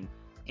linebacker, and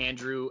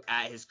Andrew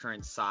at his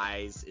current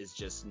size is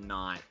just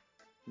not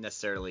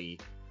necessarily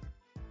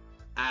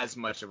as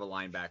much of a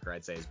linebacker,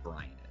 I'd say, as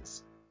Brian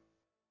is.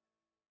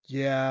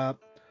 Yeah,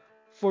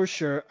 for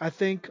sure. I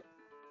think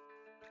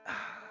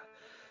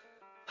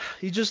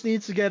he just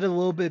needs to get a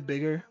little bit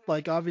bigger.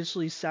 Like,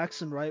 obviously,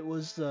 Saxon Wright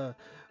was the,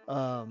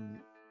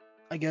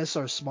 I guess,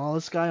 our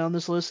smallest guy on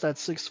this list at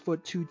 6',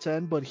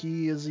 210, but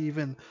he is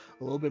even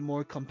a little bit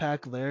more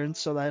compact there, and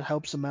so that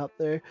helps him out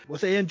there.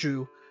 With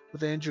Andrew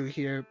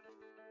here,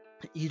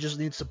 he just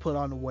needs to put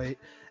on weight,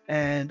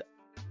 and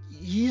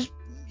he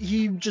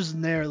just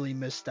narrowly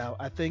missed out.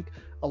 I think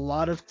a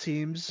lot of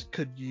teams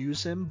could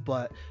use him,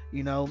 but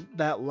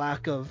that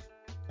lack of,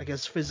 I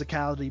guess,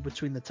 physicality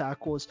between the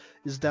tackles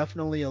is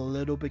definitely a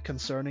little bit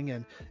concerning.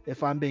 And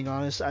if I'm being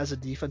honest, as a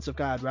defensive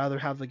guy, I'd rather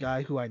have the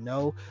guy who I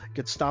know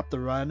could stop the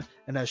run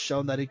and has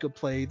shown that he could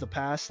play the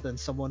pass than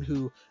someone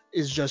who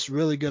is just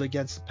really good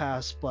against the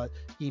pass, but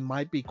he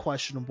might be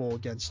questionable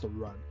against the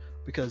run.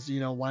 Because,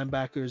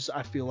 linebackers,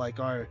 I feel like,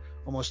 are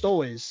almost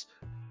always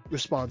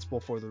responsible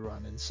for the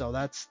run, and so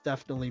that's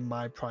definitely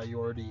my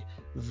priority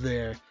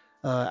there,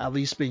 at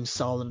least being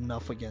solid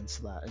enough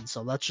against that. And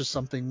so that's just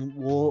something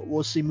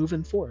we'll see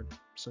moving forward.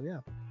 So yeah.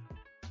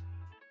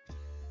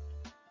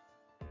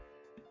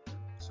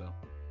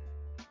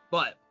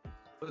 But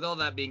with all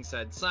that being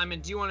said,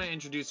 Simon, do you want to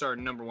introduce our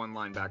number one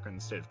linebacker in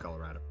the state of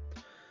Colorado?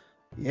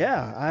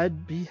 Yeah,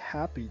 I'd be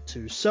happy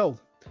to. So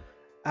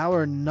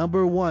our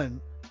number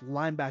one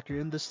linebacker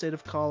in the state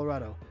of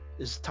Colorado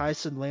is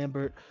Tyson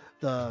Lambert,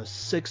 the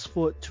 6',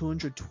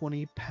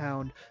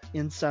 220-pound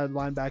inside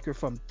linebacker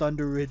from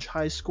Thunder Ridge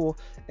High School,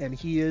 and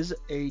he is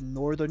a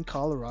Northern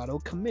Colorado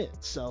commit.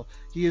 So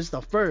he is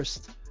the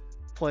first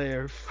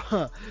player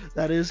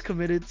that is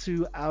committed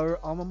to our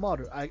alma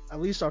mater, at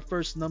least our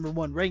first number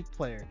one ranked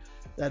player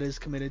that is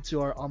committed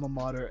to our alma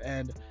mater.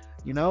 And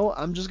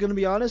I'm just gonna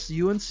be honest,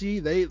 UNC,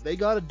 they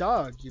got a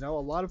dog. A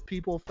lot of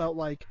people felt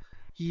like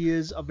he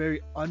is a very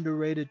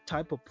underrated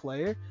type of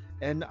player,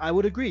 and I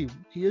would agree,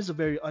 he is a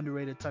very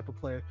underrated type of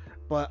player,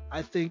 but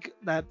I think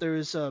that there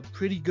is a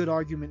pretty good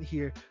argument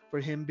here for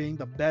him being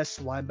the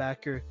best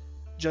linebacker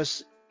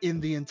just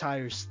in the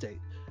entire state.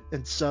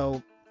 And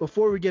so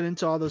before we get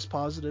into all those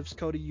positives,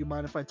 Cody, you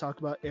mind if I talk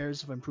about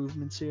areas of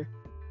improvements here?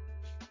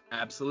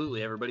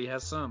 Absolutely, everybody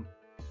has some.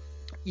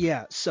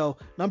 Yeah, so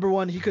number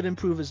one, he could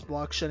improve his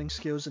block shedding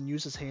skills and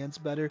use his hands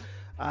better.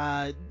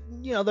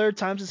 There are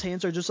times his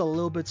hands are just a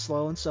little bit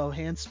slow, and so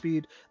hand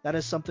speed, that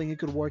is something he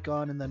could work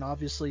on. And then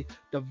obviously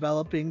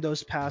developing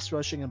those pass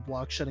rushing and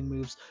block shedding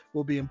moves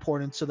will be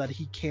important so that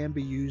he can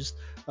be used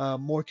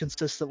more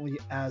consistently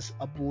as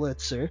a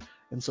blitzer.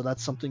 And so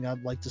that's something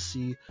I'd like to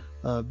see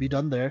be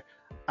done there.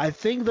 I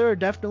think there are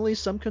definitely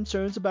some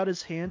concerns about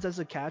his hands as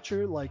a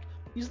catcher. Like,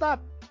 he's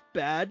not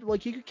bad.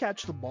 Like, he could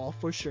catch the ball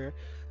for sure.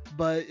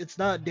 but it's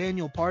not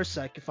Daniel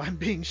Parsec if I'm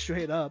being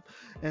straight up.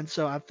 And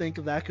so I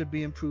think that could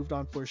be improved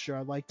on for sure.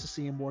 I'd like to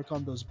see him work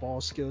on those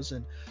ball skills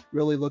and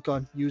really look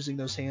on using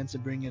those hands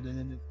and bringing it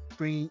in,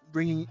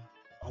 bringing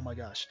oh my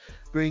gosh,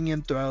 bringing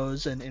in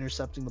throws and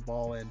intercepting the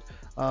ball, and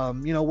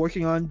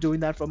working on doing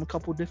that from a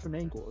couple different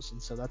angles.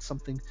 And so that's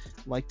something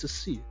I'd like to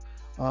see.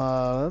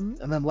 And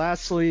then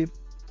lastly,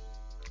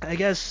 I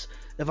guess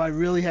if I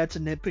really had to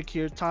nitpick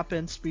here, top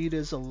end speed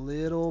is a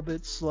little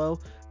bit slow.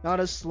 Not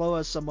as slow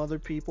as some other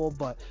people,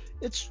 but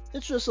it's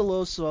just a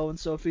little slow. And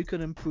so if he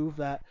could improve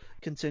that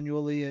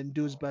continually and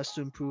do his best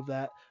to improve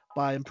that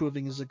by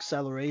improving his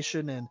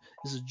acceleration and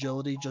his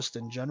agility just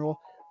in general,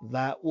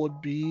 that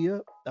would be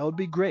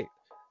great.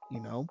 You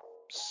know.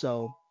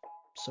 So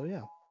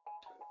yeah.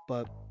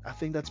 But I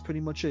think that's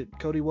pretty much it.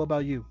 Cody, what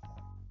about you?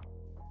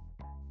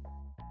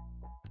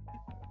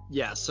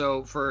 Yeah,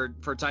 so for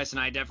Tyson,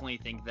 I definitely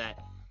think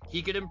that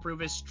he could improve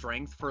his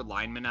strength for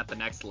linemen at the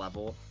next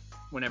level.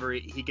 Whenever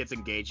he gets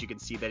engaged, you can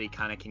see that he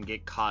kind of can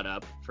get caught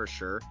up for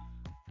sure.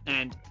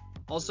 And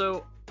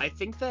also, I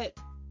think that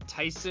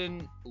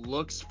Tyson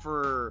looks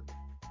for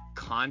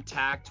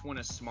contact when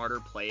a smarter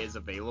play is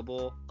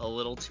available a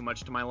little too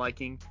much to my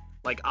liking.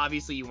 Like,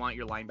 obviously, you want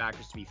your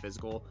linebackers to be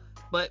physical,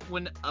 but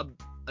when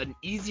an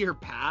easier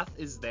path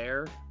is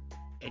there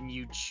and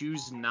you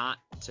choose not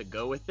to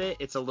go with it,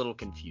 it's a little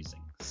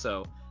confusing.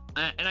 So,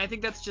 and I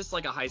think that's just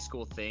like a high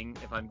school thing.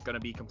 If I'm gonna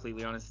be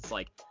completely honest, it's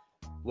like,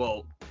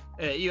 well,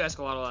 you ask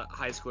a lot of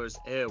high schoolers,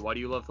 hey, why do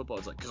you love football?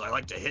 It's like, because I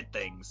like to hit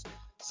things.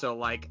 So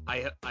like,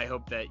 I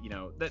hope that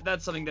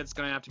that's something that's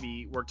gonna have to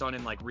be worked on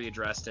and like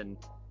readdressed, and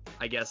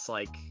I guess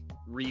like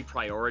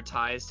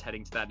reprioritized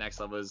heading to that next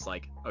level. Is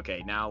like,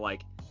 okay, now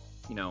like,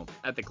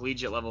 at the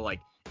collegiate level, like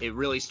it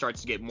really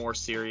starts to get more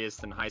serious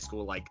than high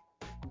school. Like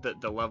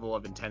the level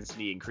of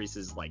intensity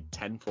increases like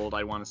tenfold,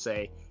 I want to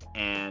say,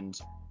 and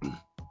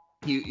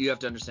you have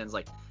to understand, it's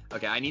like,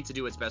 okay, I need to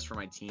do what's best for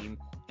my team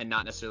and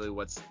not necessarily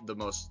what's the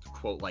most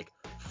quote like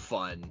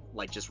fun,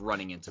 like just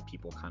running into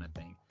people kind of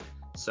thing.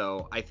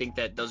 So I think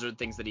that those are the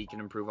things that he can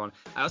improve on.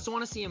 I also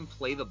want to see him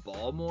play the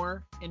ball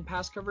more in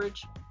pass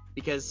coverage,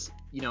 because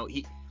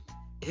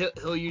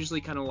he'll usually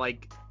kind of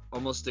like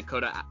almost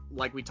Dakota,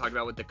 like we talked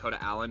about with Dakota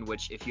Allen,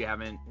 which if you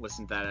haven't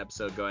listened to that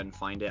episode, go ahead and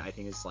find it. I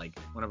think it's like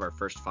one of our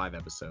first 5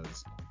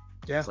 episodes.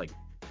 Yeah. It's like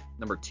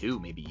number 2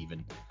 maybe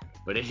even.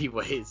 But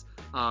anyways,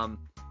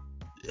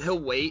 he'll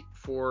wait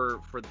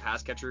for the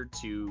pass catcher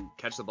to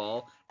catch the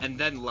ball and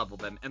then level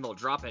them, and they'll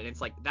drop it. And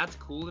it's like, that's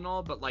cool and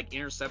all, but like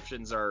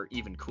interceptions are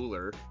even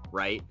cooler,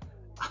 right?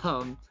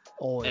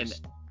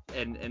 Always.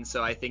 And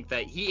so I think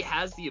that he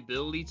has the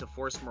ability to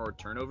force more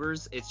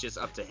turnovers. It's just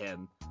up to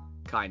him,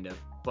 kind of.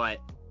 But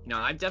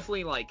I'm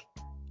definitely like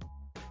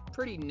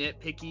pretty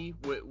nitpicky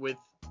with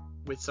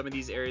some of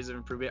these areas of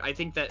improvement. I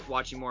think that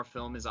watching more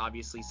film is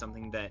obviously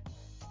something that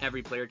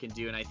every player can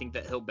do, and I think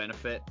that he'll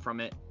benefit from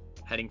it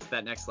heading to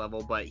that next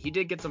level. But he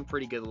did get some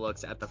pretty good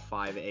looks at the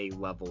 5A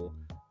level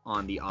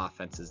on the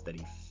offenses that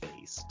he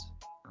faced.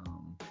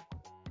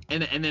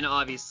 And then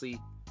obviously,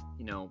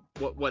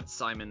 what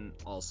Simon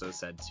also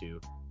said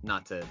too,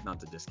 not to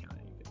discount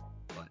anything.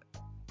 But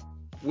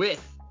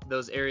with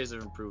those areas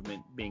of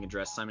improvement being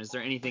addressed, Simon, is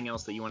there anything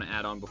else that you want to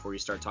add on before we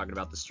start talking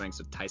about the strengths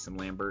of Tyson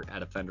Lambert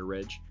at Fender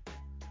Ridge?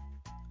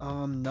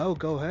 No,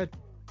 go ahead.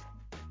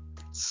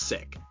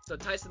 Sick. So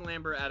Tyson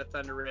Lambert at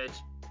Thunder Ridge,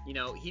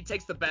 he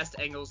takes the best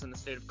angles in the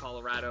state of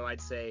Colorado,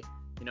 I'd say.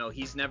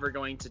 He's never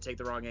going to take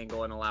the wrong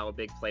angle and allow a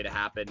big play to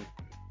happen.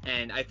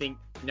 And I think,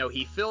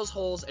 he fills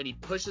holes and he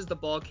pushes the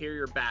ball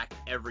carrier back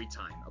every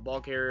time. A ball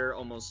carrier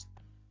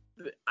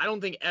I don't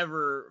think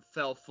ever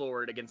fell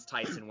forward against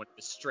Tyson when it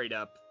was straight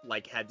up,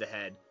 like head to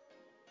head.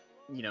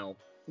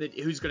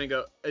 Who's going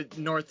to go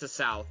north to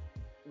south?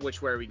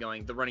 Which way are we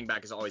going? The running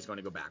back is always going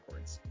to go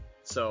backwards.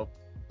 So,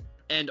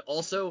 and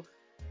also,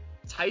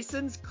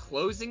 Tyson's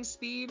closing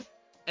speed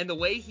and the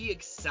way he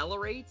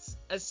accelerates,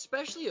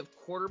 especially if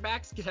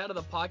quarterbacks get out of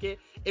the pocket,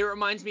 it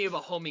reminds me of a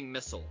homing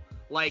missile.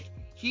 Like,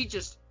 he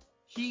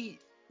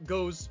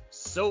goes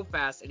so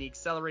fast and he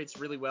accelerates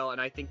really well,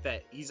 and I think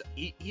that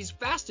he's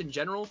fast in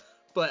general,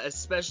 but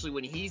especially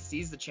when he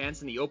sees the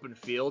chance in the open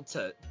field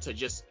to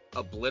just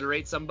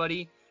obliterate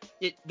somebody,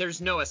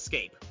 there's no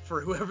escape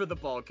for whoever the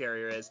ball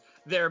carrier is.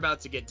 They're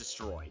about to get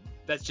destroyed.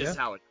 That's just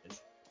how it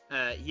is.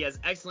 He has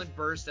excellent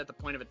burst at the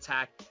point of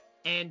attack,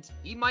 and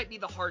he might be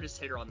the hardest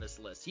hitter on this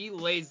list. He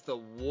lays the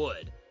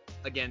wood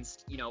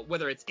against,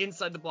 whether it's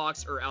inside the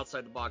box or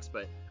outside the box,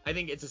 but I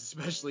think it's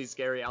especially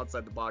scary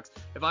outside the box.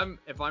 If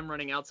I'm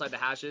running outside the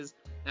hashes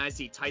and I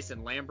see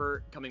Tyson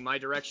Lambert coming my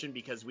direction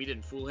because we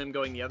didn't fool him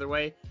going the other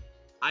way,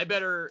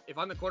 if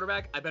I'm the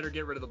quarterback, I better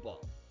get rid of the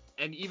ball.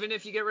 And even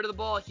if you get rid of the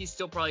ball, he's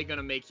still probably going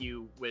to make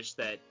you wish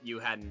that you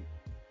hadn't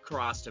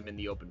crossed him in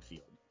the open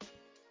field.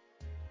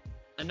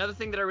 Another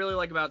thing that I really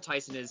like about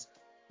Tyson is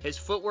his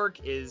footwork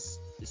is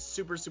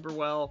super, super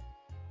well.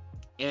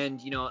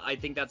 And, I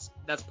think that's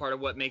part of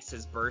what makes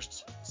his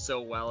burst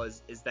so well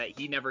is that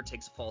he never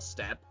takes a false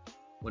step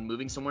when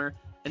moving somewhere.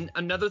 And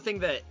another thing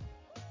that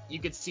you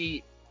could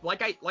see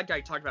like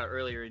I talked about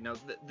earlier,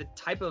 the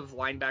type of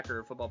linebacker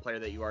or football player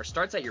that you are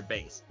starts at your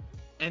base.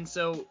 And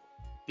so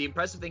the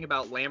impressive thing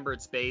about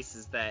Lambert's base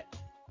is that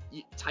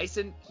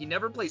Tyson, he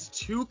never plays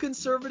too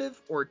conservative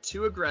or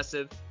too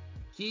aggressive.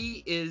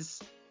 He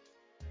is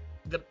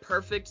the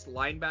perfect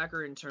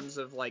linebacker in terms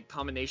of like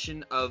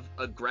combination of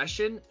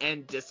aggression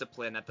and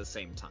discipline at the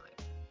same time.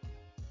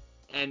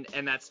 And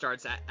that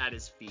starts at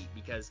his feet,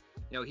 because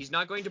he's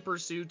not going to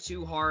pursue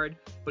too hard,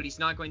 but he's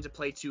not going to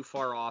play too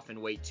far off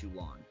and wait too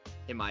long,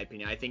 in my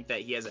opinion. I think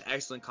that he has an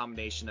excellent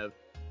combination of,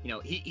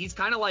 he's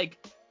kind of like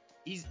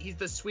he's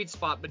the sweet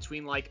spot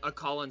between like a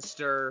Colin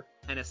Sturr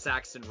and a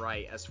Saxon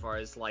Wright as far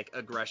as like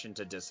aggression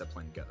to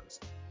discipline goes.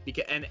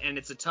 And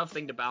it's a tough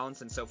thing to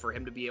balance, and so for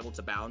him to be able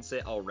to balance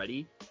it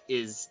already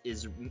is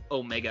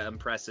omega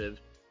impressive.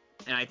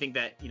 And I think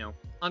that,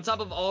 on top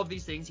of all of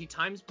these things, he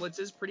times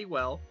blitzes pretty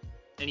well,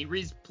 and he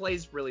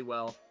plays really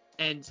well.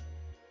 And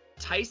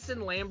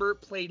Tyson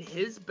Lambert played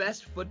his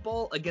best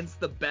football against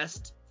the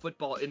best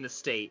football in the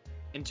state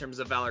in terms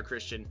of Valor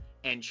Christian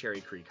and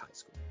Cherry Creek High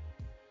School.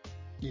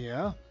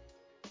 Yeah.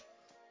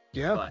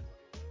 But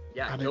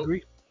yeah, I'd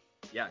agree.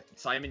 Yeah,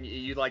 Simon,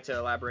 you'd like to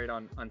elaborate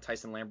on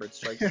Tyson Lambert's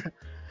strikes?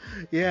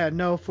 Yeah,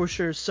 no, for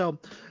sure. So,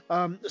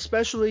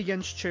 especially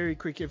against Cherry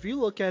Creek, if you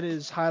look at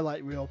his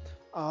highlight reel,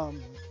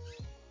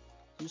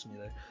 excuse me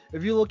there.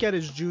 If you look at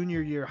his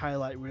junior year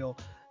highlight reel,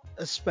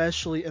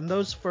 especially in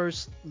those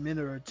first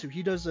minute or two,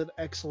 he does an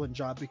excellent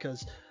job,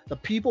 because the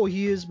people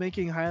he is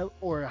making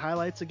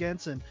highlights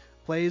against and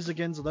plays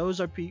against, those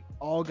are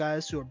all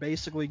guys who are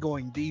basically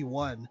going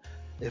D1,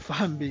 if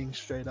I'm being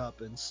straight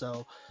up. And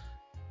so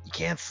you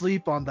can't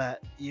sleep on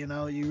that. You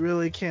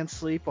really can't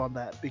sleep on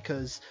that,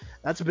 because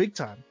that's big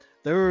time.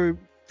 There were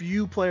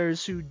few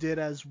players who did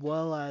as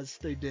well as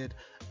they did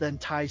than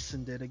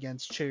Tyson did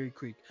against Cherry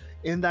Creek.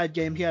 In that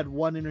game, he had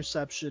one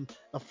interception,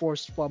 a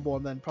forced fumble,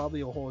 and then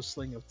probably a whole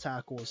sling of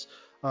tackles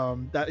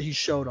that he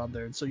showed on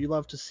there. And so you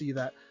love to see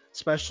that,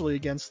 especially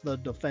against the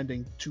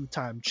defending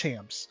two-time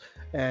champs.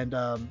 And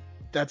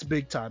that's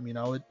big time,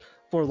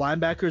 for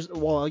linebackers.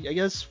 Well, I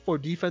guess for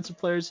defensive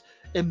players,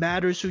 it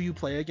matters who you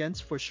play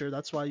against, for sure.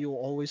 That's why you'll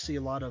always see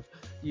a lot of,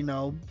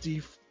 D4,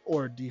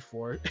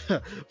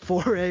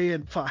 4A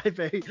and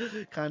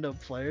 5A kind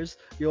of players.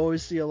 You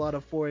always see a lot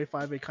of 4A,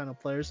 5A kind of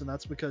players, and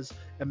that's because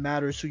it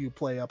matters who you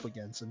play up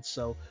against. And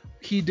so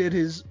he did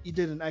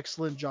an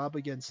excellent job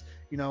against,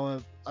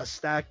 a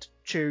stacked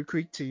Cherry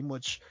Creek team,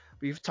 which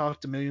we've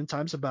talked a million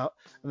times about,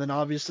 and then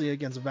obviously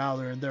against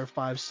Valor and their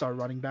 5-star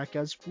running back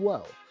as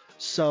well.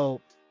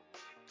 So,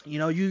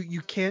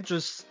 you can't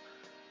just,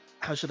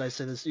 how should I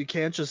say this? You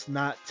can't just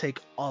not take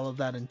all of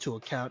that into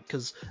account,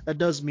 because that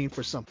does mean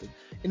for something.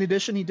 In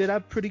addition, he did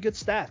have pretty good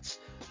stats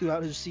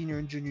throughout his senior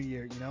and junior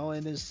year.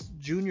 In his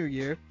junior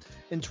year,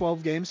 in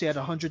 12 games, he had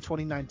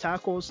 129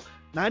 tackles.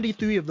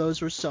 93 of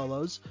those were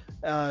solos,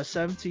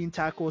 17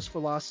 tackles for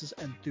losses,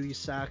 and 3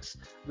 sacks.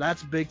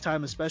 That's big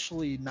time,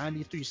 especially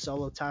 93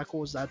 solo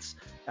tackles. That's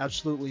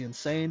absolutely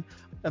insane.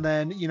 And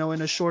then,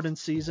 in a shortened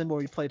season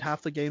where he played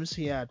half the games,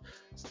 he had,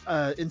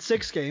 in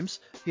 6 games,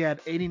 he had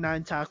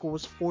 89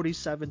 tackles,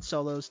 47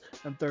 solos,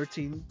 and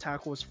 13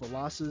 tackles for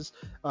losses.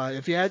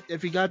 If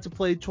he got to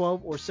play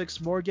 12 or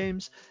 6 more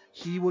games,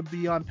 he would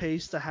be on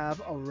pace to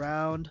have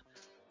around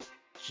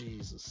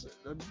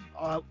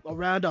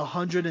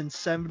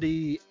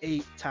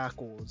 178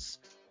 tackles,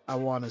 I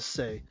want to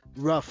say,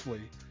 roughly.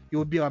 He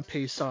would be on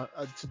pace to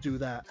do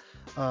that,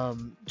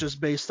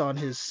 just based on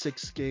his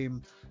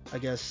 6-game, I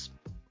guess,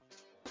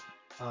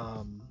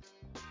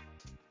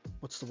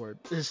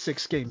 his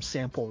 6-game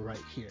sample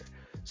right here.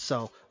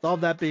 So, with all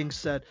that being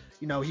said,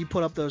 he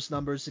put up those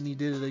numbers, and he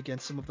did it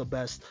against some of the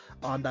best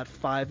on that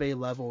 5A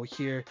level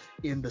here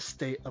in the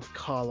state of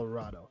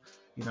Colorado.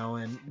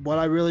 And what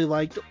I really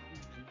liked,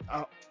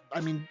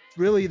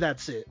 really,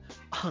 that's it.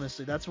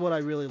 Honestly, that's what I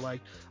really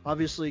like.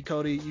 Obviously,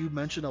 Cody, you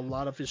mentioned a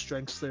lot of his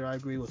strengths there. I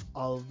agree with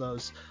all of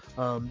those.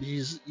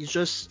 He's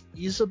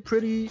a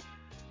pretty,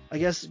 I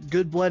guess,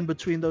 good blend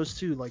between those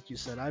two, like you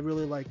said. I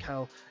really like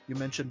how you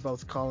mentioned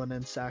both Colin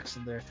and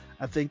Saxon there.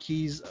 I think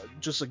he's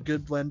just a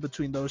good blend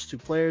between those two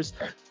players.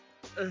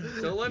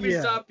 Don't let me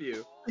stop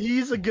you.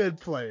 He's a good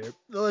player.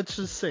 Let's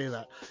just say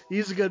that.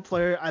 He's a good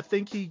player. I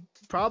think he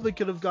probably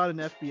could have gotten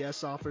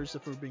FBS offers,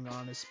 if we're being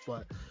honest,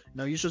 but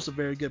he's just a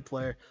very good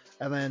player.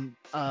 And then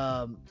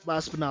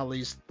last but not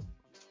least,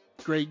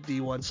 great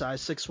D1 size,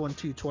 6'1",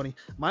 220.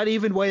 Might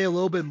even weigh a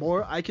little bit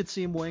more. I could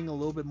see him weighing a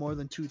little bit more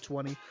than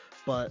 220,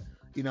 but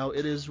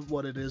it is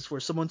what it is.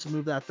 For someone to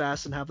move that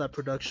fast and have that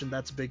production,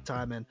 that's big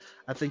time, and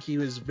I think he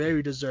was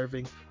very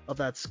deserving of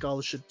that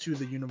scholarship to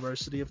the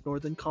University of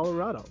Northern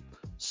Colorado.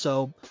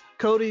 So,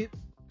 Cody,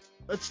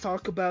 let's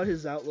talk about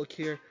his outlook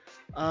here.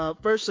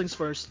 First things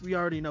first, we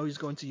already know he's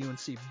going to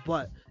UNC,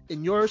 but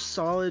in your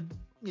solid,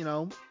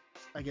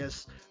 I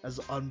guess as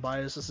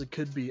unbiased as it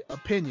could be,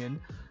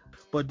 opinion,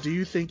 but do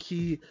you think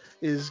he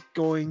is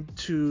going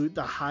to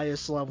the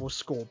highest level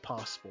school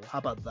possible? How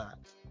about that?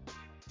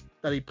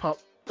 That he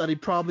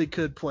probably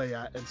could play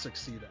at and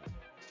succeed at.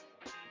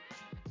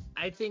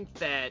 I think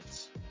that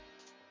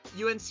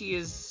UNC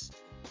is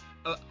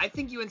I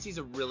think UNC is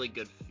a really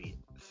good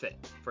fit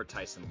for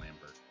Tyson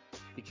Lambert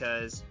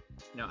because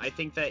I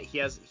think that he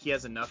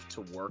has enough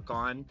to work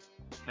on,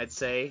 I'd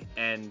say,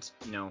 and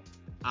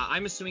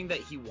I'm assuming that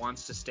he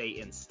wants to stay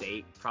in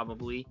state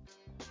probably.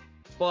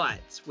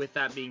 But with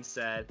that being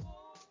said,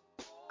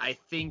 I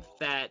think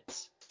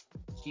that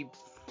he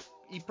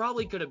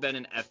probably could have been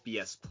an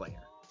FBS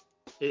player.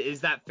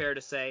 Is that fair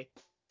to say?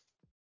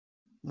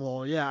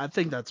 Well, yeah, I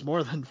think that's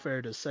more than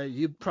fair to say.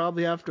 You'd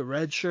probably have to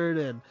redshirt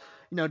and,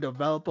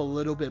 develop a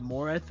little bit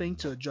more, I think,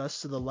 to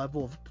adjust to the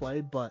level of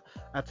play, but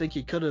I think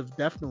he could have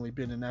definitely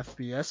been an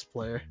FBS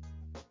player.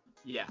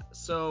 Yeah,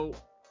 so,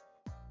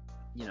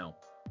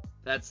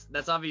 that's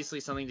obviously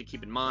something to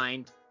keep in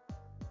mind,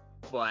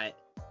 but,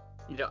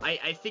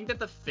 I think that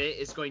the fit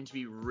is going to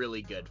be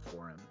really good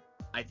for him.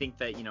 I think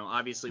that,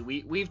 obviously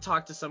we've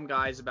talked to some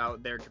guys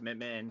about their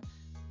commitment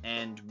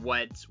and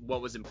what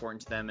was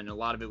important to them, and a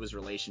lot of it was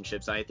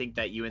relationships. I think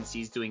that UNC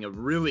is doing a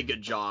really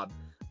good job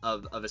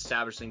of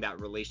establishing that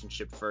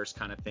relationship first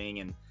kind of thing,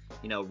 and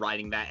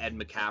riding that Ed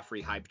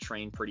McCaffrey hype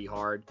train pretty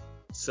hard.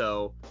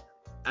 So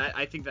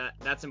I think that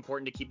that's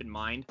important to keep in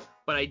mind.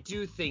 But I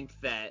do think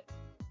that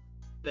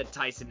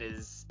Tyson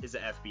is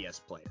an FBS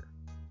player.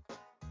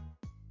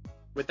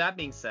 With that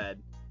being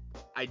said,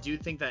 I do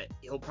think that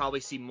he'll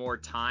probably see more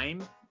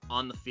time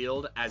on the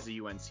field as a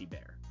UNC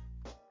Bear.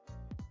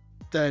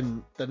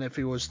 Than if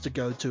he was to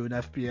go to an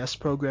FBS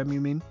program,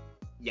 you mean?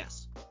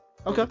 Yes.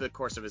 Okay. Over the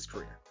course of his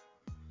career.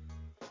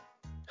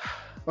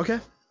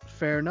 Okay,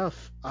 fair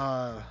enough.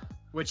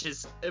 Which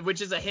is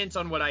a hint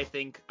on what I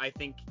think. I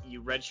think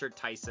you redshirt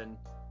Tyson.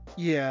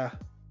 Yeah.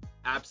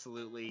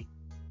 Absolutely.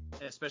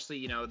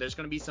 Especially, there's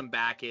going to be some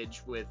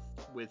baggage with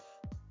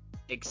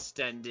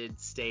extended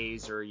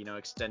stays or,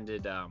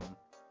 extended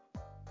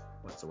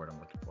what's the word I'm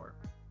looking for?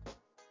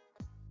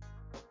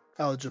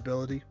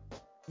 Eligibility.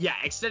 Yeah,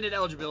 extended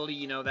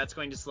eligibility, that's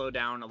going to slow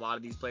down a lot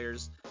of these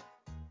players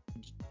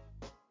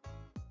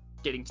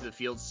getting to the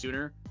field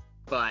sooner.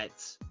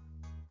 But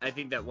I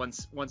think that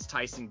once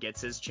Tyson gets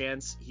his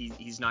chance,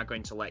 he's not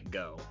going to let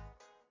go.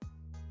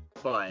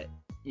 But,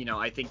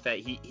 I think that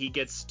he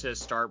gets to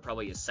start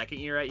probably his second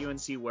year at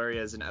UNC,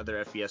 whereas in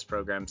other FBS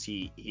programs,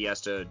 he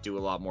has to do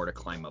a lot more to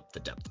climb up the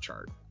depth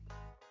chart.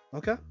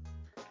 Okay,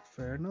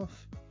 fair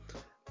enough.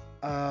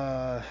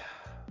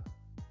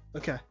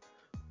 Okay,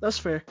 that's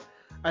fair.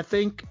 I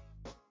think,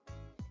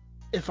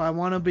 if I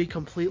want to be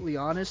completely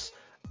honest,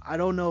 I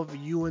don't know if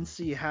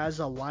UNC has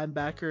a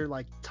linebacker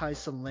like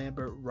Tyson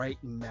Lambert right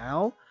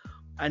now.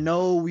 I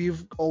know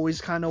we've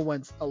always kind of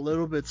went a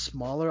little bit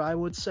smaller, I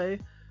would say,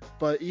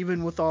 but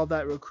even with all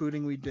that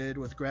recruiting we did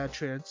with grad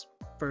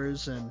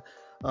transfers and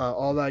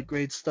all that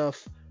great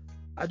stuff,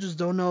 I just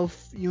don't know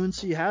if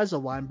UNC has a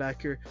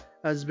linebacker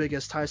as big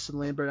as Tyson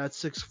Lambert at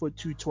 6 foot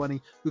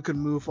 220 who can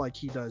move like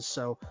he does.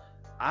 So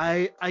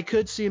I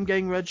could see him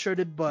getting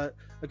redshirted, but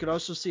I could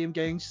also see him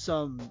getting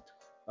some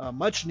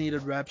much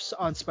needed reps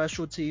on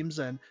special teams.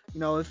 And,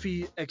 if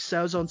he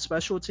excels on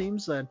special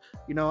teams, then,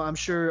 I'm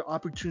sure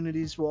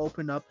opportunities will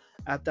open up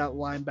at that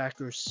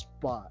linebacker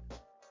spot.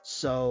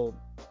 So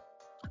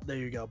there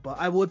you go. But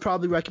I would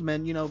probably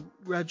recommend,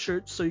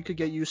 redshirt so you could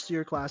get used to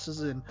your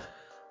classes and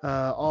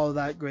all of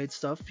that great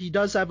stuff. He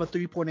does have a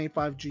 3.85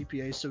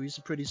 GPA, so he's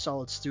a pretty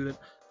solid student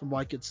from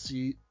what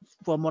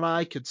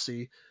I could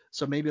see.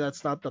 So maybe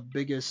that's not the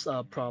biggest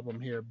problem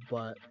here,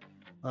 but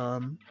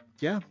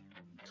yeah.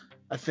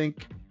 I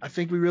think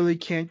we really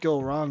can't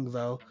go wrong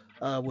though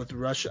with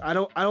rush. I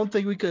don't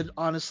think we could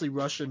honestly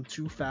rush him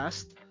too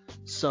fast.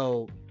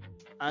 So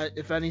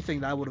if anything,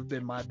 that would have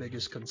been my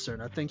biggest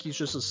concern. I think he's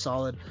just a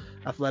solid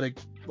athletic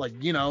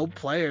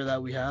player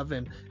that we have,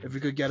 and if we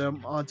could get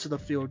him onto the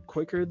field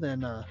quicker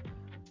than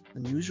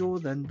usual,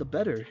 then the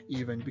better,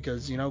 even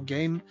because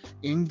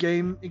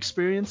in-game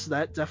experience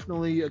that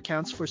definitely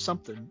accounts for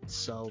something.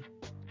 So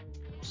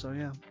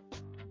yeah.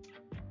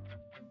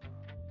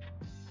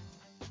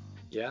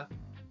 Yeah.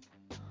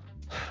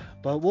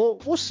 But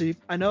we'll see.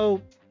 I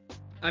know.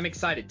 I'm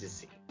excited to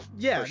see.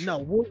 Yeah, sure. No,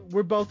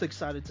 we're both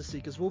excited to see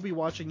because we'll be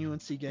watching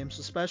UNC games,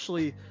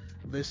 especially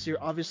this year.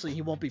 Obviously,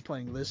 he won't be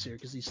playing this year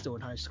because he's still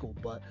in high school.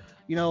 But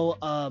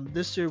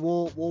this year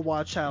we'll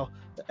watch how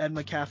the Ed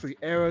McCaffrey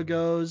era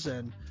goes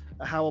and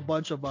how a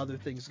bunch of other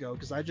things go.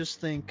 Because I just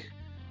think,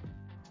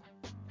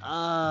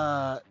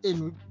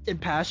 in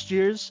past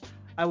years,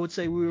 I would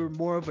say we were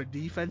more of a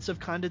defensive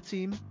kind of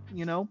team.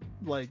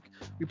 Like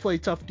we play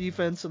tough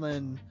defense and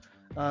then.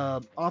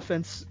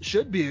 Offense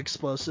should be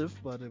explosive,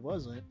 but it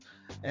wasn't,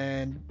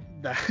 and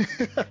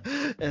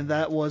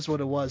that was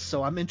what it was.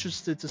 So I'm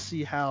interested to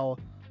see how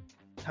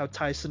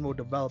Tyson will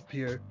develop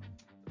here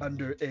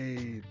under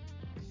a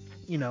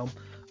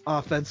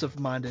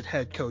offensive-minded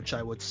head coach,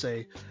 I would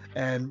say,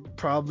 and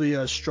probably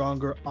a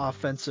stronger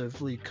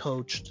offensively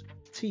coached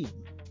team.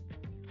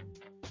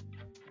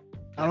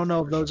 I don't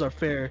know if those are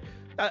fair.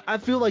 I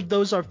feel like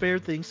those are fair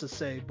things to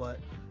say, but.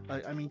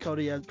 I mean,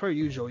 Cody, as per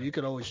usual, you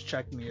could always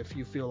check me if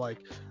you feel like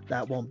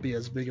that won't be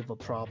as big of a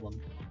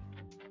problem.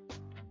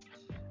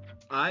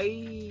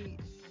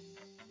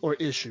 Or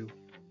issue.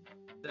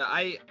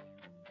 I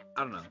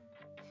don't know.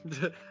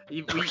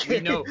 we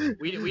know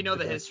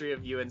the Okay. history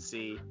of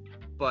UNC,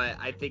 but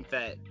I think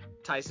that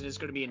Tyson is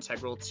going to be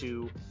integral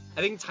to.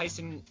 I think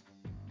Tyson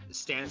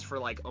stands for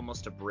like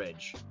almost a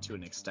bridge to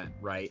an extent,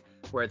 right?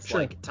 Where it's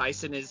Sure. like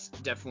Tyson is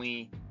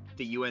definitely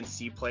the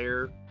UNC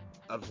player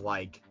of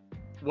like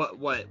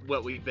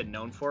what we've been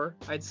known for,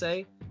 I'd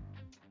say.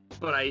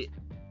 But I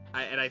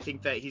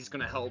think that he's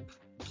going to help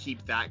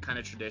keep that kind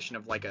of tradition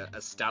of like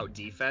a stout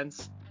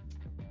defense,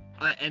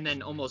 and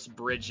then almost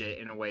bridge it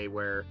in a way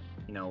where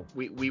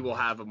we will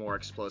have a more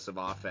explosive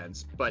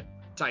offense, but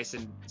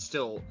Tyson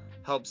still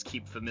helps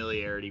keep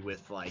familiarity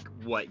with like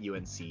what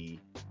UNC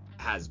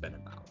has been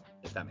about,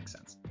 if that makes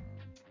sense.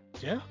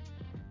 Yeah.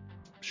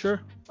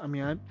 Sure. I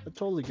mean, I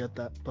totally get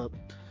that, but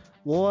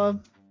we'll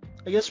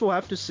I guess we'll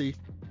have to see,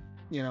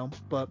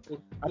 But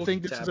I We'll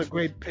think keep this is tabs a for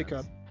great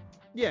pickup.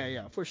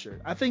 Yeah, for sure.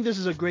 I think this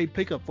is a great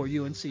pickup for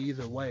UNC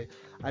either way.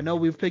 I know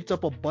we've picked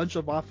up a bunch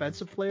of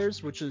offensive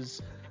players, which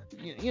is,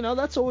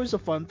 that's always a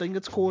fun thing.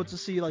 It's cool to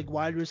see like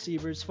wide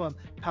receivers from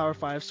Power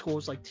 5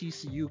 schools like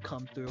TCU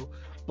come through,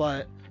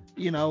 but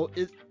we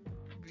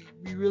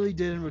really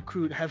didn't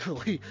recruit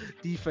heavily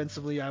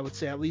defensively, I would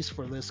say, at least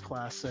for this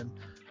class. And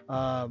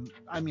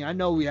I mean, I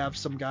know we have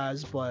some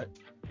guys, but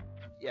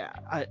yeah,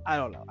 I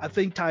don't know. I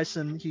think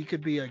Tyson, he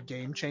could be a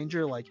game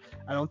changer. Like,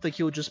 I don't think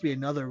he'll just be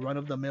another run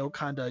of the mill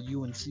kind of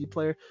UNC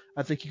player.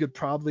 I think he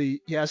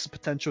has the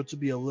potential to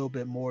be a little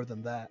bit more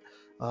than that.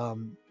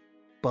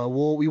 But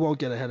we won't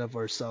get ahead of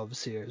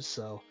ourselves here.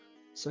 So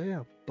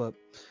yeah. But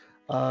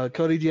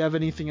Cody, do you have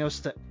anything else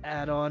to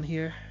add on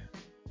here?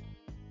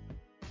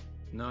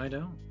 No, I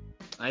don't.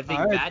 I All think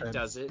right that then.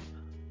 does it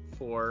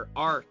for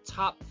our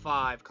top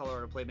 5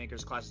 Colorado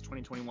Playmakers Class of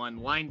 2021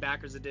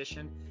 Linebackers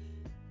Edition.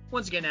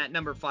 Once again, at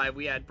number 5,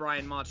 we had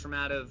Brian Mottram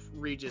out of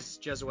Regis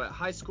Jesuit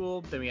High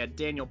School. Then we had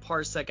Daniel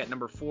Parsec at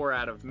number 4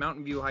 out of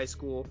Mountain View High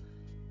School.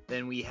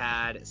 Then we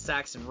had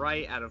Saxon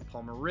Wright out of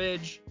Palmer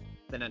Ridge.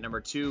 Then at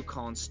number 2,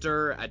 Colin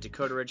Sturr at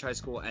Dakota Ridge High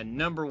School. And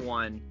number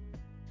 1,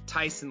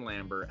 Tyson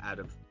Lambert out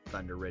of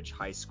Thunder Ridge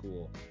High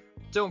School.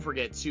 Don't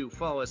forget to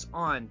follow us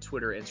on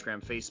Twitter,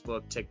 Instagram,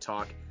 Facebook,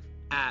 TikTok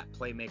at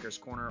Playmakers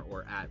Corner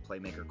or at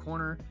Playmaker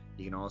Corner.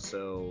 You can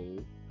also,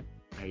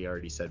 I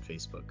already said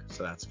Facebook,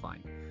 so that's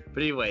fine.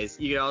 But anyways,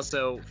 you can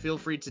also feel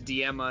free to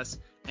DM us.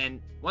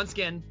 And once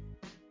again,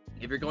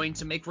 if you're going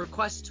to make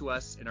requests to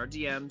us in our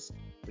DMs,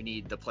 we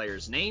need the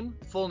player's name,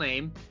 full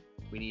name,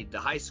 we need the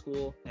high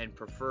school, and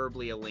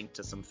preferably a link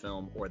to some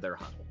film or their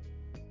huddle.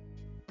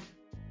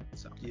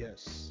 So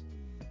Yes.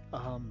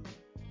 But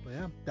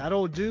yeah,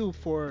 that'll do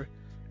for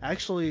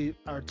actually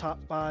our top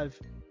 5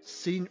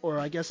 or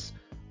I guess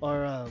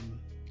our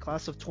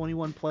class of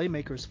 21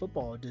 Playmakers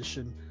Football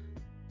Edition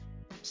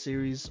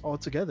series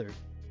altogether.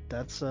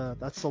 That's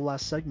the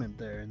last segment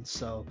there, and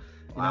so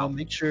wow.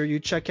 make sure you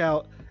check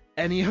out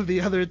any of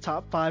the other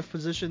top 5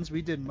 positions.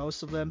 We did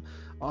most of them,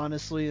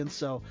 honestly, and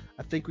so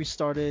I think we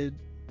started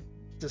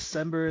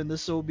December, and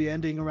this will be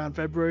ending around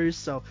February.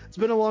 So it's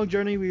been a long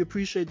journey. We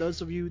appreciate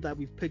those of you that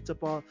we've picked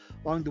up on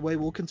along the way.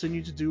 We'll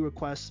continue to do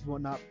requests and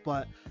whatnot,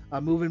 but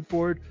moving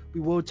forward,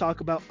 we will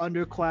talk about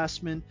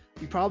underclassmen.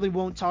 We probably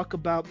won't talk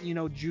about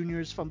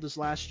juniors from this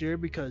last year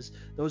because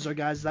those are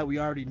guys that we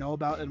already know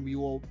about, and we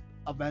will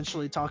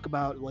eventually talk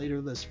about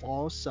later this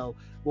fall. So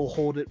we'll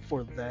hold it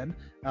for then,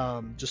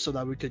 just so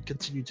that we could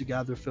continue to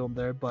gather film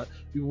there. But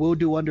we will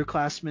do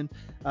underclassmen.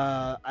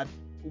 I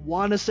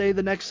want to say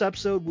the next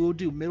episode we'll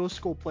do middle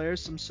school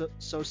players, some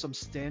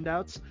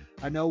standouts.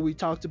 I know we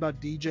talked about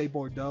DJ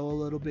Bordeaux a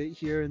little bit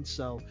here, and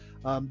so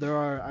there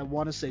are, I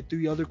want to say,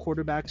 3 other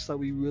quarterbacks that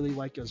we really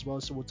like as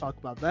well. So we'll talk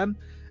about them,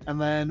 and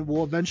then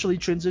we'll eventually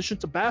transition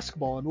to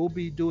basketball, and we'll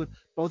be doing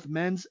both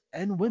men's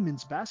and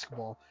women's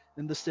basketball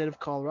in the state of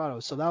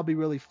Colorado. So that'll be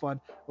really fun.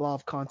 A lot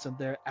of content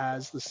there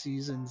as the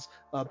seasons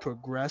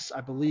progress.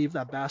 I believe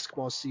that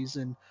basketball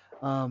season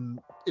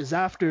is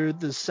after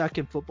the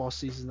second football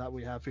season that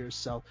we have here.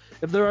 So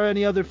if there are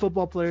any other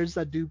football players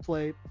that do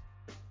play,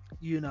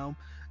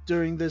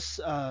 during this,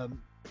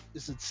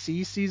 is it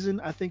C season?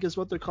 I think is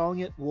what they're calling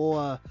it.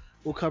 We'll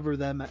cover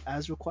them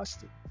as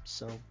requested.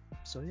 So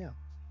yeah.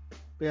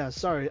 But yeah,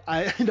 sorry.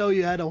 I know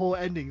you had a whole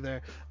ending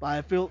there, but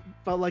I felt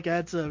like I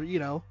had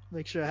to,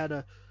 make sure I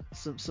had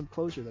some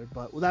closure there.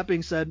 But with that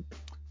being said,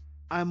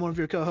 I'm one of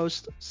your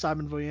co-hosts,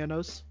 Simon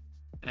Voyanos.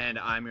 And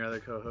I'm your other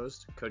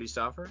co-host, Cody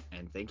Stauffer,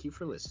 and thank you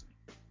for listening.